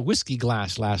on the whiskey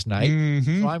glass last night.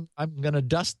 Mm-hmm. So I'm going to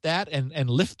dust that and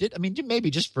lift it. I mean, maybe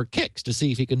just for kicks to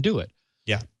see if he can do it.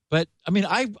 Yeah. But, I mean,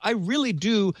 I really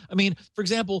do. I mean, for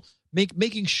example,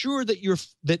 making sure that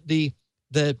the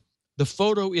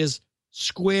photo is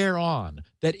square on,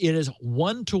 that it is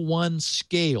 1-to-1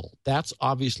 scale. That's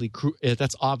obviously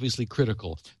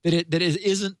critical.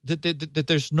 That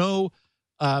there's no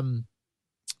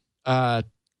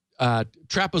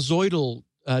trapezoidal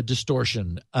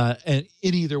distortion in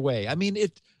either way. I mean,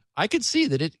 I could see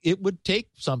that it would take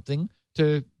something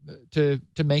to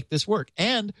make this work,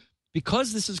 and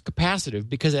because this is capacitive,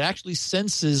 because it actually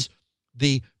senses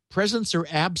the presence or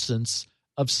absence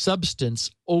of substance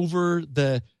over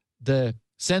the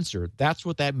sensor. That's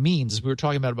what that means, as we were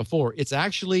talking about it before. It's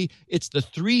the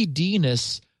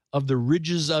 3D-ness of the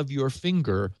ridges of your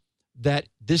finger that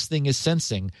this thing is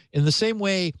sensing. In the same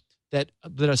way that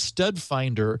a stud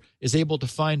finder is able to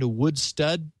find a wood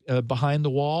stud behind the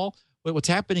wall, but what's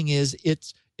happening is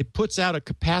it puts out a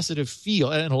capacitive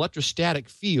field, an electrostatic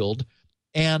field,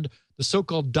 and the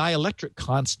so-called dielectric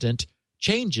constant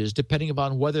changes depending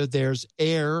upon whether there's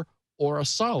air or a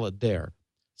solid there.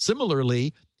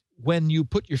 Similarly, when you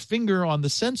put your finger on the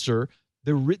sensor,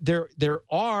 there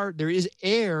is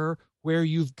air where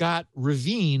you've got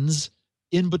ravines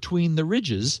in between the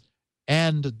ridges,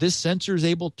 and this sensor is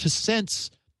able to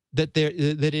sense that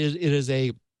it is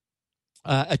a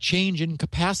change in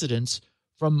capacitance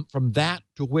from that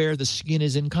to where the skin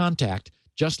is in contact,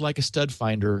 just like a stud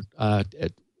finder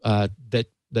that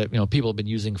people have been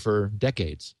using for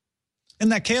decades. In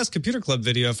that Chaos Computer Club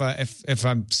video, if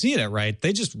I'm seeing it right,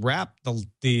 they just wrap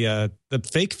the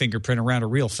fake fingerprint around a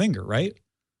real finger, right?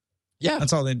 Yeah,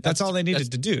 that's all they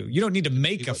needed to do. You don't need to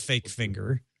make a fake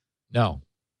finger. No,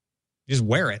 you just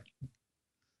wear it.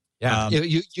 Yeah,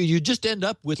 you just end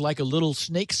up with like a little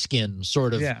snake skin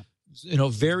sort of,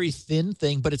 very thin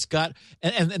thing, but it's got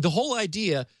and the whole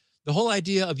idea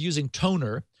of using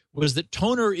toner was that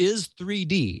toner is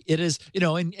 3D. It is,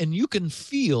 and you can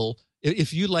feel.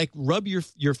 If you rub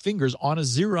your fingers on a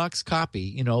Xerox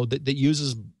copy, that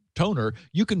uses toner,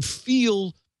 you can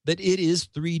feel that it is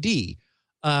 3D.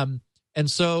 And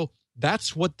so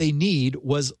that's what they need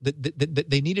was that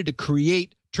they needed to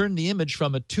turn the image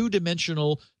from a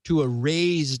 2-dimensional to a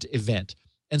raised event.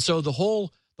 And so the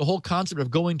whole concept of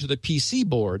going to the PC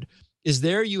board is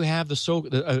there you have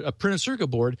a printed circuit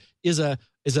board is a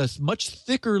much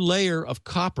thicker layer of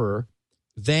copper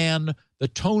than the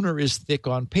toner is thick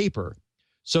on paper.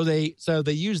 So they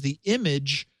use the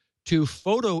image to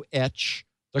photo etch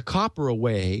the copper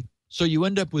away. So you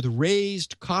end up with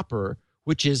raised copper,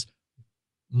 which is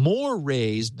more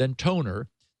raised than toner.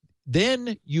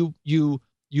 Then you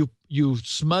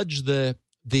smudge the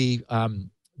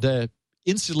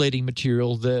insulating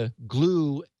material, the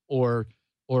glue or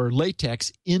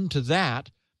latex into that,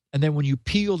 and then when you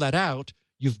peel that out,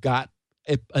 you've got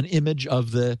an image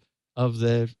of the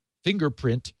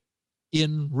fingerprint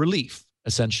in relief,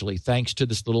 essentially, thanks to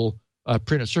this little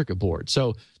printed circuit board.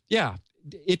 So, yeah,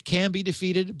 it can be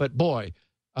defeated, but boy,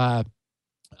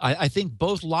 I think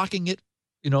both locking it,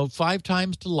 5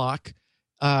 times to lock,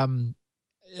 and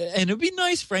it would be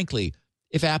nice, frankly,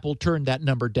 if Apple turned that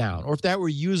number down, or if that were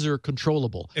user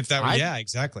controllable. If that were,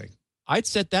 exactly. I'd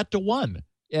set that to 1.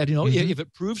 And, if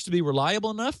it proves to be reliable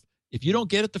enough, if you don't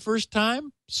get it the first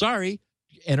time, sorry,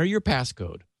 enter your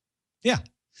passcode. Yeah.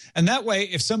 And that way,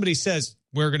 if somebody says,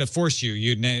 we're going to force you,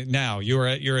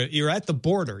 you're at the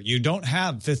border. You don't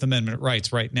have Fifth Amendment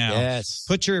rights right now. Yes.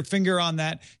 Put your finger on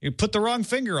that. You put the wrong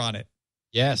finger on it.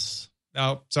 Yes.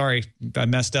 Oh, sorry. I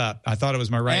messed up. I thought it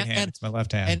was my right hand. It's my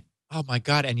left hand. And oh my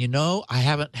God. And I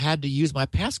haven't had to use my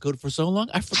passcode for so long.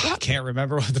 I forgot. I can't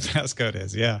remember what the passcode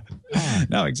is. Yeah.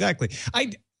 No, exactly.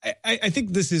 I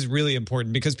think this is really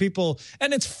important because people,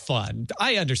 and it's fun.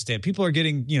 I understand people are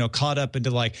getting, caught up into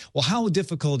like, well, how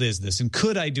difficult is this? And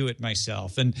could I do it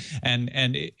myself? And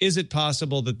is it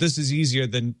possible that this is easier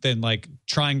than like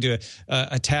trying to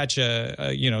attach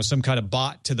some kind of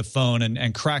bot to the phone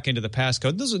and crack into the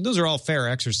passcode? Those are all fair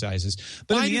exercises.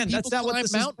 But in the end, that's not what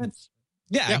this is.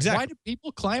 Yeah, exactly. Why do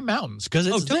people climb mountains? Because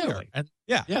it's there. And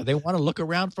they want to look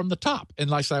around from the top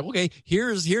and like say, okay,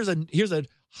 here's a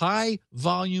high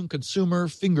volume consumer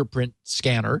fingerprint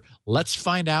scanner. Let's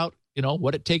find out,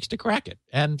 what it takes to crack it.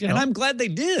 And I'm glad they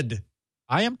did.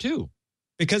 I am too.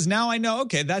 Because now I know,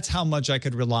 okay, that's how much I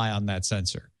could rely on that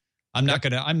sensor. And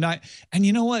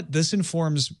you know what? This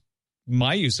informs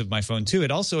my use of my phone too.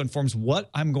 It also informs what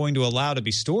I'm going to allow to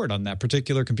be stored on that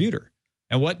particular computer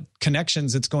and what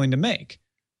connections it's going to make,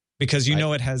 because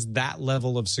it has that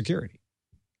level of security.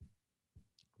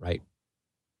 Right.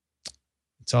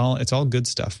 It's all good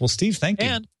stuff. Well, Steve, thank you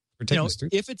for taking us through.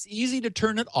 If it's easy to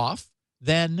turn it off,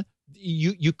 then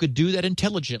you could do that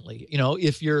intelligently.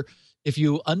 If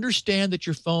you understand that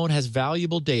your phone has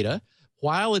valuable data,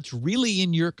 while it's really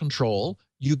in your control,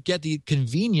 you get the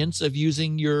convenience of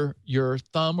using your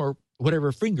thumb or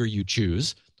whatever finger you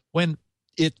choose, when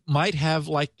it might have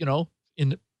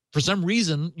for some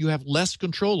reason you have less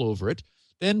control over it,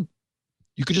 then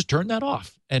you could just turn that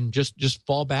off and just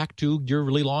fall back to your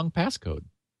really long passcode.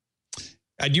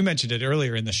 And you mentioned it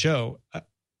earlier in the show.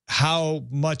 How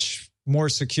much more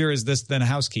secure is this than a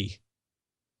house key?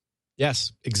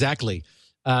 Yes, exactly.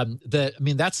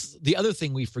 That's the other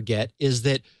thing we forget is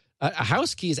that a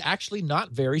house key is actually not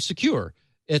very secure.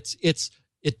 It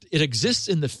exists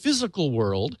in the physical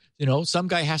world. Some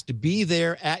guy has to be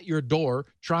there at your door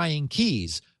trying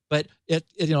keys. But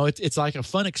it's like a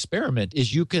fun experiment.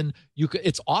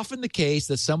 It's often the case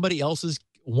that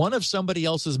one of somebody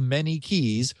else's many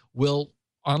keys will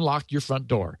unlock your front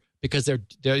door, because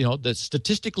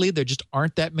statistically there just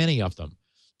aren't that many of them.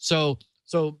 So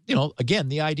again,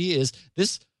 the idea is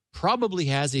this probably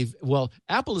has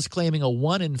Apple is claiming a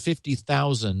 1 in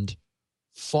 50,000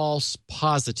 false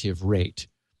positive rate.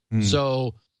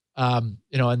 So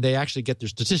and they actually get their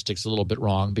statistics a little bit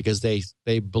wrong, because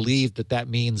they believe that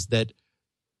means that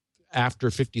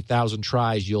after 50,000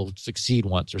 tries, you'll succeed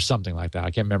once or something like that.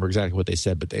 I can't remember exactly what they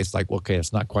said, but it's like, okay,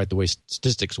 it's not quite the way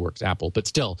statistics works, Apple. But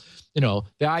still, the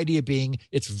idea being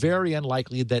it's very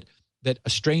unlikely that a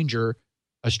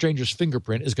stranger's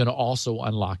fingerprint is going to also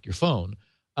unlock your phone.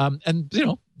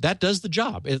 That does the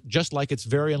job. Just like it's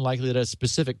very unlikely that a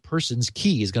specific person's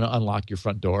key is going to unlock your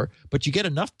front door, but you get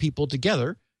enough people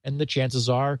together and the chances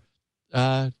are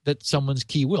that someone's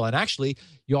key will. And actually,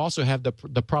 you also have the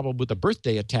problem with the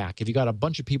birthday attack. If you got a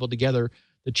bunch of people together,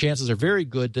 the chances are very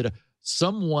good that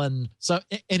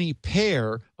any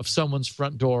pair of someone's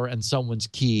front door and someone's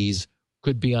keys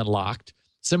could be unlocked.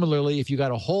 Similarly, if you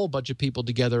got a whole bunch of people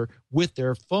together with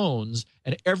their phones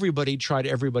and everybody tried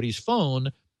everybody's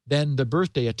phone, then the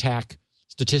birthday attack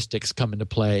statistics come into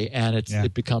play, and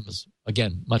it becomes,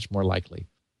 again, much more likely.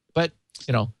 But,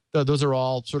 those are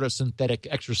all sort of synthetic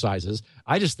exercises.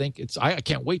 I just think I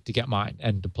can't wait to get mine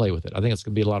and to play with it. I think it's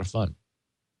going to be a lot of fun.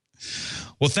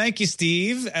 Well, thank you,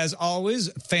 Steve. As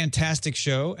always, fantastic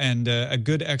show and a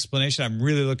good explanation. I'm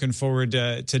really looking forward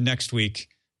to next week.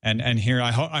 And here,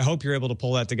 I hope you're able to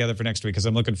pull that together for next week, because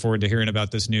I'm looking forward to hearing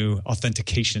about this new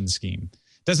authentication scheme.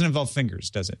 Doesn't involve fingers,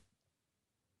 does it?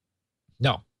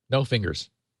 No fingers.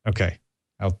 Okay.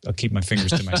 I'll keep my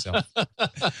fingers to myself.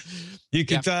 You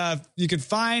could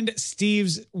find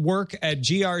Steve's work at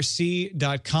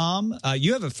grc.com.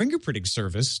 You have a fingerprinting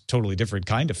service, totally different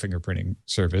kind of fingerprinting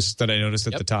service that I noticed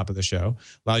at the top of the show.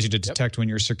 Allows you to detect when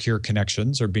your secure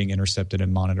connections are being intercepted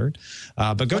and monitored.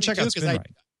 But go check out SpinRite.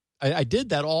 I did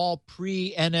that all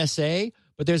pre-NSA,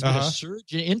 but there's been a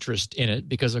surge in interest in it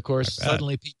because, of course,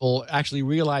 suddenly people actually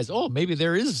realize, maybe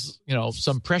there is,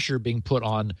 some pressure being put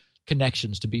on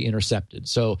connections to be intercepted.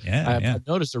 So I've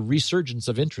noticed a resurgence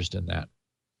of interest in that.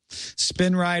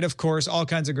 SpinRite, of course, all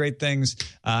kinds of great things.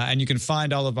 And you can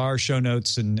find all of our show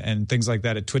notes and things like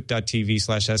that at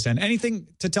twit.tv/SN. Anything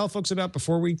to tell folks about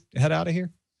before we head out of here?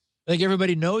 I think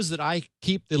everybody knows that I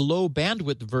keep the low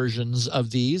bandwidth versions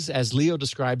of these, as Leo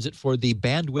describes it, for the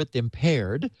bandwidth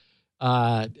impaired.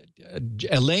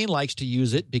 Elaine likes to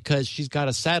use it because she's got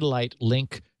a satellite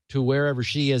link to wherever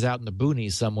she is out in the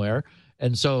boonies somewhere.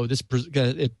 And so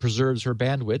it preserves her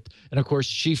bandwidth. And, of course,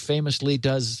 she famously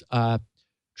does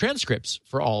transcripts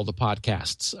for all the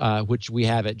podcasts, which we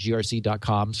have at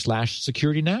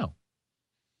grc.com/securitynow.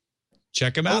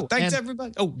 Check them out. Thanks,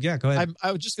 everybody. Oh, yeah, go ahead.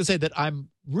 I was just going to say that I'm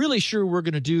really sure we're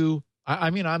going to do.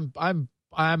 I'm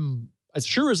as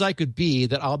sure as I could be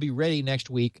that I'll be ready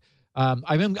next week I'm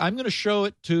going to show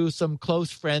it to some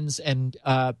close friends and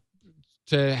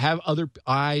to have other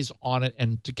eyes on it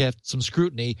and to get some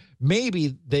scrutiny.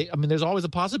 Maybe there's always a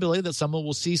possibility that someone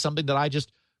will see something that I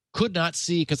just could not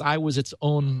see because I was its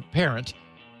own parent.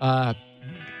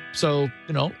 So,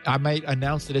 I might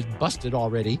announce that it's busted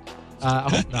already. I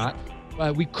hope not.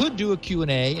 We could do a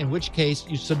Q&A, in which case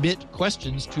you submit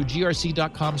questions to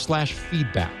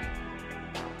grc.com/feedback.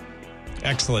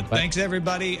 Excellent. Thanks,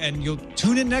 everybody. And you'll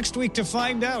tune in next week to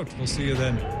find out. We'll see you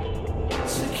then.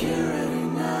 Security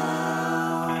Now.